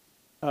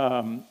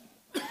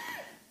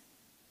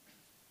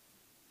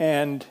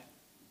 And,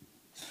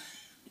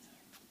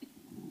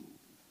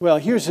 well,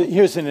 here's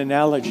an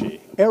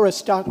analogy.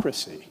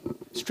 Aristocracy.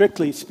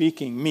 strictly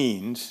speaking,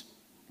 means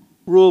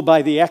rule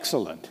by the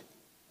excellent.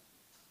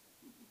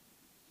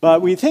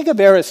 But we think of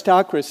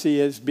aristocracy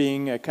as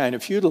being a kind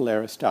of feudal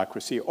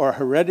aristocracy or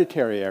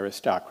hereditary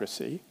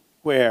aristocracy,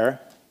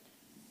 where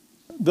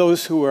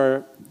those who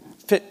are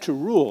fit to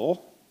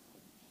rule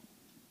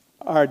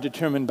are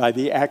determined by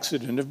the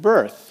accident of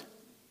birth.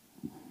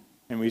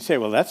 And we say,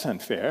 well, that's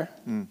unfair.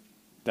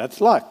 That's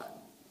luck.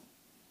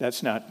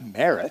 That's not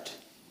merit.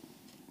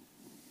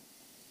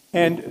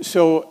 And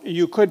so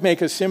you could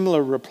make a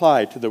similar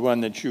reply to the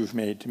one that you've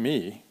made to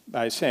me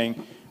by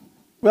saying,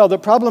 well, the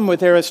problem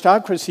with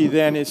aristocracy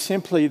then is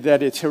simply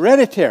that it's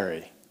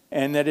hereditary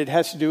and that it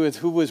has to do with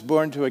who was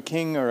born to a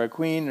king or a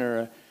queen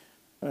or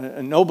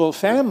a noble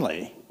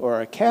family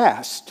or a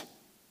caste.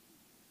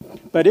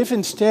 But if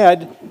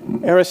instead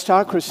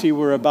aristocracy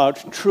were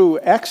about true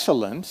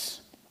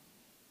excellence,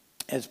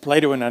 as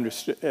Plato and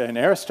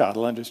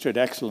Aristotle understood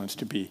excellence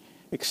to be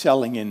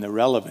excelling in the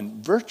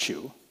relevant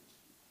virtue,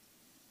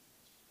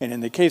 and in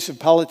the case of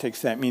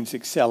politics, that means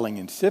excelling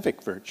in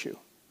civic virtue.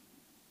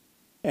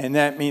 And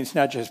that means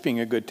not just being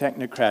a good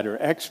technocrat or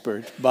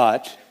expert,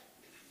 but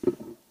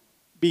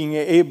being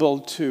able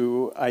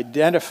to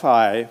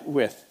identify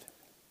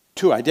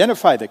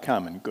the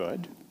common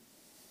good,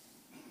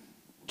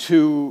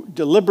 to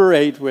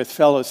deliberate with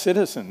fellow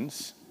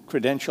citizens,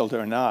 credentialed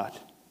or not,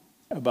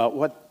 about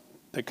what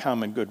the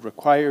common good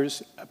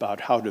requires,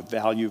 about how to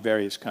value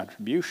various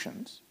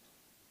contributions.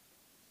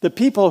 The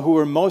people who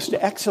are most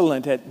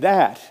excellent at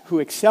that, who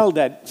excelled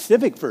at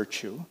civic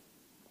virtue,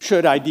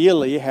 should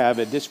ideally have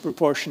a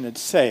disproportionate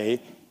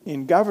say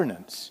in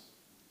governance,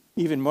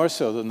 even more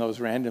so than those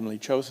randomly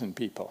chosen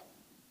people.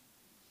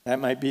 That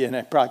might be an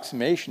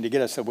approximation to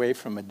get us away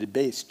from a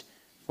debased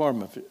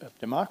form of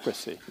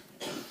democracy.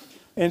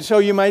 And so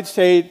you might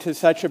say to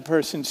such a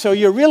person, so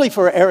you're really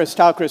for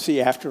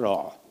aristocracy after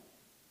all?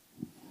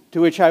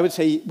 To which I would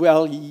say,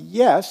 well,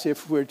 yes,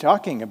 if we're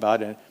talking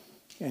about it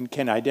and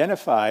can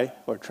identify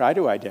or try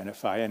to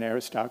identify an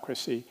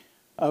aristocracy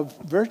of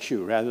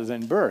virtue rather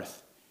than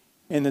birth.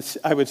 And this,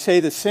 I would say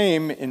the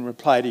same in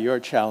reply to your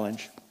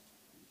challenge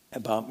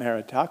about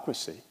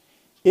meritocracy.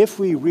 If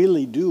we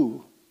really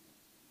do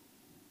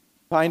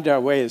find our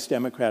way as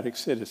democratic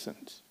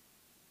citizens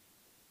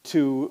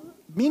to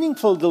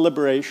meaningful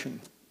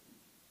deliberation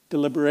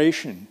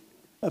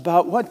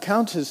about what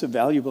counts as a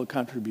valuable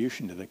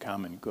contribution to the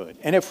common good,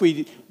 and if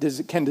we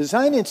can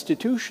design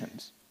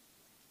institutions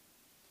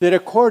that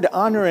accord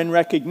honor and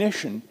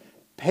recognition,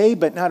 pay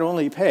but not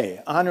only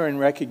pay, honor and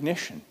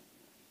recognition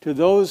to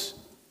those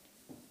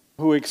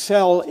who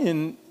excel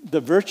in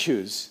the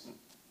virtues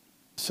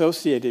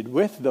associated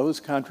with those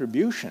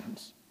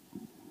contributions,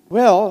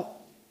 well,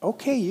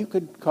 okay, you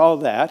could call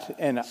that,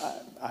 and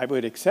I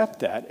would accept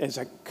that, as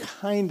a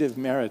kind of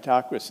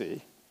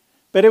meritocracy.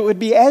 But it would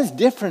be as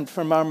different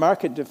from our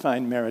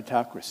market-defined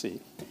meritocracy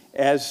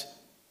as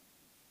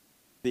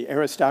the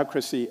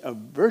aristocracy of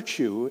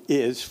virtue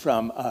is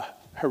from a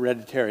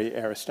hereditary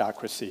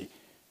aristocracy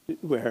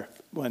where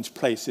one's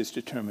place is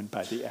determined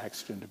by the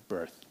accident of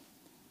birth.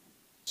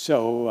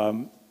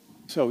 So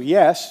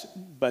yes,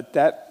 but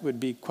that would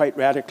be quite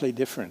radically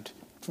different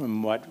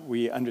from what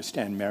we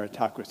understand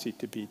meritocracy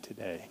to be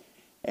today.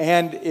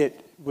 And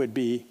it would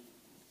be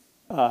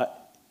well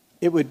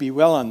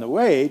on the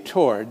way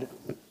toward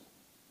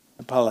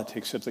the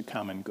politics of the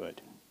common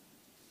good,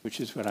 which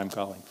is what I'm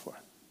calling for.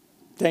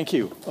 Thank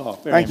you all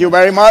very much. Thank you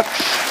very much.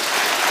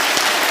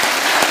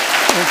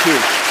 Thank you.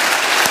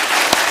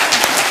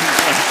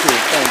 Thank you.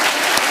 Thanks.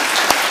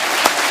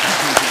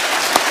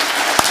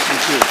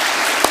 Thank you.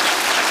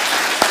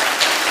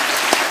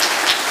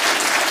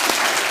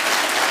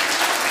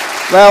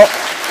 Well,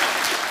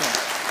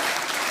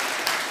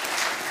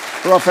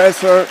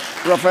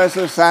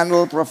 Professor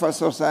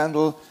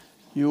Sandel,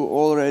 you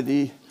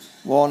already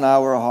won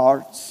our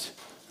hearts,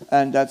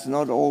 and that's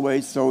not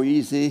always so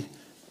easy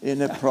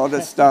in a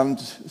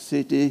Protestant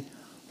city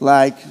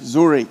like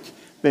Zurich.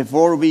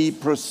 Before we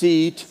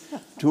proceed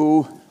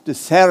to the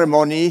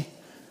ceremony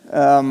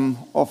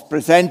of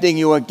presenting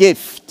you a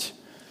gift,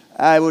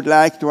 I would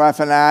like to have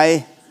an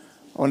eye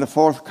on the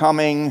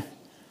forthcoming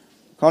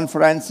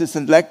conferences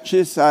and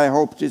lectures. I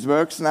hope this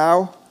works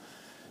now.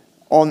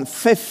 On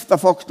 5th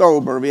of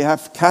October, we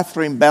have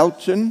Catherine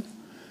Belton,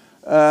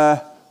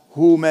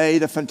 who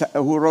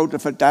wrote a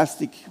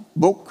fantastic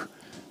book,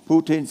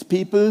 Putin's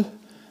People.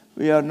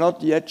 We are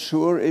not yet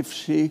sure if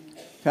she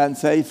can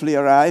safely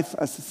arrive,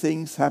 as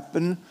things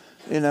happen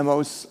in a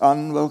most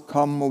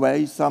unwelcome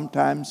way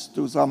sometimes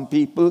to some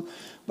people,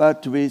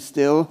 but we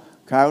still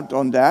count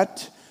on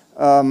that.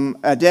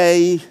 A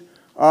day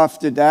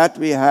after that,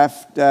 we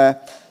have the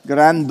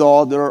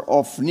granddaughter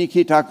of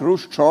Nikita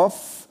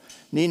Khrushchev,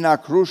 Nina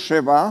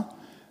Khrushcheva.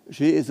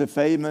 She is a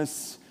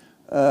famous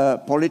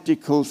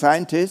political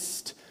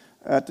scientist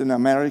at an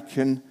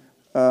American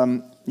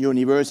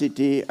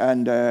university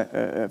and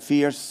a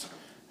fierce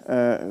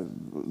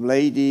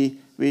lady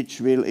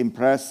which will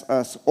impress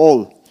us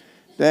all.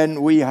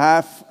 Then we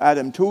have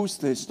Adam Tooze,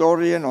 the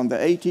historian, on the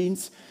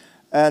 18th.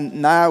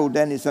 And now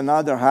then is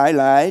another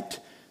highlight,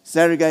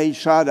 Sergei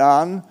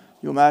Shadan,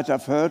 You might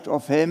have heard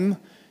of him.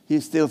 He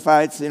still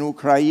fights in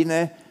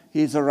Ukraine.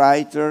 He's a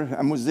writer,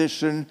 a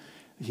musician.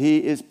 He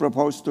is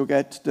proposed to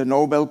get the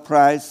Nobel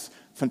Prize.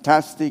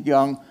 Fantastic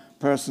young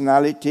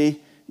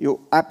personality. You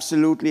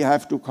absolutely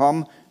have to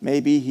come.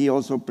 Maybe he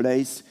also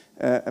plays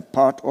a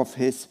part of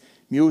his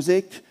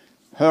music.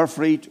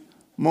 Herfried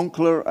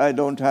Munkler, I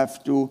don't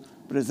have to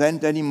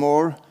present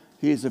anymore.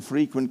 He is a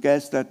frequent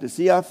guest at the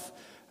SIAF.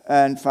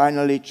 And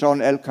finally, John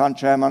Elkann,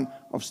 chairman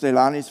of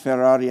Stellantis,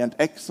 Ferrari, and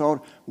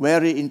Exor.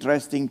 Very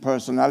interesting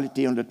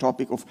personality on the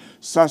topic of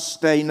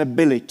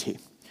sustainability.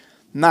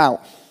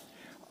 Now,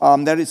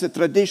 there is a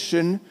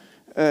tradition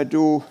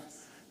to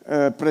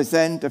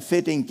present a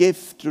fitting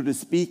gift to the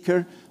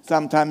speaker.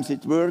 Sometimes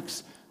it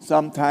works,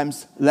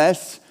 sometimes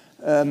less.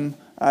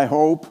 I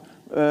hope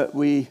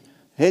we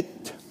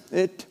hit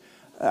it.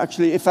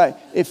 Actually, if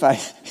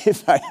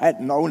I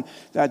had known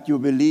that you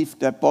believe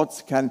that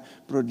bots can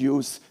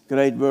produce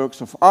great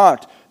works of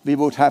art, we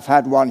would have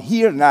had one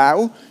here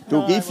now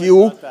to give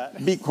you,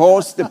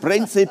 because the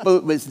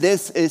principle with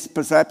this is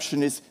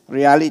perception is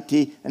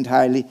reality and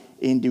highly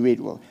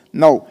individual.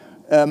 No,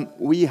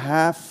 we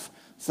have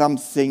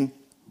something.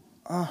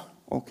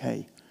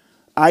 Okay.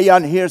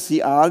 Ayaan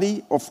Hirsi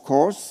Ali, of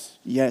course,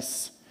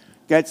 yes,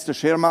 gets the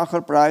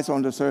Schirmacher-Preis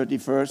on the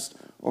 31st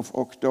of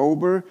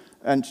October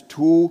and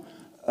 2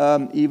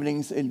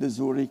 evenings in the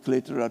Zurich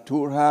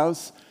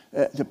Literaturhaus.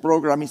 The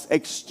program is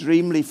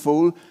extremely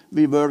full.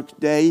 We work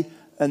day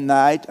and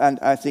night, and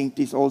I think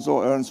this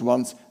also earns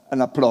once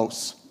an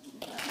applause.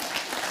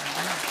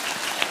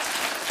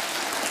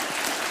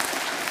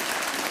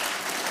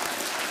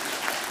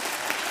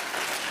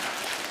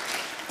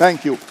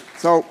 Thank you.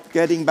 So,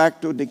 getting back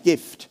to the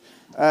gift,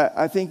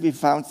 I think we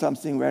found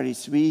something very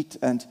sweet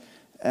and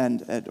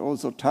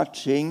also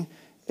touching.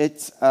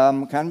 It's,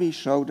 can we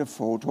show the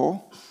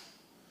photo?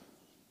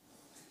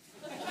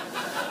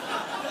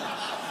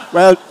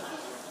 Well,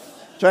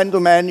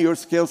 gentlemen, your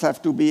skills have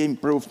to be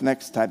improved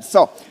next time.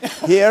 So,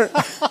 here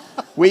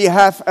we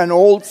have an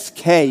old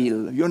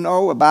scale, you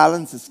know, a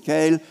balance, a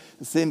scale,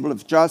 a symbol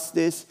of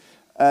justice.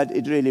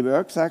 It really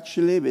works,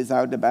 actually,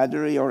 without a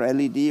battery or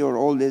LED or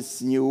all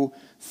these new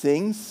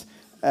things.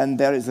 And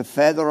there is a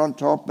feather on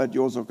top, but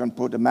you also can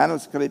put a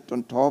manuscript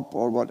on top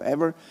or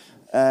whatever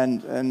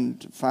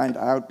and find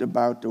out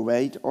about the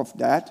weight of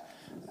that.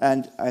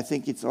 And I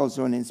think it's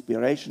also an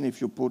inspiration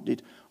if you put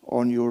it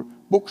on your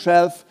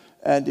bookshelf,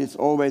 and it's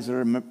always a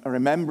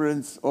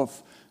remembrance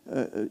of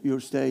your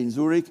stay in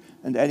Zurich.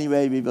 And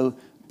anyway, we will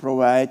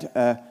provide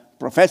a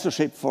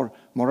professorship for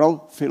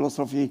moral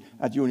philosophy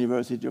at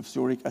University of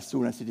Zurich as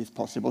soon as it is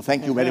possible.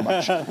 Thank you very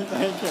much. Thank you.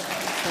 Thank you.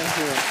 Thank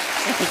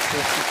you.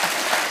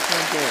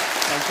 Thank you.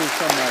 Thank you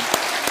so much.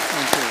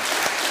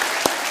 Thank you.